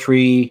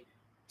poetry,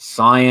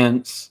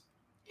 science,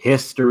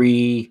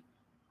 history,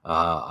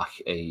 a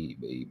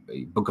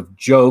book of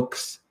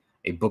jokes,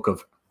 a book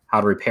of how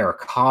to repair a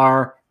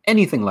car,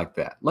 anything like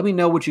that. Let me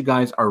know what you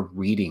guys are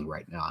reading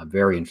right now. I'm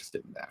very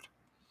interested in that.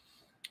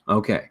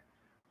 Okay.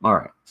 All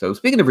right. So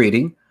speaking of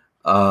reading,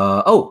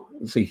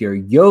 let's see here.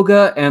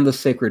 Yoga and the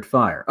Sacred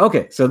Fire.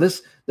 Okay. So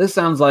this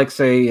sounds like,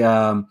 say,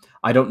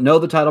 I don't know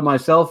the title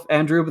myself,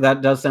 Andrew, but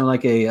that does sound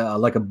like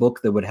a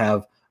book that would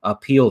have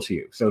appeal to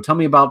you. So tell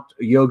me about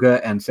Yoga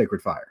and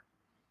Sacred Fire.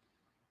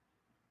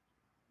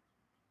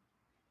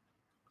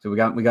 So we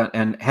got,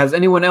 and has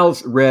anyone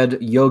else read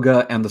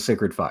Yoga and the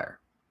Sacred Fire?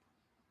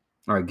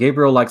 All right,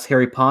 Gabriel likes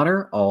Harry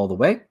Potter all the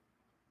way.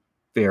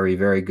 Very,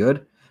 very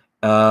good.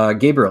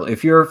 Gabriel,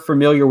 if you're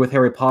familiar with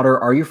Harry Potter,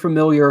 are you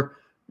familiar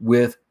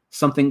with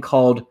something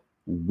called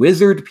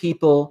Wizard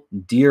People,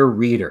 Dear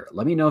Reader?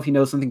 Let me know if you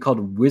know something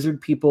called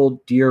Wizard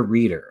People, Dear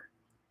Reader.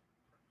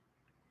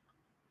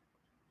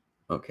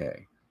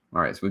 Okay.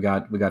 All right, so we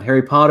got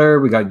Harry Potter,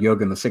 we got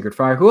Yoga and the Sacred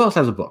Fire. Who else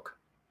has a book?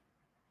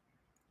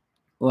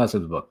 Who else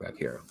has a book back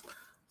here?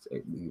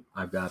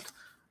 I've got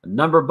a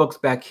number of books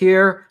back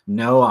here.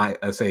 No, I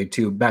say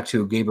back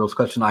to Gabriel's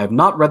question. I have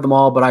not read them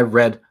all, but I've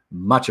read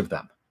much of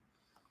them.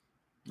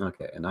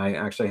 Okay, and I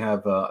actually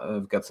have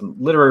I've got some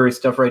literary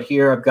stuff right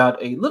here. I've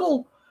got a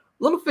little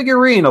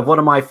figurine of one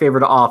of my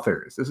favorite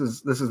authors. This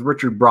is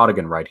Richard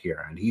Brautigan right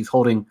here, and he's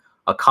holding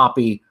a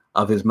copy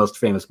of his most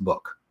famous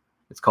book.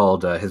 It's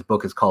called his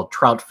book is called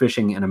Trout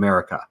Fishing in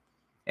America,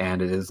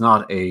 and it is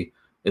not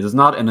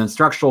an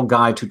instructional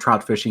guide to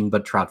trout fishing,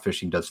 but trout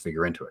fishing does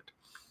figure into it.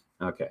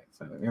 Okay,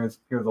 so here's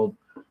old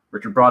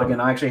Richard Brautigan.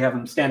 I actually have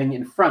him standing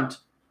in front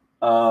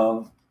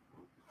of.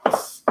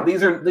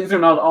 These are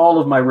not all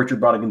of my Richard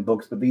Brautigan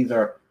books, but these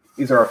are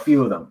a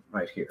few of them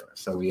right here.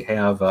 So we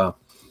have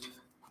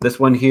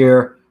this one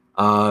here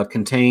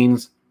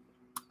contains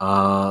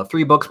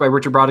 3 books by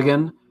Richard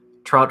Brautigan: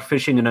 Trout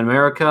Fishing in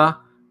America,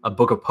 a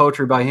book of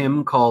poetry by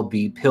him called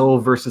The Pill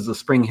versus the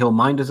Spring Hill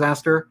Mine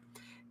Disaster,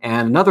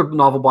 and another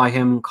novel by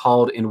him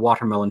called In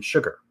Watermelon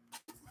Sugar.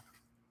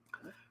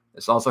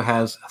 This also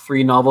has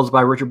 3 novels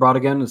by Richard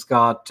Brautigan. It's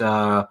got,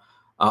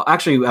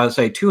 actually, I would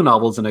say 2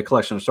 novels in a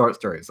collection of short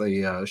stories.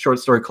 A short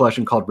story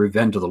collection called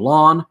Revenge of the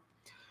Lawn,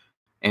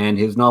 and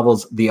his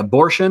novels The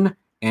Abortion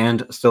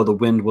and So the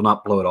Wind Will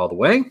Not Blow It All the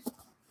Way.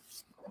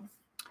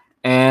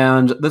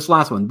 And this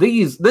last one,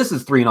 this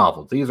is 3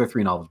 novels. These are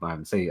 3 novels by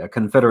him. Say, A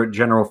Confederate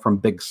General from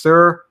Big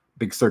Sur,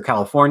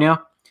 California.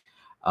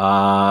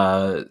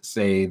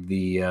 say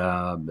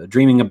the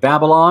Dreaming of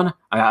Babylon.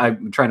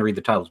 I'm trying to read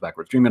the titles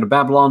backwards. Dreaming of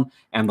Babylon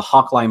and the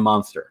Hawkline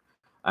Monster.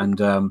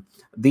 And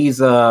these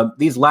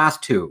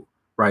last two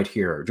right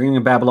here, Dreaming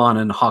of Babylon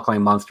and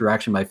Hawkline Monster, are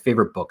actually my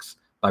favorite books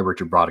by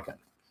Richard Brautigan.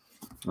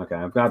 Okay,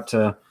 I've got.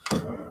 Let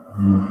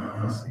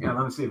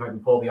me see if I can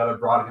pull the other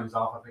Brautigans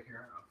off of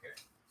here. Okay,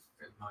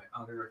 here's my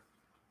other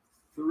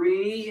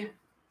three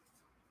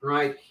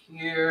right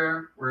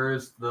here.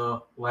 Where's the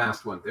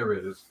last one? There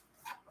it is.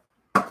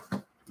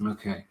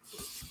 Okay.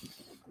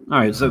 All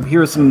right, so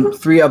here are some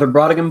three other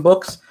Brautigan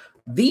books.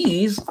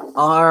 These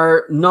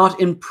are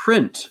not in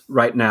print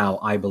right now,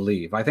 I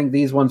believe. I think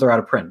these ones are out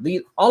of print.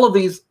 All of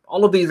these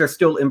are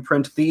still in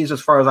print. These,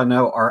 as far as I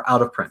know, are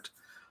out of print.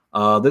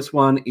 This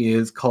one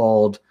is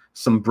called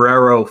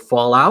Sombrero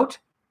Fallout.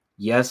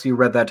 Yes, you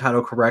read that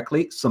title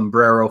correctly.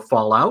 Sombrero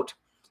Fallout.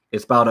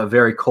 It's about a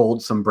very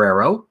cold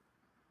sombrero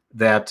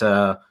that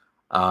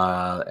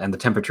and the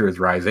temperature is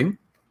rising.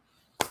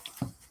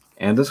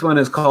 And this one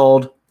is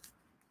called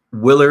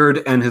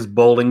Willard and His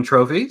Bowling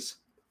Trophies.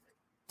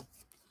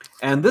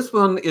 And this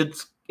one,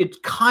 it's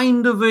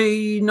kind of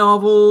a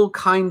novel,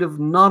 kind of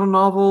not a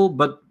novel,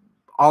 but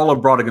all of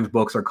Brautigan's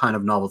books are kind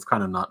of novels,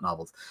 kind of not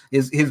novels.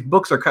 His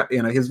books are,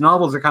 his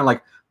novels are kind of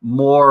like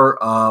more,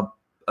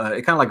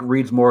 it kind of like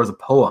reads more as a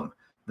poem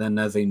than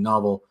as a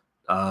novel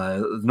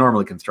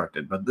normally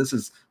constructed. But this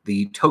is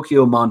the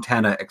Tokyo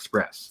Montana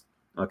Express.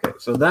 Okay,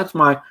 so that's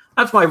my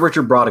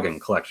Richard Brautigan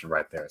collection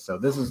right there. So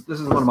this is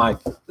one of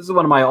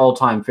my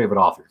all-time favorite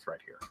authors right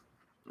here.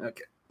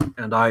 Okay,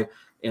 and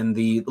in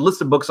the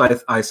list of books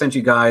I sent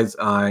you guys,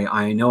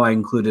 I know I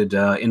included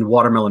In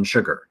Watermelon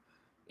Sugar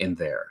in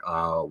there,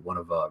 one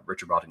of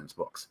Richard Brautigan's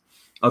books.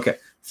 Okay,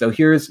 so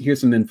here's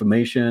some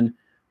information.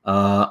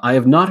 I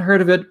have not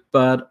heard of it,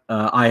 but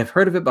I have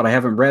heard of it, but I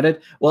haven't read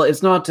it. Well,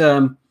 it's not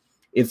a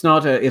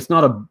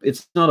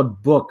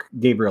book,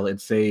 Gabriel.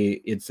 It's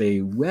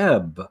a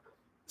web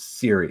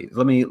series.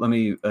 Let me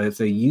it's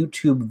a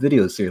YouTube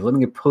video series. Let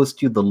me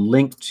post you the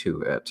link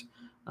to it.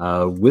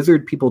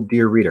 Wizard People,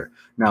 Dear Reader.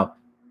 Now,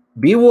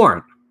 be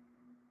warned,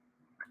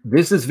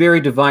 this is very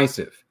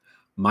divisive.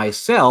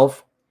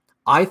 Myself,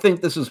 I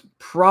think this is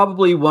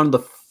probably one of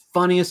the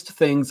funniest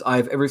things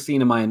I've ever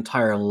seen in my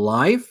entire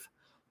life.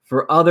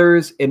 For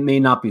others, it may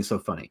not be so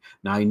funny.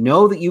 Now, I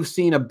know that you've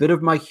seen a bit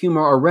of my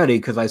humor already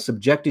because I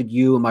subjected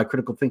you in my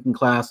critical thinking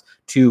class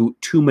to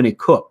Too Many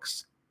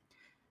Cooks.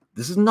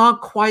 This is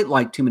not quite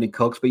like Too Many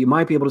Cooks, but you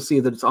might be able to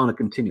see that it's on a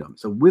continuum.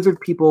 So, Wizard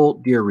People,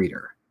 Dear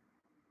Reader.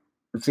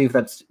 Let's see if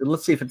it's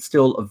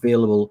still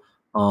available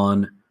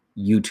on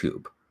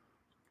YouTube.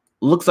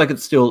 Looks like it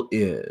still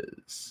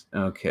is.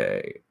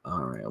 Okay.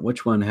 All right.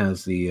 Which one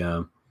has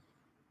the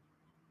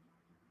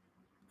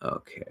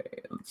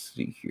okay, let's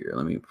see here.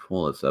 Let me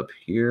pull this up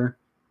here.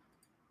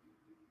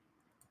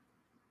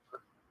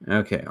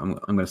 Okay, I'm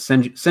going to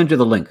send you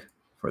the link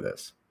for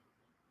this.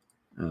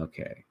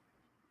 Okay.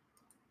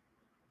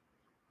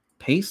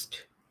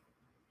 Paste.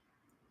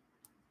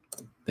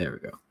 There we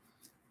go.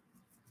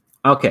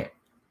 Okay.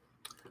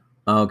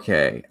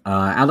 Okay.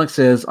 Alex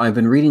says, I've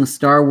been reading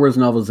Star Wars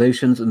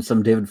novelizations and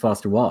some David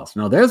Foster Wallace.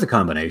 Now, there's a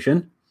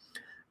combination.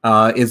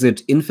 Is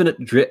it Infinite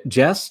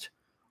Jest,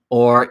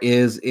 or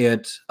is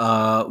it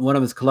one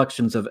of his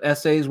collections of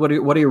essays? What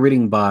are you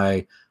reading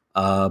by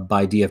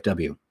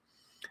DFW?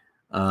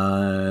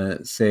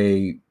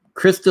 Say,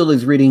 Crystal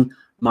is reading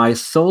My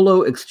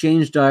Solo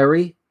Exchange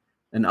Diary,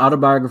 an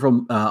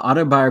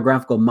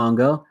autobiographical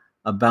manga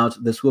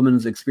about this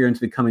woman's experience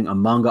becoming a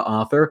manga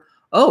author.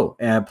 Oh,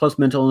 plus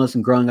mental illness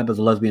and growing up as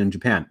a lesbian in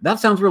Japan. That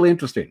sounds really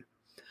interesting.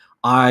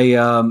 I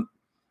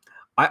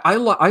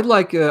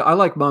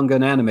like manga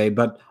and anime,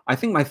 but I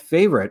think my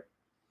favorite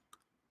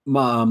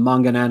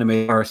manga and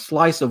anime are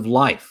slice of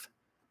life.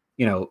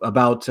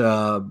 About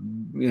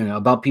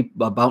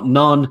people, about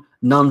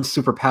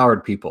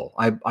non-superpowered people.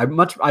 I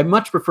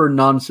much prefer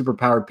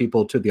non-superpowered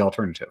people to the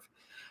alternative.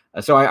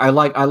 So I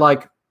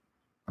like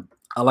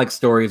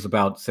stories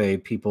about, say,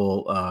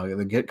 people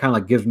that kind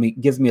of like gives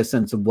me a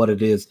sense of what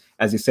it is,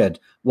 as you said,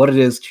 what it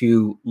is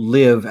to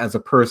live as a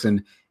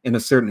person in a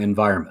certain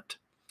environment.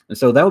 And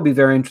so that would be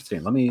very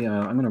interesting. Let me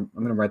I'm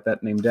gonna write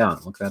that name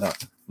down. Look that up.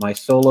 My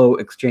Solo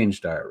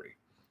Exchange Diary.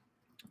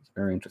 It's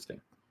very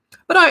interesting.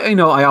 But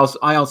I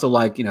also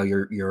like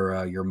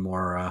your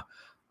more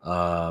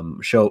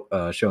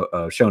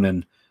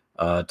shonen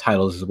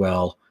titles as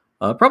well.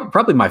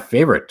 Probably my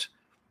favorite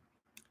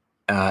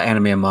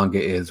anime and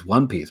manga is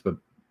One Piece, but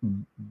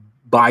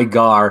by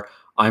gar,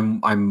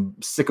 I'm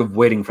sick of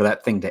waiting for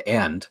that thing to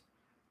end.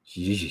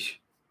 Jeez.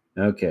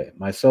 Okay,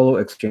 My Solo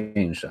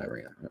Exchange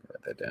Diary. I'm gonna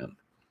write that down.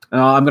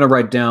 I'm gonna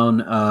write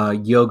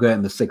down Yoga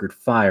and the Sacred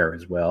Fire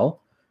as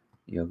well.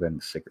 Yoga and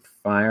the Sacred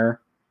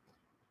Fire.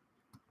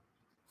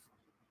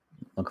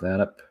 Look that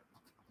up.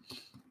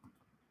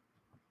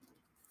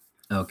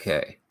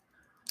 Okay.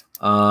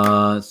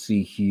 Let's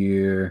see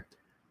here.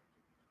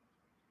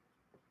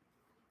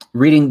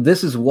 Reading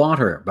This Is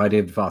Water by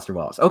David Foster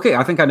Wallace. Okay,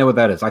 I think I know what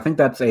that is. I think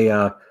that's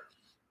a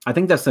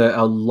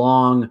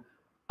long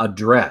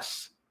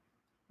address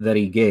that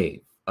he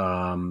gave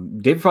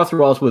David Foster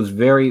Wallace was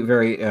very,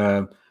 very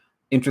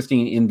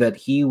interesting in that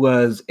he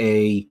was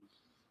an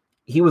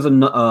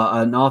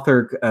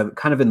author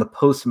kind of in the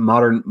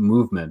postmodern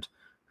movement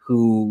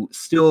who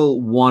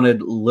still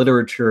wanted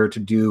literature to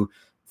do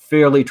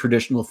fairly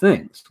traditional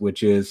things,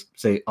 which is,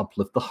 say,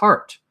 uplift the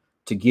heart,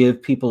 to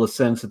give people a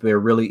sense that there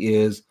really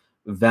is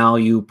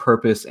value,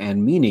 purpose,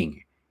 and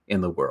meaning in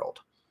the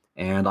world.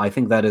 And I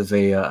think that is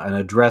an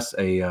address,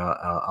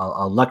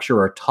 a lecture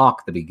or a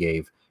talk that he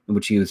gave in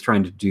which he was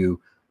trying to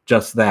do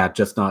just that,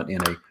 just not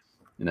in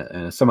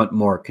a somewhat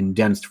more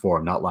condensed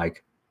form, not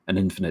like an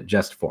infinite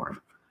jest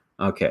form.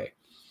 Okay.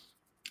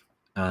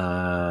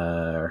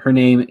 Her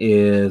name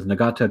is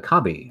Nagata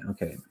Kabi.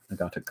 Okay,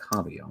 Nagata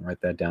Kabi. I'll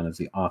write that down as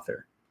the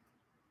author.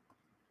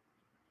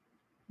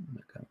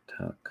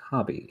 Nagata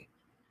Kabi.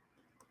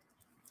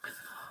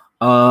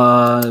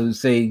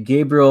 Say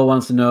Gabriel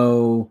wants to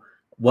know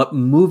what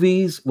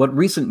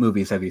recent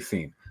movies have you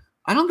seen?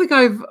 I don't think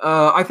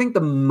I think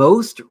the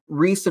most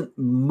recent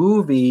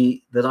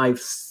movie that I've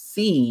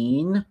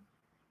seen,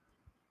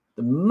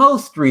 the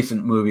most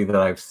recent movie that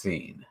I've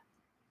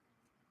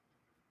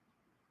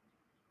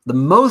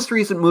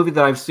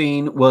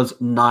seen was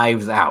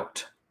Knives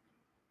Out.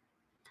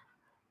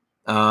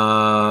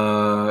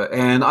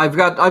 And I've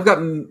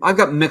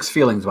got mixed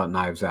feelings about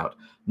Knives Out.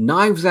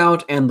 Knives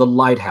Out and The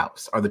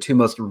Lighthouse are the two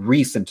most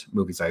recent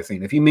movies I've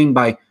seen. If you mean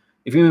by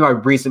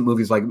recent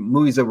movies, like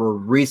movies that were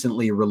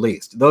recently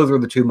released, those are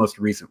the two most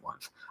recent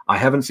ones. I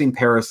haven't seen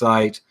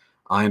Parasite.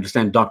 I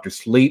understand Dr.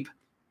 Sleep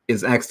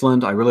is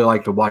excellent. I really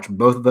like to watch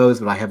both of those,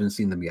 but I haven't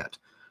seen them yet.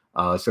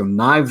 So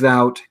Knives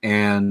Out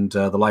and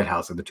The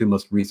Lighthouse are the two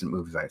most recent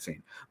movies I've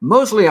seen.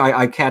 Mostly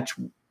I catch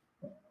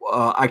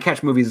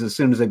movies as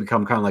soon as they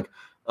become kind of like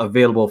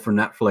available for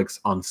Netflix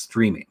on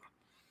streaming.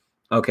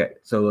 Okay,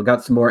 so I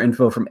got some more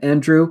info from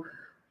Andrew.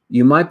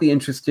 You might be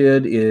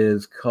interested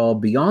is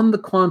called Beyond the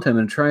Quantum,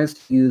 and tries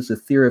to use the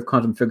theory of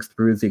quantum physics to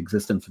prove the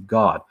existence of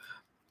God.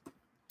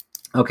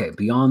 Okay,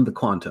 Beyond the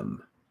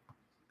Quantum.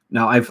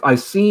 Now, I've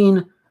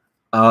seen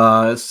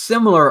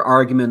similar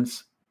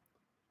arguments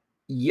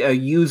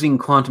using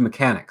quantum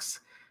mechanics,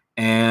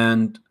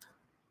 and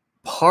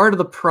part of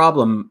the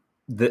problem,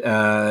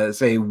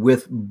 say,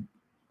 with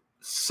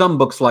some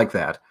books like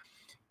that,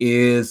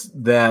 is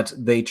that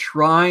they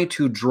try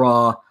to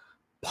draw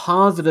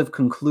positive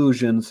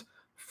conclusions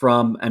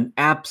from an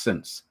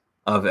absence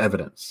of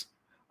evidence,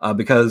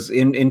 because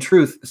in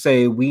truth,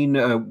 say we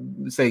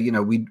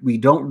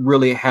don't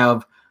really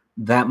have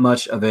that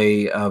much of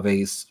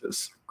a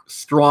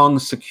strong,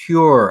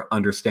 secure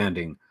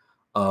understanding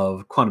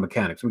of quantum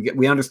mechanics.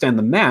 We understand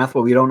the math,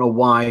 but we don't know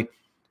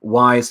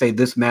why say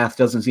this math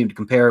doesn't seem to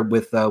compare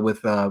with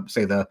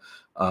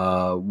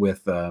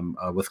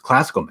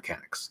classical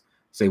mechanics.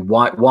 Say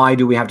why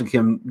do we have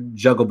to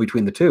juggle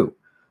between the two?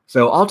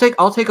 So I'll take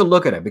a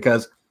look at it,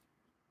 because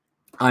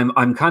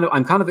I'm kind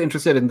of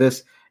interested in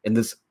this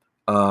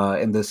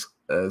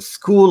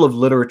school of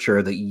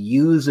literature that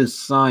uses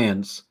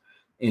science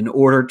in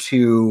order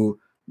to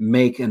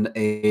make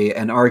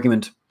an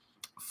argument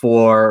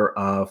for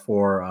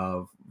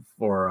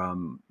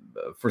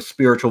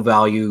spiritual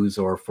values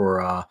or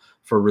for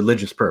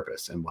religious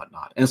purpose and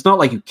whatnot. And it's not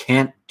like you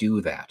can't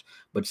do that,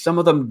 but some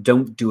of them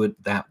don't do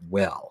it that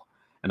well.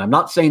 And I'm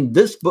not saying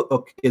this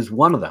book is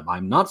one of them.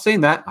 I'm not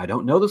saying that. I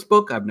don't know this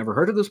book. I've never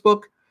heard of this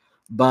book.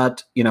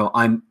 But,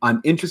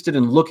 I'm interested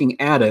in looking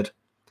at it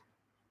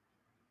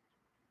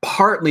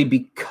partly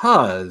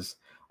because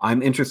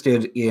I'm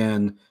interested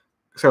in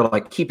sort of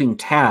like keeping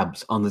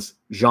tabs on this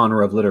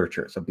genre of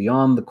literature. So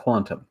Beyond the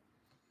Quantum.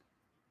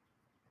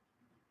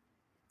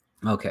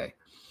 Okay.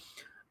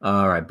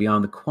 All right.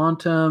 Beyond the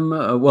Quantum.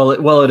 Well,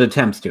 it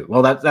attempts to.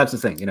 Well, that's the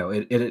thing.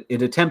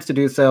 It attempts to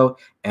do so,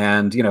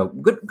 and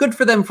good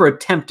for them for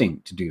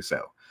attempting to do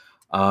so.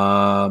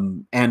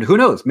 And who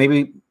knows?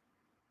 Maybe,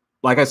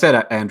 like I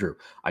said, Andrew,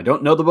 I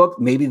don't know the book.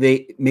 Maybe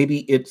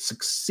it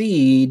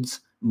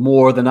succeeds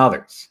more than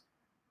others.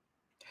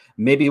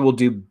 Maybe it will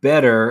do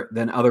better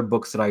than other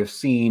books that I've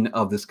seen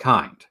of this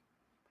kind.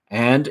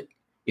 And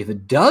if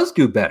it does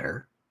do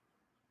better,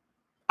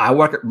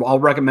 I'll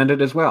recommend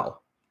it as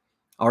well.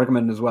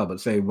 But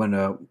say when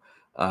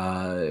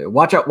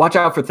watch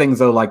out for things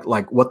though,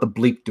 like what the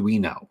bleep do we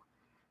know,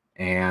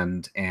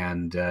 and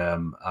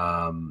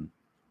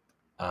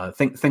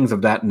things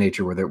of that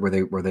nature where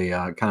they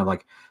kind of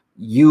like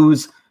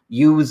use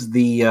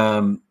the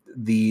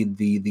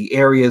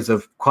areas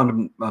of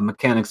quantum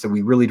mechanics that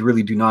we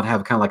really do not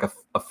have kind of like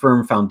a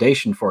firm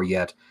foundation for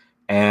yet,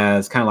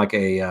 as kind of like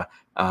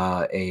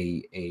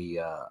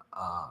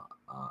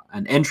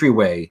an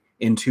entryway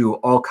into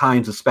all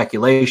kinds of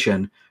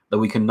speculation that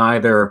we can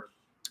neither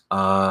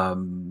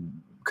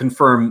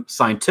confirm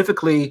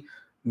scientifically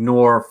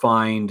nor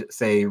find,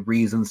 say,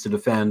 reasons to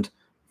defend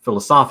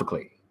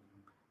philosophically.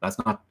 That's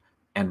not.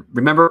 And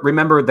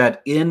remember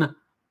that and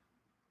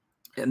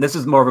this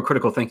is more of a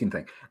critical thinking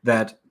thing,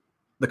 that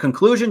the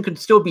conclusion could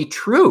still be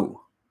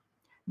true.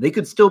 They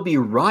could still be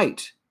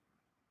right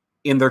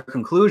in their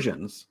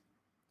conclusions,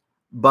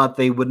 but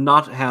they would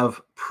not have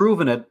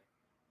proven it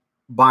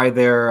by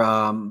their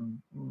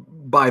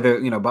by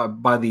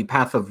the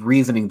path of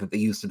reasoning that they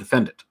use to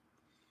defend it.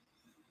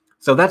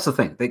 So that's the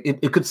thing.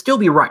 It could still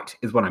be right,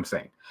 is what I'm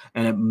saying.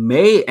 And it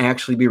may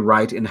actually be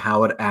right in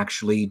how it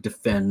actually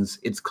defends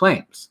its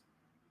claims.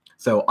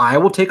 So I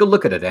will take a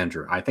look at it,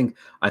 Andrew. I think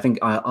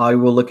I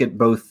will look at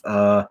both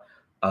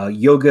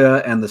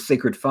Yoga and the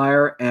Sacred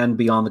Fire and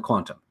Beyond the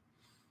Quantum.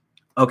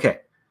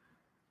 Okay.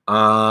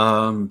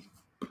 Let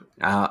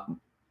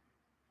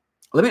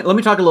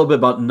me talk a little bit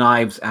about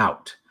Knives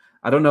Out.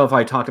 I don't know if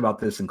I talked about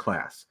this in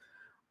class.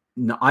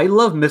 I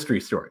love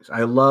mystery stories.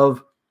 I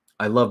love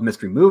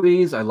mystery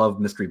movies. I love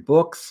mystery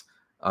books.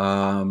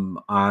 I'm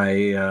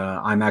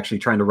actually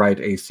trying to write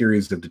a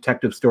series of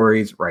detective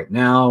stories right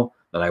now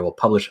that I will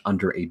publish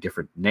under a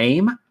different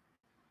name.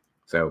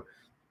 So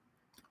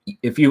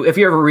if you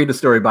ever read a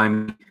story by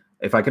me,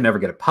 if I can never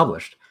get it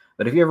published,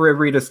 but if you ever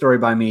read a story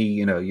by me,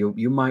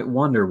 you might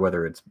wonder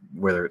whether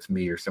it's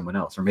me or someone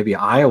else, or maybe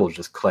I will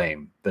just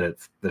claim that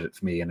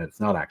it's me and it's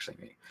not actually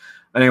me.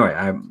 Anyway,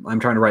 I'm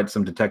trying to write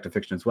some detective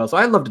fiction as well. So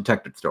I love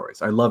detective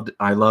stories. I love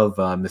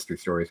mystery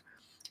stories,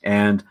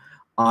 and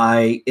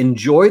I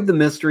enjoyed the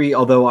mystery,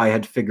 although I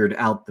had figured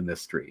out the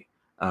mystery.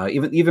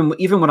 Even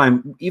when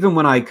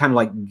I kind of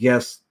like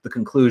guess the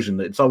conclusion,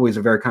 it's always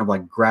a very kind of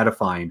like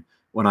gratifying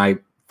when I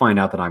find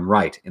out that I'm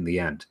right in the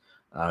end.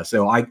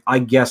 So I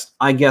guessed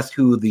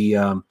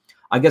who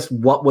I guessed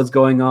what was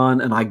going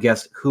on, and I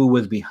guessed who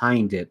was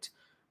behind it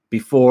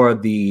before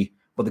what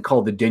they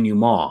call the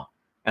denouement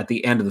at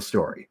the end of the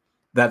story.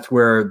 That's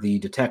where the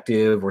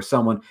detective or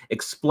someone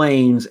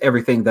explains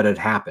everything that had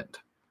happened,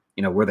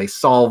 where they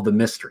solve the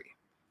mystery.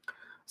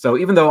 So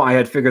even though I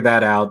had figured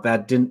that out,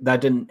 that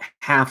didn't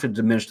have to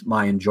diminish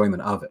my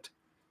enjoyment of it.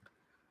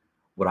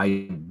 What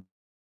I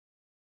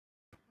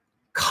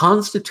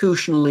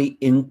constitutionally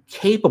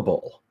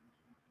incapable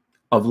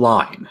of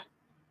lying.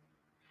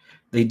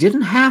 They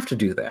didn't have to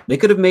do that. They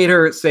could have made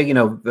her say, they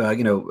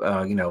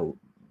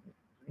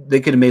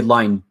could have made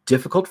lying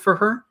difficult for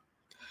her.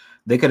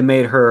 They could have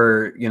made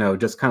her,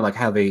 just kind of like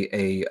have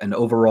an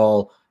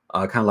overall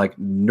kind of like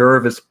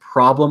nervous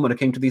problem when it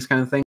came to these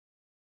kind of things.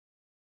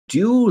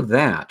 Do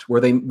that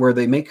where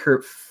they make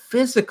her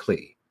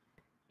physically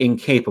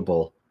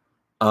incapable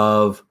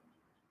of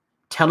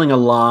telling a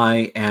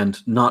lie and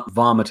not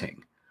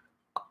vomiting.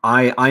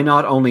 I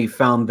not only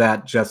found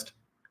that just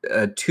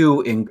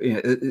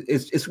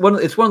it's one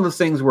of those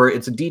things where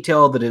it's a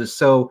detail that is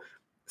so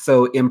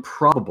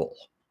improbable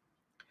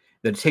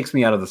that it takes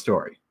me out of the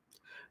story.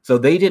 So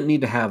they didn't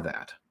need to have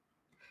that.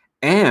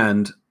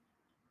 And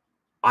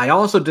I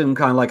also didn't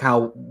kind of like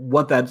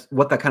what that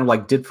kind of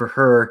like did for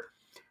her,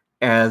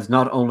 as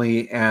not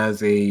only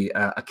as a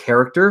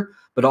character,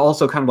 but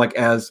also kind of like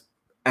as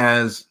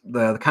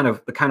the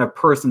kind of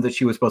person that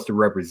she was supposed to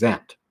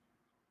represent.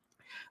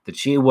 That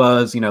she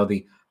was,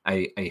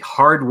 a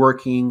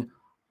hardworking,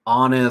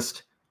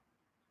 honest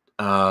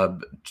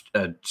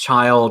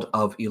child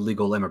of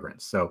illegal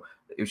immigrants. So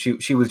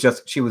she was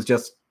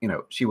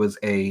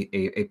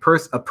a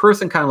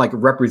person kind of like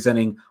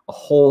representing a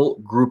whole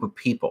group of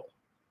people.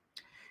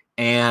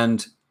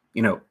 And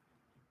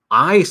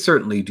I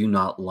certainly do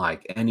not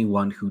like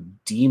anyone who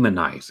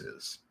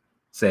demonizes,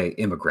 say,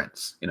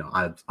 immigrants.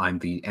 I'm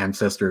the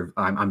ancestor.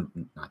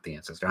 I'm not the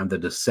ancestor. I'm the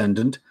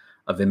descendant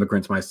of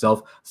immigrants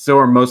myself. So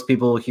are most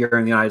people here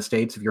in the United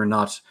States. If you're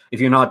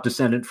not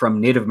descended from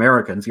Native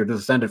Americans, you're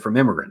descended from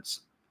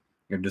immigrants.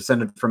 You're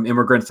descended from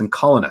immigrants and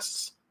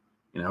colonists.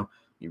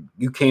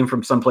 You came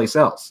from someplace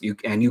else.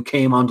 You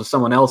came onto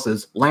someone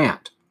else's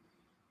land.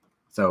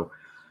 So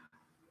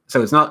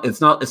it's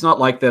not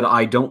like that.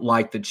 I don't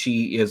like that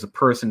she is a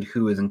person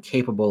who is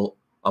incapable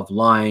of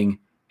lying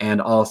and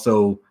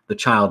also the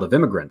child of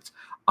immigrants.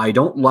 I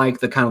don't like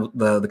the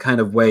kind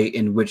of way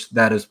in which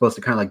that is supposed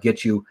to kind of like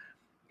get you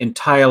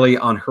entirely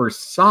on her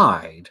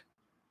side,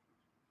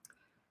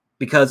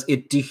 because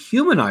it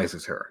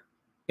dehumanizes her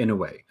in a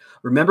way.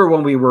 Remember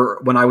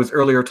when I was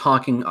earlier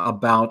talking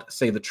about,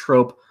 say, the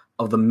trope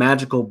of the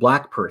magical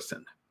black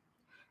person,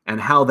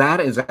 and how that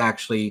is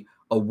actually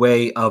a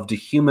way of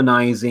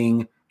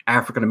dehumanizing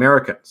African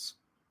Americans,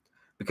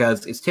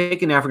 because it's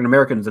taking African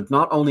Americans and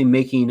not only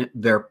making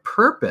their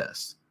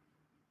purpose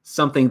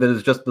something that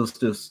is just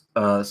supposed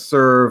to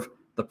serve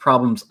the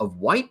problems of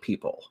white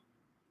people,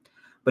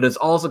 but it's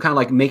also kind of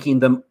like making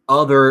them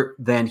other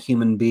than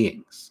human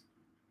beings,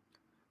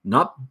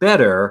 not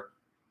better,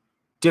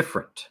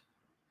 different.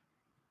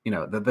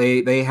 That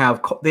they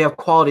have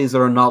qualities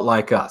that are not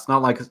like us,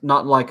 not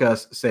like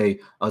us, say,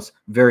 us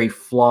very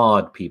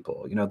flawed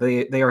people.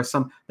 They are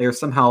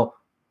somehow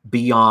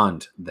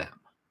beyond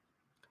them.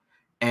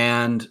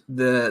 And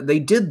they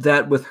did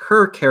that with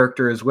her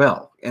character as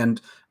well. And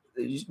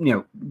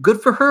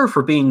good for her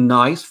for being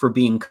nice, for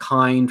being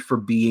kind, for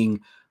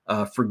being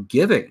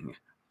forgiving.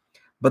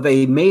 But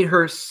they made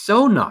her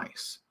so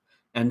nice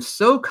and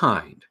so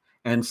kind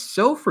and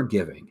so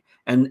forgiving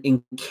and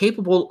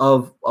incapable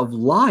of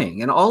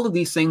lying, and all of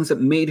these things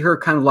that made her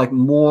kind of like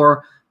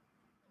more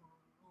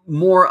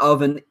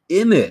of an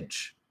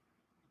image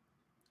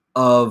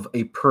of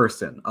a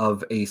person,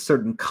 of a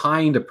certain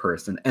kind of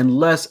person, and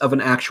less of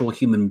an actual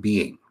human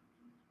being.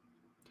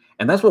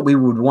 And that's what we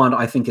would want,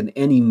 I think, in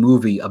any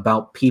movie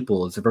about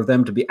people, is for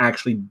them to be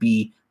actually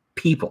be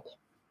people.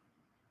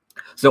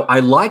 So I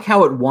like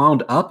how it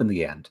wound up in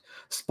the end.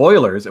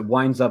 Spoilers, it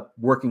winds up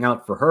working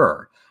out for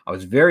her. I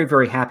was very,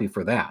 very happy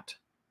for that.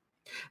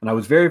 And I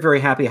was very, very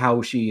happy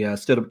how she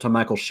stood up to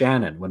Michael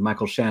Shannon when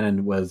Michael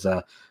Shannon was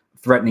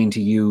threatening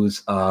to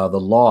use the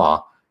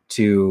law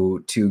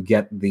to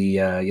get the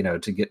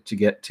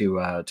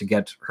to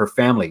get her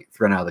family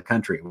thrown out of the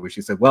country. Where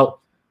she said,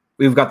 "Well,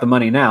 we've got the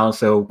money now,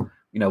 so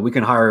we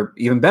can hire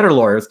even better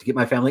lawyers to keep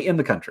my family in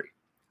the country."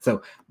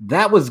 So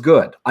that was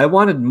good. I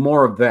wanted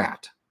more of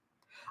that.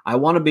 I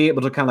want to be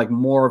able to kind of like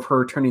more of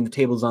her turning the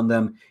tables on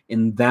them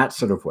in that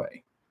sort of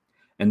way,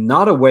 and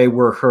not a way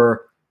where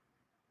her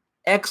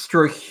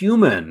extra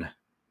human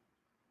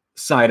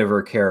side of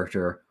her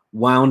character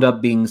wound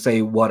up being,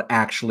 say, what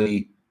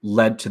actually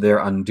led to their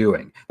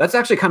undoing. That's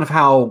actually kind of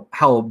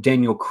how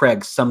Daniel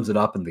Craig sums it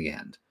up in the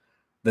end.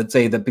 That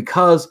say that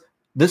because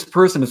this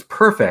person is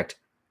perfect,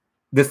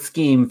 this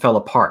scheme fell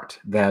apart.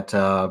 That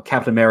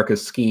Captain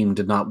America's scheme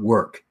did not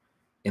work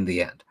in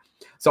the end.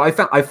 So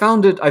I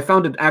found it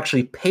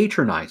actually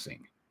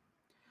patronizing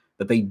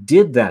that they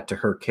did that to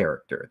her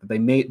character. That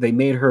they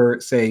made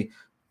her, say,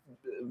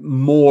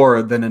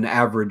 more than an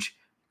average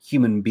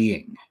human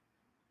being.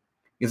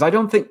 Because I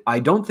don't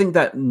think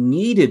that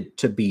needed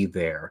to be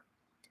there,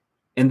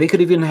 and they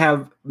could even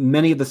have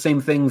many of the same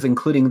things,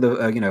 including the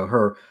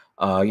her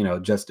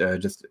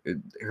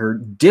her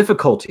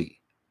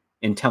difficulty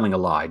in telling a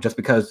lie, just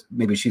because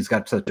maybe she's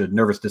got such a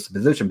nervous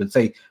disposition. But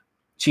say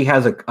she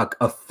has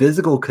a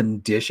physical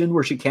condition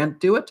where she can't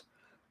do it.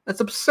 That's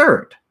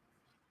absurd.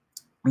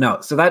 No,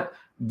 so that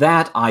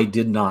I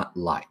did not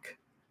like.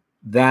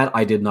 That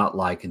I did not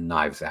like in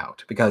Knives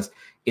Out, because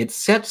it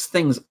sets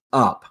things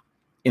up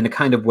in a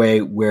kind of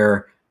way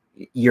where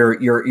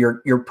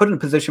you're put in a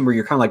position where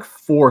you're kind of like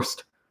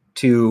forced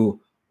to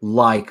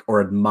like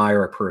or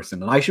admire a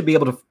person. And I should be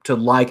able to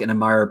like and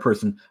admire a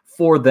person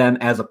for them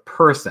as a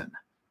person,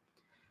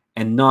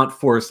 and not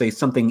for, say,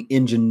 something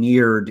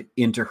engineered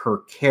into her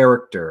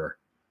character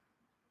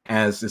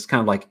as this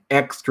kind of like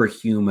extra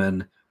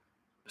human,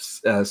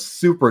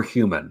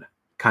 superhuman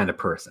kind of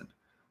person.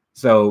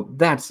 So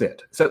that's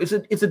it. So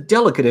it's a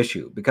delicate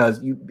issue,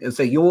 because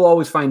you'll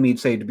always find me,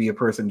 say, to be a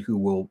person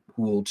who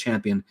will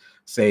champion,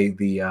 say,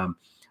 the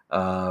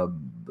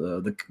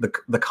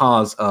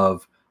cause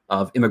of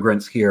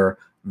immigrants here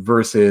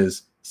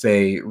versus,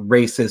 say,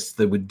 racists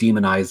that would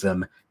demonize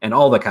them and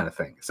all that kind of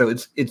thing. So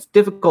it's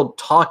difficult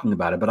talking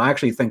about it, but I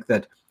actually think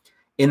that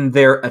in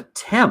their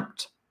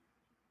attempt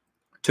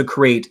to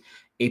create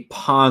a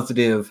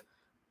positive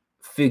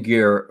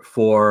figure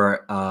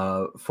for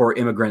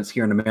immigrants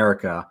here in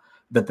America,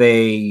 that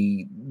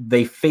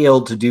they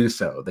failed to do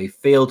so. They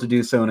failed to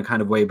do so in a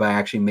kind of way by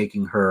actually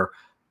making her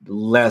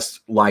less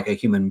like a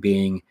human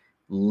being,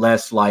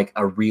 less like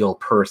a real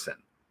person.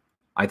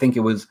 I think it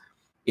was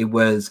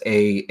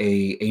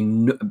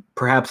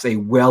perhaps a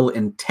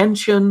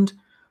well-intentioned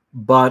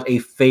but a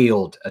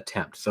failed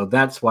attempt. So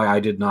that's why I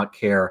did not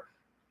care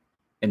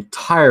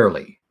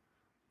entirely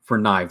for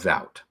Knives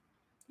Out,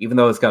 even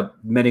though it's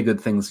got many good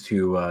things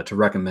to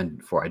recommend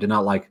it for. I did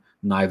not like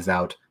Knives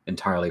Out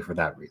entirely for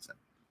that reason.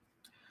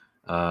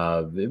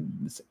 Also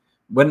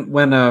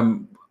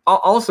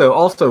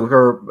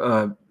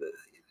her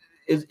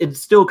it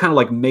still kind of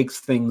like makes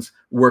things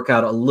work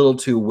out a little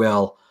too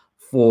well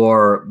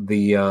for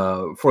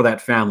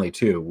that family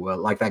too.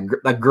 Like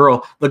that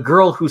girl, the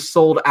girl who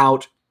sold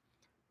out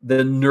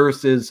the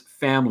nurse's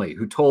family,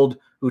 who told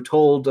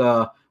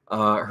her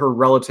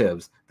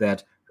relatives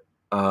that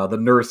the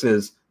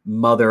nurse's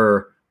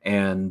mother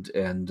and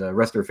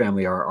rest of her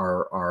family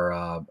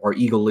are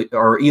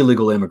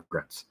illegal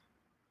immigrants.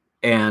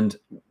 And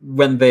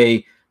when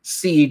they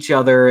see each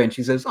other, and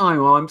she says,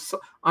 "Oh,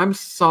 I'm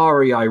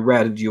sorry I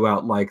ratted you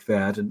out like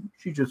that," and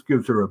she just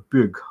gives her a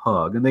big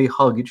hug, and they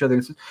hug each other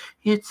and says,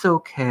 "It's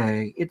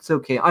okay, it's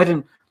okay." I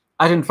didn't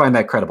find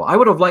that credible. I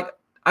would have liked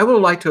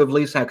to have at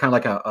least had kind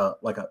of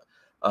like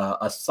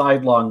a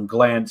sidelong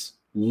glance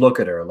look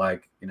at her,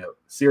 like,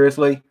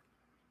 seriously,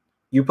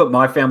 you put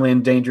my family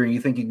in danger, and you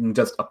think you can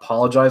just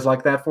apologize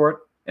like that for it,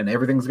 and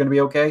everything's going to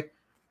be okay?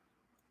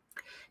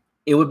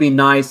 It would be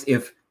nice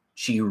if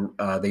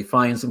they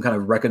find some kind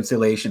of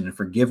reconciliation and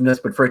forgiveness,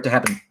 but for it to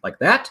happen like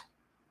that,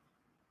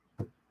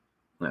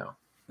 no,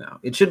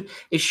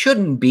 it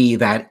shouldn't be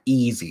that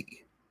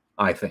easy,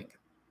 I think.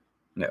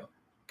 No,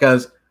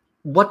 because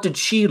what did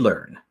she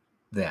learn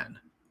then?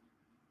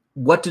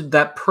 What did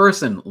that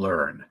person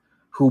learn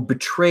who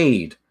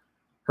betrayed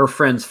her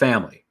friend's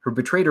family, who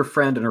betrayed her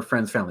friend and her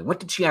friend's family? What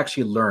did she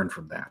actually learn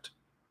from that?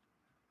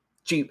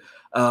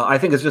 I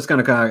think it's just going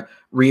to kind of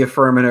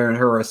reaffirm in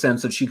her a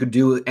sense that she could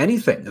do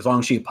anything as long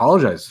as she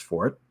apologizes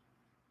for it.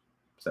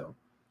 So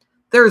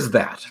there's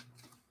that.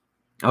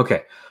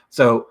 Okay,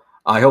 so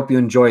I hope you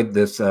enjoyed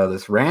this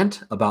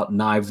rant about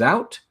Knives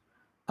Out.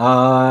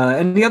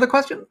 Any other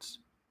questions?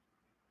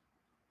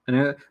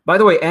 And by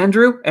the way,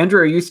 Andrew,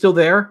 are you still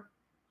there?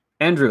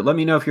 Andrew, let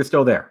me know if you're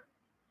still there.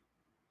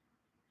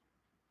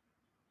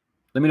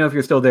 Let me know if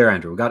you're still there,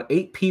 Andrew. We got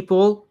 8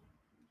 people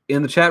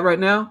in the chat right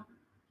now.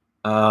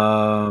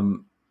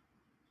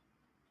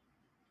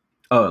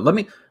 Let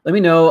me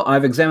know.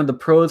 I've examined the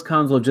pros,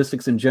 cons,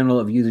 logistics in general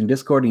of using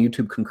Discord and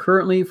YouTube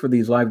concurrently for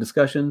these live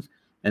discussions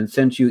and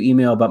sent you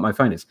email about my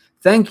findings.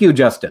 Thank you,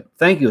 Justin.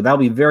 Thank you. That'll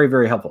be very,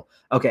 very helpful.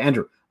 Okay,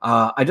 Andrew.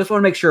 I just want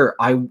to make sure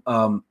I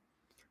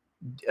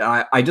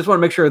just want to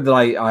make sure that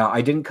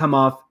I didn't come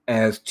off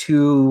as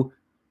too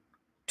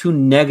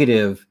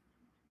negative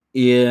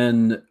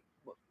in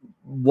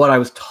what I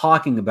was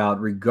talking about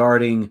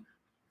regarding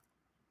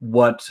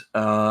what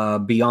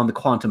Beyond the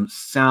Quantum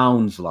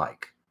sounds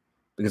like.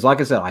 Because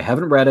like I said, I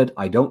haven't read it.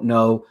 I don't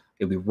know.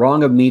 It'd be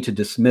wrong of me to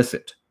dismiss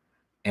it.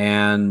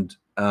 And,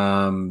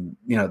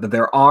 that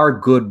there are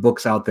good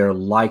books out there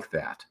like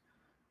that.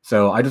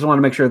 So I just want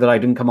to make sure that I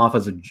didn't come off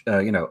as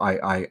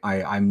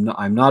I'm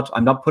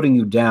not putting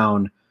you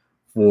down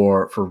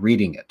for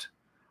reading it.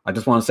 I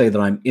just want to say that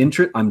I'm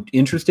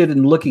interested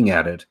in looking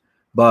at it,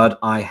 but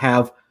I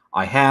have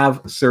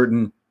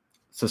certain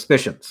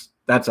suspicions.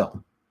 That's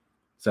all.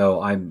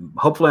 So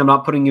hopefully I'm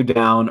not putting you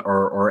down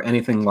or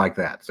anything like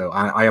that. So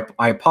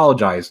I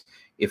apologize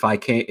if I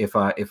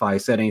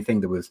said anything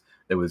that was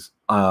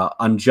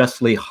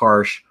unjustly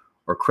harsh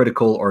or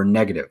critical or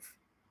negative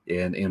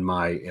in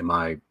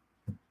my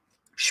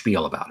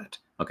spiel about it.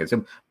 Okay,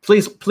 so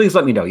please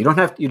let me know. You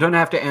don't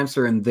have to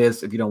answer in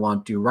this if you don't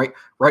want to.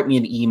 Write me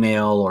an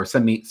email or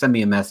send me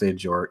a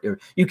message, or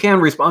you can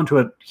respond to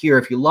it here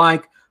if you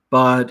like.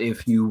 But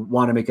if you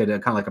want to make it a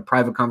kind of like a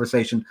private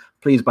conversation,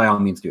 please by all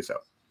means do so.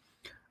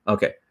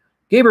 Okay,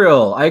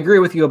 Gabriel, I agree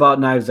with you about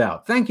Knives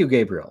Out. Thank you,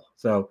 Gabriel.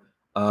 So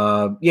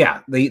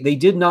yeah, they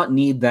did not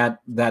need that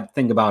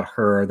thing about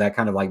her that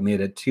kind of like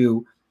made it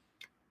too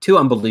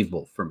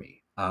unbelievable for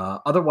me.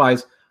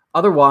 Otherwise,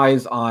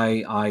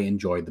 I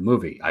enjoyed the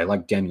movie. I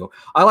like Daniel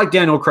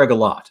Craig a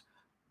lot.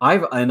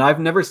 I've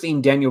never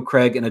seen Daniel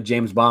Craig in a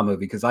James Bond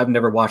movie because I've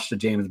never watched a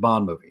James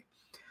Bond movie.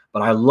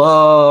 But I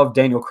love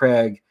Daniel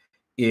Craig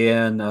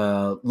in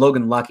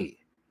Logan Lucky.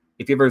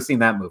 If you've ever seen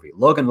that movie,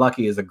 Logan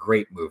Lucky is a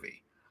great movie.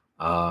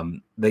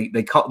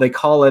 They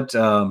call it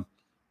the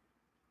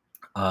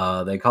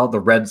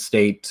Red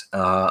State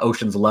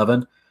Ocean's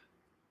 11.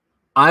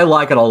 I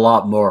like it a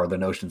lot more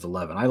than Ocean's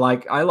 11. I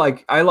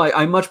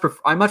much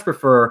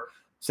prefer,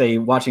 say,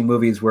 watching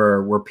movies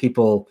where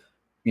people,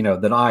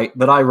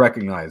 that I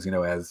recognize,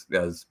 as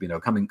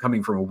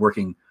coming from a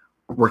working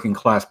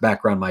class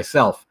background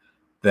myself,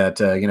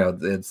 that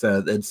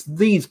it's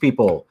these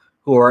people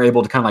who are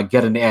able to kind of like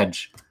get an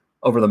edge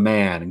over the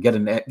man and get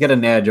an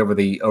edge over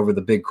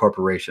the big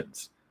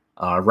corporations,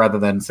 rather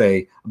than,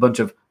 say, a bunch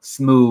of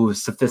smooth,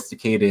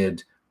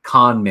 sophisticated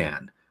con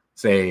men,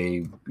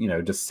 say,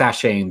 just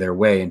sashaying their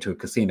way into a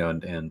casino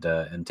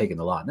and taking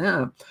the lot.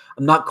 I'm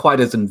not quite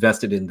as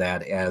invested in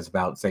that as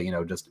about, say,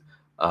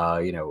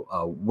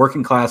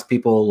 working class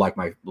people like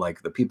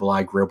the people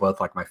I grew up with,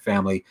 like my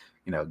family,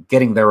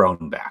 getting their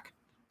own back.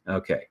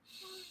 Okay.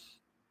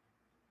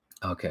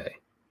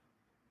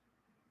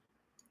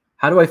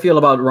 How do I feel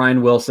about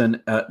Ryan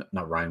Wilson?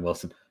 Not Ryan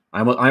Wilson.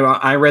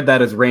 I read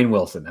that as Rainn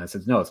Wilson. I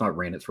said, no, it's not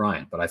Rainn, it's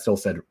Ryan. But I still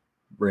said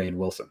Rainn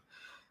Wilson.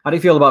 How do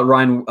you feel about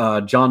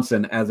Rian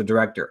Johnson as a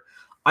director?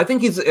 I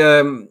think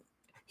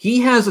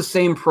he has the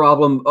same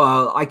problem.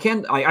 I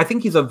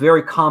think he's a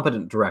very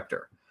competent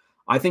director.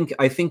 I think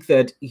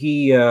that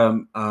he,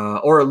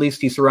 or at least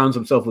he surrounds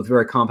himself with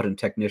very competent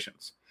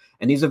technicians.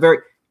 And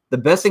the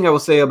best thing I will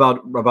say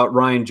about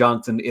Rian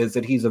Johnson is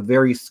that he's a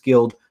very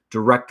skilled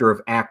director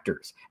of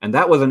actors. And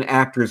that was an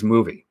actor's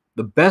movie.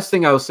 The best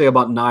thing I will say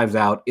about Knives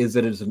Out is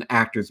that it's an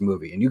actor's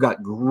movie. And you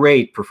got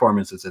great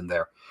performances in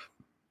there.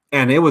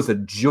 And it was a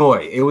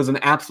joy. It was an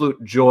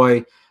absolute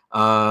joy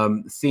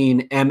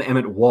seeing M.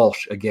 Emmett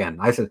Walsh again.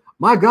 I said,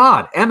 my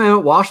God, M.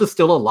 Emmett Walsh is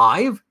still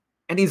alive?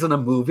 And he's in a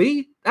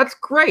movie? That's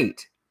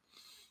great.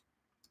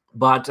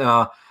 But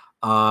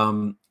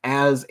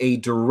as a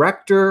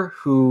director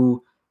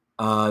who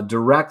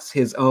directs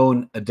his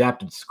own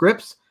adapted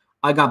scripts,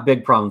 I got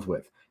big problems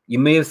with. You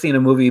may have seen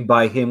a movie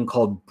by him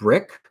called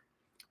Brick,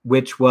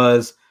 which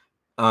was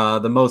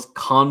the most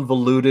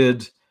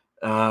convoluted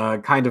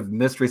kind of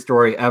mystery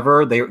story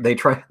ever. They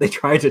tried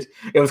it.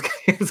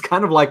 It was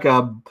kind of like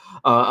a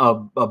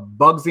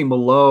Bugsy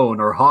Malone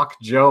or Hawk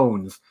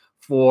Jones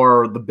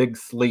for The Big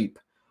Sleep.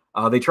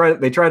 They try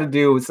to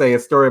do, say, a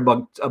story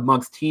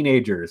amongst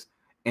teenagers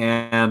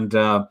and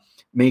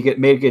make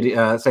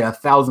it say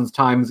 1,000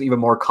 times even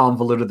more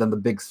convoluted than The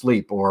Big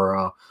Sleep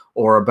or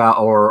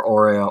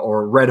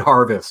Red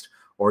Harvest,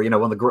 or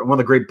one of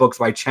the great books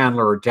by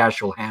Chandler or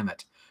Dashiell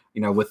Hammett.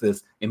 With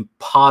this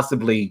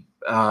impossibly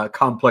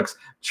complex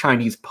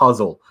Chinese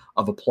puzzle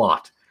of a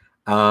plot.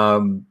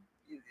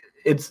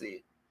 It's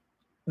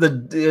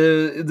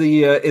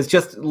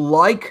just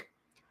like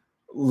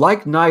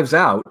Knives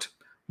Out,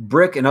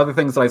 Brick, and other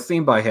things that I've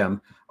seen by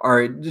him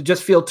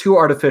just feel too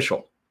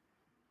artificial.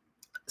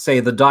 Say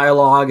the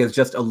dialogue is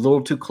just a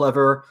little too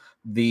clever.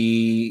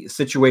 the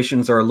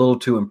situations are a little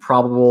too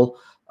improbable.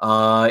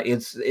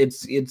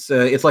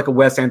 It's like a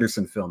Wes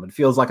Anderson film. It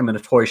feels like I'm in a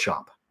toy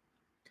shop.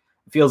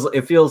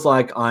 It feels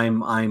like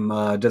I'm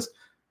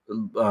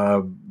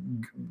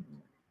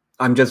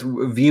just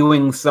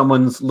viewing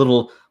someone's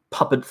little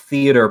puppet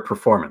theater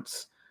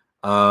performance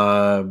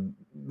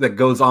that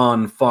goes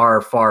on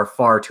far, far,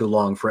 far too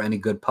long for any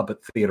good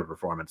puppet theater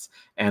performance,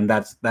 and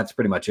that's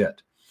pretty much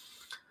it.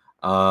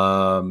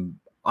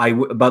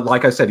 But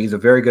like I said, he's a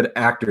very good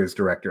actor's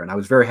director, and I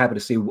was very happy to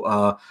see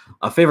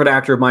a favorite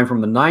actor of mine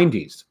from the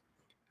 '90s,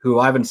 who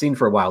I haven't seen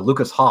for a while,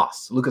 Lucas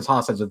Haas. Lucas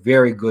Haas has a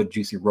very good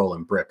juicy role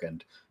in Brick,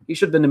 and he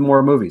should have been in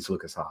more movies.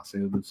 Lucas Haas.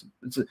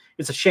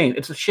 It's a shame.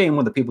 It's a shame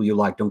when the people you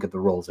like don't get the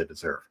roles they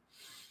deserve.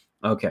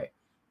 Okay.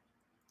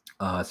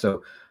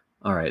 So,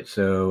 all right.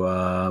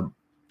 So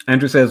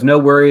Andrew says, no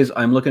worries.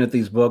 I'm looking at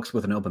these books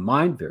with an open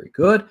mind. Very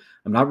good.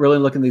 I'm not really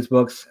looking at these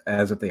books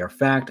as if they are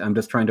fact. I'm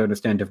just trying to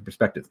understand different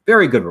perspectives.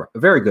 Very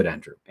good,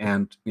 Andrew.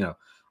 And, you know,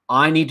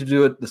 I need to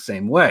do it the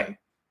same way,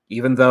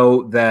 even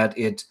though that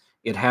it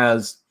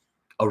has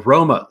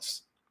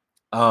aromas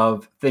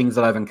of things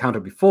that I've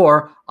encountered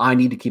before. I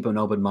need to keep an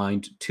open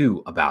mind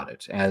too about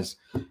it, as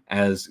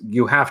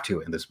you have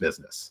to in this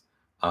business.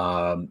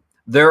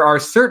 There are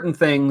certain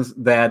things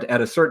that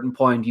at a certain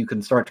point you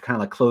can start to kind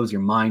of like close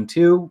your mind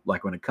to,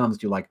 like when it comes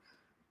to like,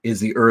 is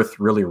the earth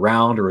really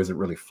round or is it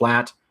really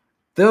flat?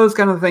 Those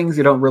kind of things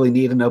you don't really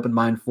need an open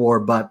mind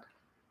for, but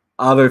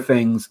other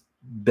things,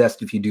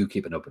 best if you do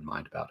keep an open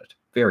mind about it.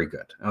 Very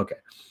good. Okay.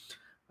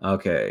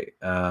 Okay.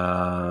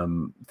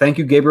 Thank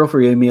you, Gabriel,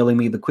 for emailing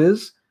me the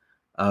quiz.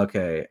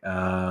 Okay.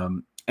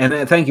 And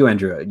thank you,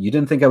 Andrew. You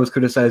didn't think I was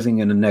criticizing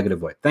in a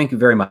negative way. Thank you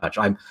very much.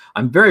 I'm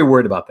very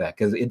worried about that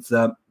because it's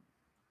a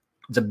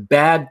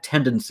bad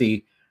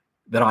tendency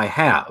that I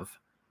have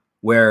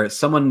where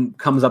someone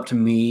comes up to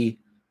me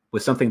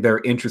with something they're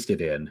interested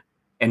in,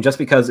 and just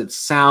because it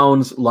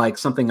sounds like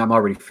something I'm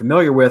already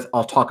familiar with,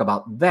 I'll talk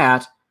about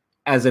that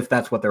as if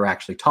that's what they're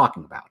actually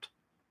talking about.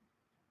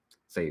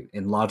 Say,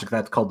 in logic,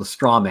 that's called the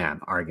straw man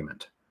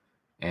argument.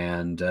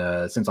 And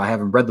since I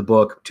haven't read the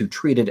book, to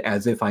treat it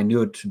as if I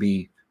knew it to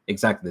be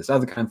exactly this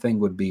other kind of thing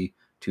would be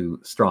to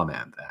straw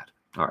man that.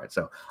 All right,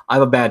 so I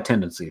have a bad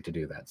tendency to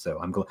do that.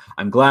 So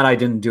I'm glad I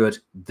didn't do it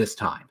this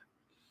time.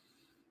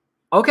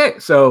 Okay,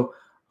 so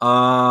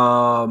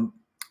and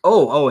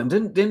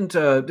didn't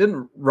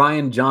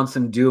Rian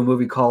Johnson do a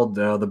movie called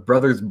The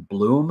Brothers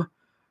Bloom?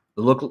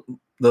 They look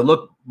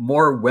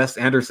more Wes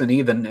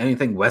Anderson-y than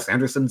anything Wes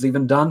Anderson's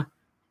even done,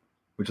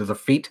 which is a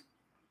feat.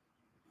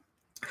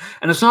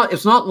 And it's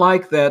not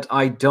like that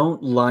I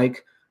don't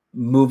like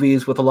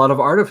movies with a lot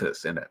of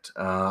artifice in it.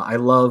 I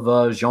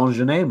love Jean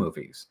Genet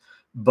movies,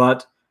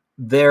 but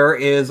there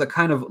is a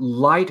kind of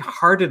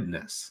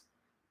lightheartedness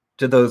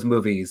to those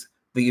movies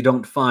that you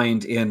don't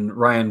find in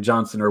Rian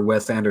Johnson or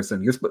Wes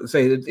Anderson. You're supposed to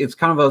say it's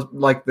kind of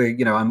like the,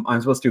 you know,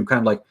 I'm supposed to kind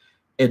of like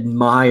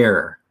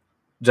admire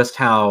just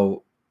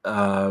how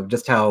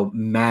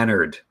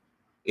mannered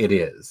it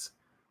is,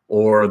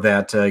 or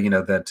that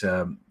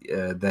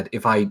that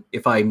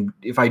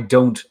if I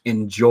don't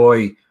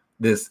enjoy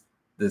this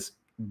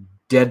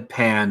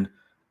deadpan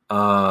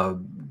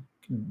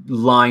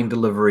line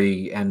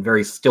delivery and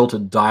very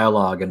stilted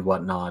dialogue and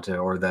whatnot,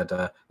 or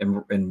that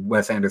in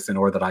Wes Anderson,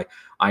 or that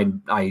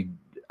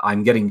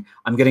I'm getting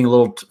a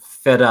little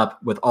fed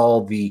up with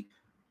all the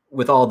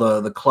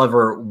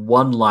clever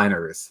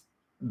one-liners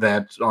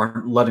that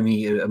aren't letting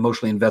me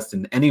emotionally invest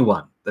in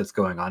anyone that's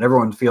going on.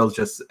 Everyone feels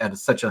just at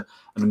such an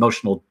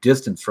emotional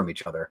distance from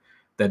each other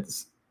that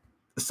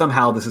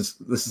somehow this is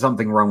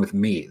something wrong with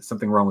me,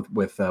 something wrong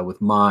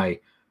with my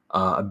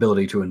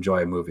ability to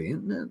enjoy a movie.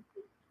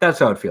 That's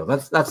how it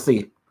feels. That's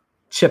the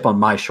chip on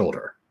my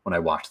shoulder when I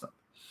watch them.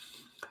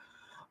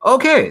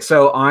 Okay,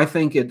 so I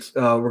think it's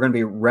we're going to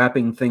be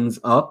wrapping things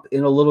up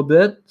in a little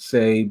bit.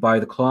 Say by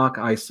the clock,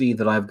 I see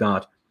that I've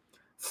got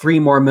 3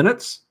 more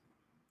minutes.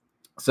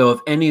 So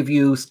if any of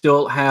you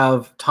still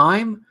have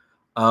time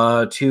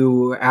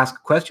to ask a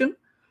question,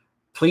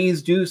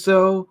 please do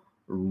so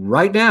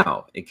right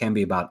now. It can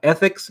be about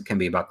ethics, it can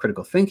be about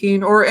critical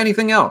thinking, or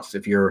anything else.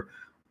 If you're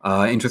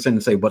interested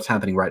in, say, what's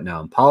happening right now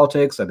in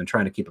politics, I've been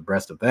trying to keep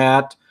abreast of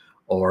that,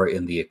 or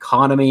in the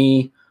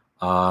economy,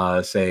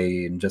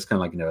 say, and just kind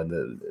of like, you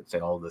know, say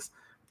all this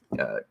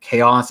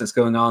chaos that's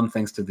going on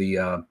thanks to the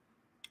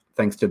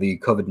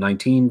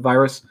COVID-19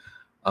 virus.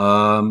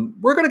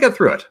 We're going to get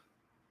through it.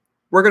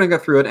 We're going to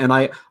get through it, and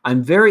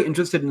I'm very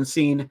interested in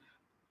seeing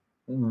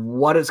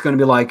what it's going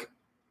to be like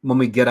when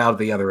we get out of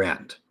the other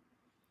end.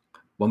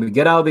 When we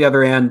get out of the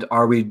other end,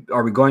 are we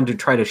going to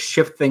try to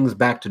shift things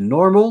back to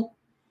normal,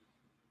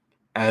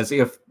 as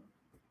if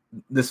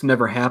this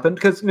never happened?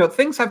 Because, you know,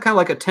 things have kind of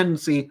like a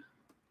tendency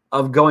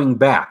of going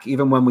back,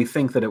 even when we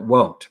think that it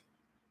won't.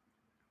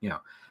 You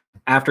know,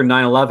 after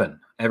 9/11,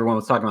 everyone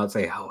was talking about,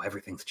 say, oh,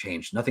 everything's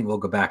changed. Nothing will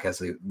go back as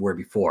they were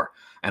before.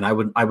 And I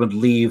would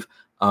leave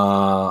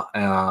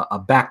a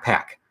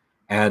backpack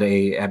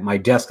at my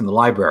desk in the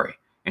library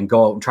and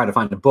go out and try to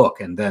find a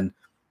book, and then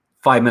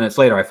 5 minutes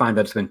later, I find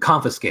that it's been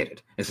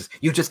confiscated. It says,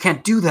 you just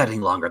can't do that any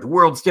longer. The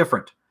world's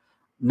different.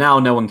 Now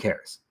no one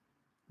cares.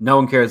 No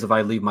one cares if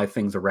I leave my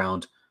things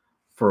around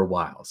for a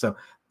while. So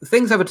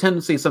things have a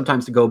tendency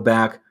sometimes to go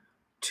back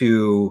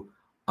to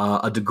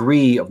a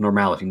degree of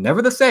normality.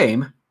 Never the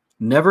same,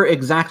 never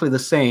exactly the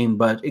same,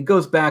 but it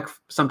goes back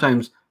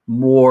sometimes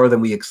more than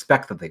we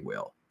expect that they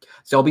will.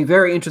 So I'll be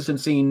very interested in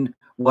seeing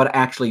what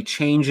actually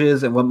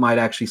changes and what might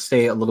actually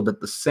stay a little bit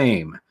the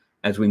same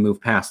as we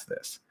move past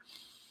this.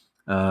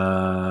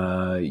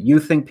 You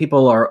think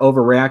people are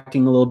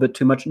overreacting a little bit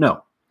too much?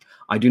 No,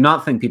 I do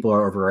not think people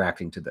are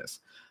overreacting to this.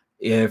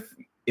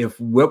 If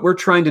what we're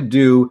trying to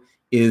do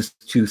is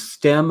to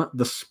stem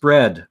the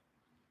spread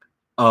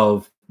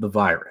of the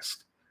virus,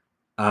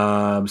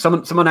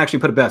 someone actually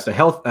put it best. A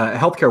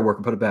healthcare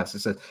worker put it best. It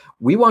says,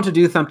 we want to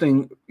do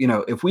something.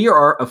 If we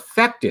are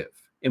effective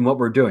in what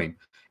we're doing,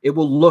 it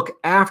will look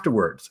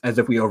afterwards as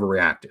if we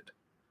overreacted.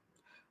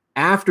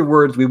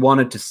 Afterwards, we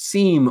want it to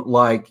seem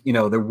like,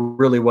 there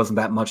really wasn't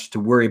that much to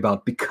worry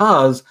about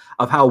because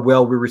of how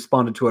well we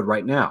responded to it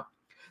right now.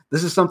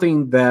 This is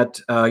something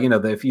that,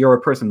 that if you're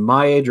a person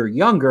my age or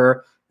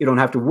younger, you don't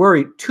have to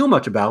worry too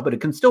much about, but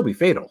it can still be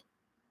fatal.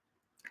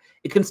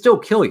 It can still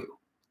kill you.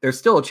 There's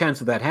still a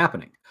chance of that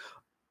happening.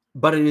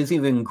 But it is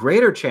even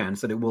greater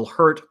chance that it will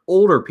hurt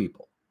older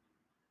people.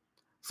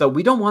 So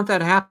we don't want that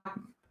to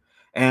happen.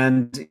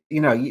 And,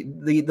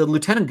 the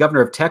lieutenant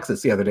governor of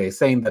Texas the other day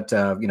saying that,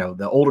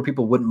 the older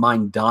people wouldn't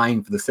mind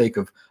dying for the sake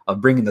of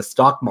bringing the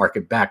stock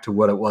market back to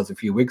what it was a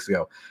few weeks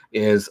ago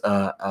is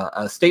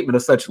a statement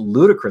of such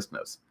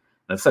ludicrousness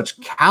and of such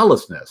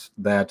callousness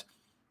that,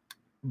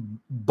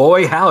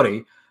 boy,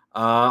 howdy,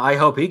 I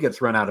hope he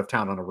gets run out of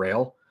town on a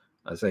rail.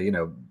 I say,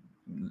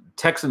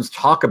 Texans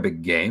talk a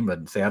big game,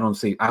 but say I don't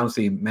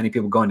see many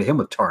people going to him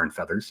with tar and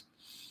feathers.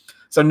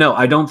 So no,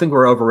 I don't think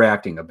we're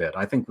overreacting a bit.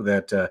 I think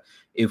that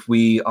if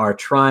we are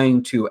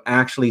trying to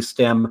actually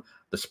stem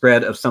the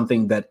spread of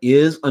something that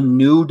is a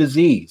new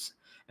disease,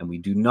 and we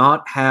do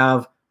not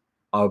have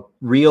a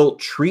real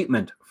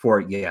treatment for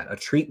it yet, a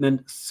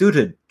treatment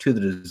suited to the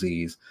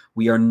disease,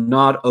 we are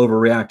not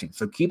overreacting.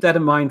 So keep that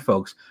in mind,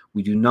 folks.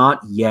 We do not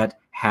yet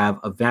have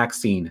a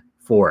vaccine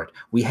for it.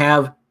 We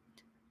have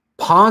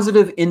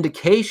positive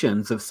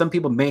indications of some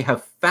people may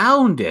have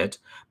found it,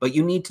 but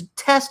you need to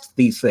test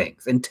these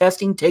things, and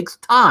testing takes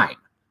time.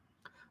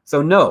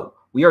 So no,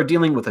 we are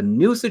dealing with a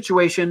new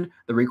situation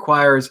that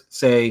requires,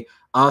 say,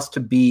 us to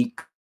be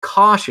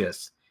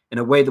cautious in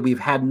a way that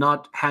we've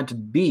not had to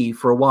be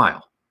for a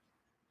while.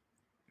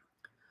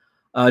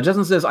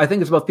 Justin says, I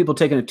think it's about people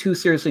taking it too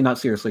seriously, not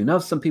seriously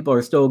enough. Some people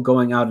are still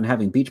going out and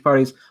having beach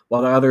parties,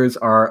 while others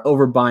are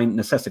overbuying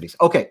necessities.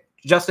 Okay,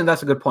 Justin,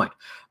 that's a good point.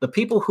 The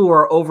people who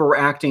are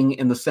overacting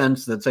in the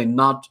sense that, say,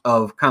 not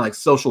of kind of like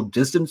social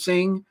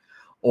distancing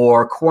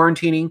or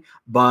quarantining,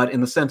 but in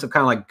the sense of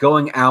kind of like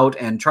going out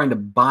and trying to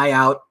buy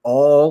out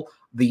all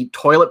the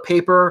toilet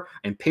paper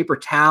and paper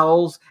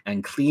towels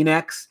and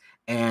Kleenex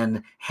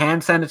and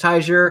hand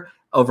sanitizer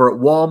over at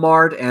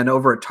Walmart and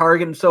over at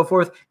Target and so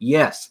forth.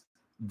 Yes,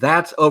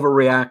 that's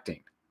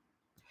overreacting.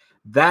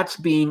 That's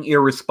being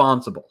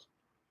irresponsible.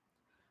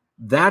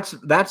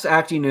 That's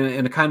acting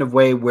in a kind of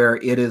way where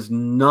it is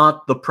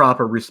not the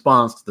proper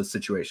response to the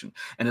situation.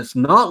 And it's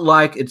not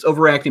like it's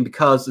overreacting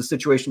because the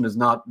situation is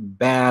not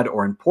bad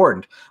or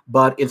important,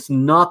 but it's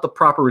not the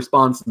proper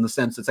response in the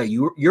sense that, say,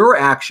 your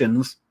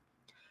actions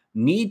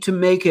need to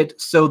make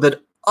it so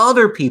that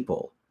other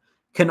people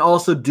can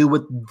also do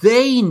what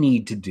they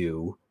need to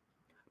do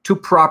to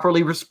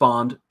properly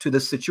respond to the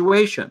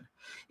situation.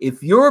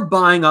 If you're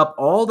buying up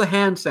all the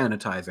hand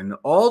sanitizer and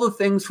all the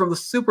things from the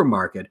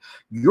supermarket,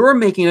 you're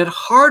making it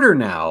harder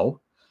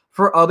now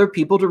for other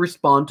people to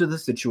respond to the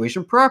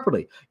situation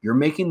properly. You're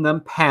making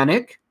them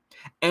panic,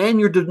 and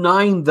you're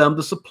denying them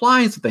the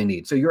supplies that they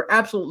need. So you're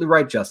absolutely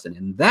right, Justin.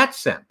 In that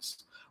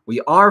sense,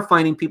 we are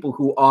finding people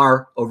who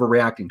are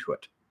overreacting to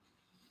it.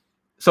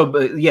 So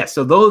yes,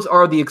 so those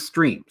are the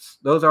extremes.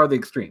 Those are the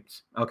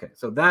extremes. Okay,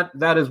 so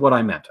that is what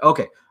I meant.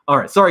 Okay, all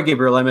right. Sorry,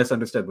 Gabriel, I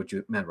misunderstood what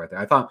you meant right there.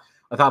 I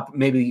thought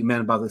maybe you meant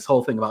about this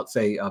whole thing about,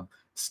 say,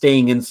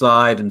 staying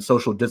inside and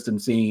social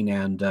distancing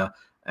and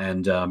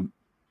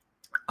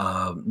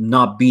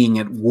not being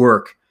at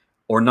work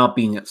or not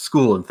being at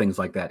school and things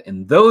like that.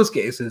 In those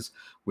cases,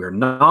 we're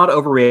not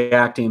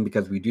overreacting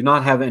because we do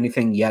not have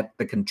anything yet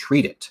that can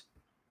treat it.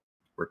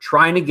 We're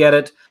trying to get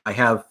it. I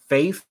have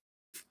faith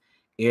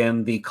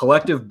in the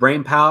collective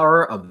brain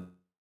power of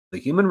the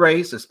human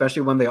race,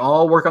 especially when they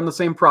all work on the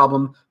same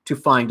problem, to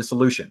find a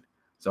solution.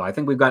 So I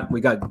think we got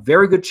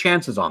very good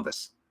chances on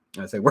this.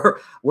 I say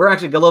we're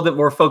actually a little bit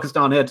more focused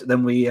on it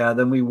than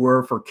we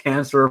were for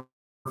cancer,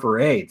 for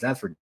AIDS. That's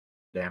for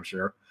damn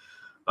sure.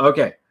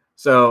 Okay,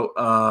 so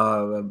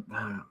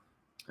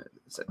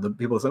the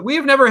people say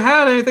we've never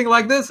had anything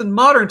like this in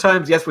modern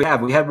times. Yes, we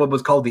have. We had what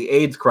was called the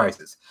AIDS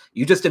crisis.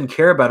 You just didn't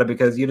care about it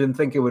because you didn't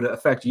think it would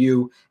affect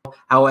you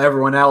how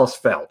everyone else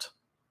felt.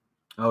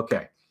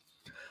 Okay.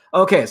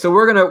 So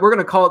we're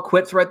gonna call it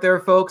quits right there,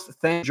 folks.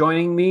 Thanks for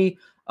joining me.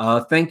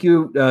 Thank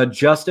you,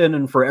 Justin,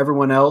 and for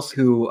everyone else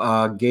who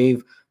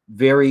gave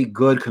very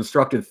good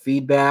constructive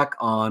feedback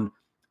on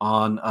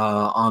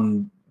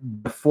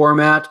the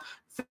format.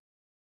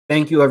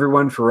 Thank you,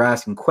 everyone, for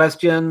asking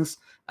questions.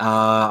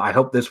 I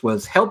hope this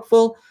was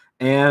helpful,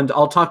 and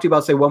I'll talk to you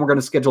about, say, when we're going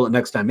to schedule it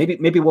next time.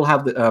 Maybe we'll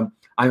have the.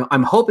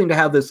 I'm hoping to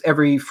have this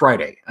every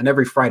Friday, an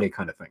every Friday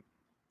kind of thing.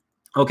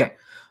 Okay,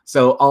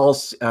 so I'll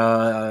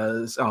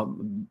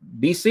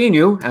be seeing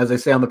you, as they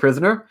say on The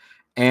Prisoner,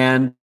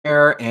 and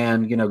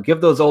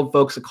give those old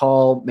folks a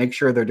call. Make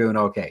sure they're doing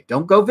okay.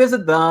 Don't go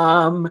visit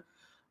them,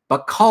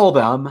 but call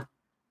them.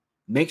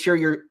 Make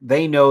sure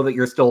they know that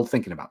you're still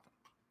thinking about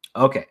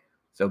them. Okay.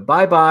 So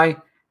bye-bye,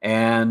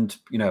 and,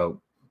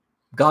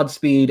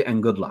 Godspeed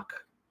and good luck.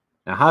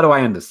 Now, how do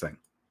I end this thing?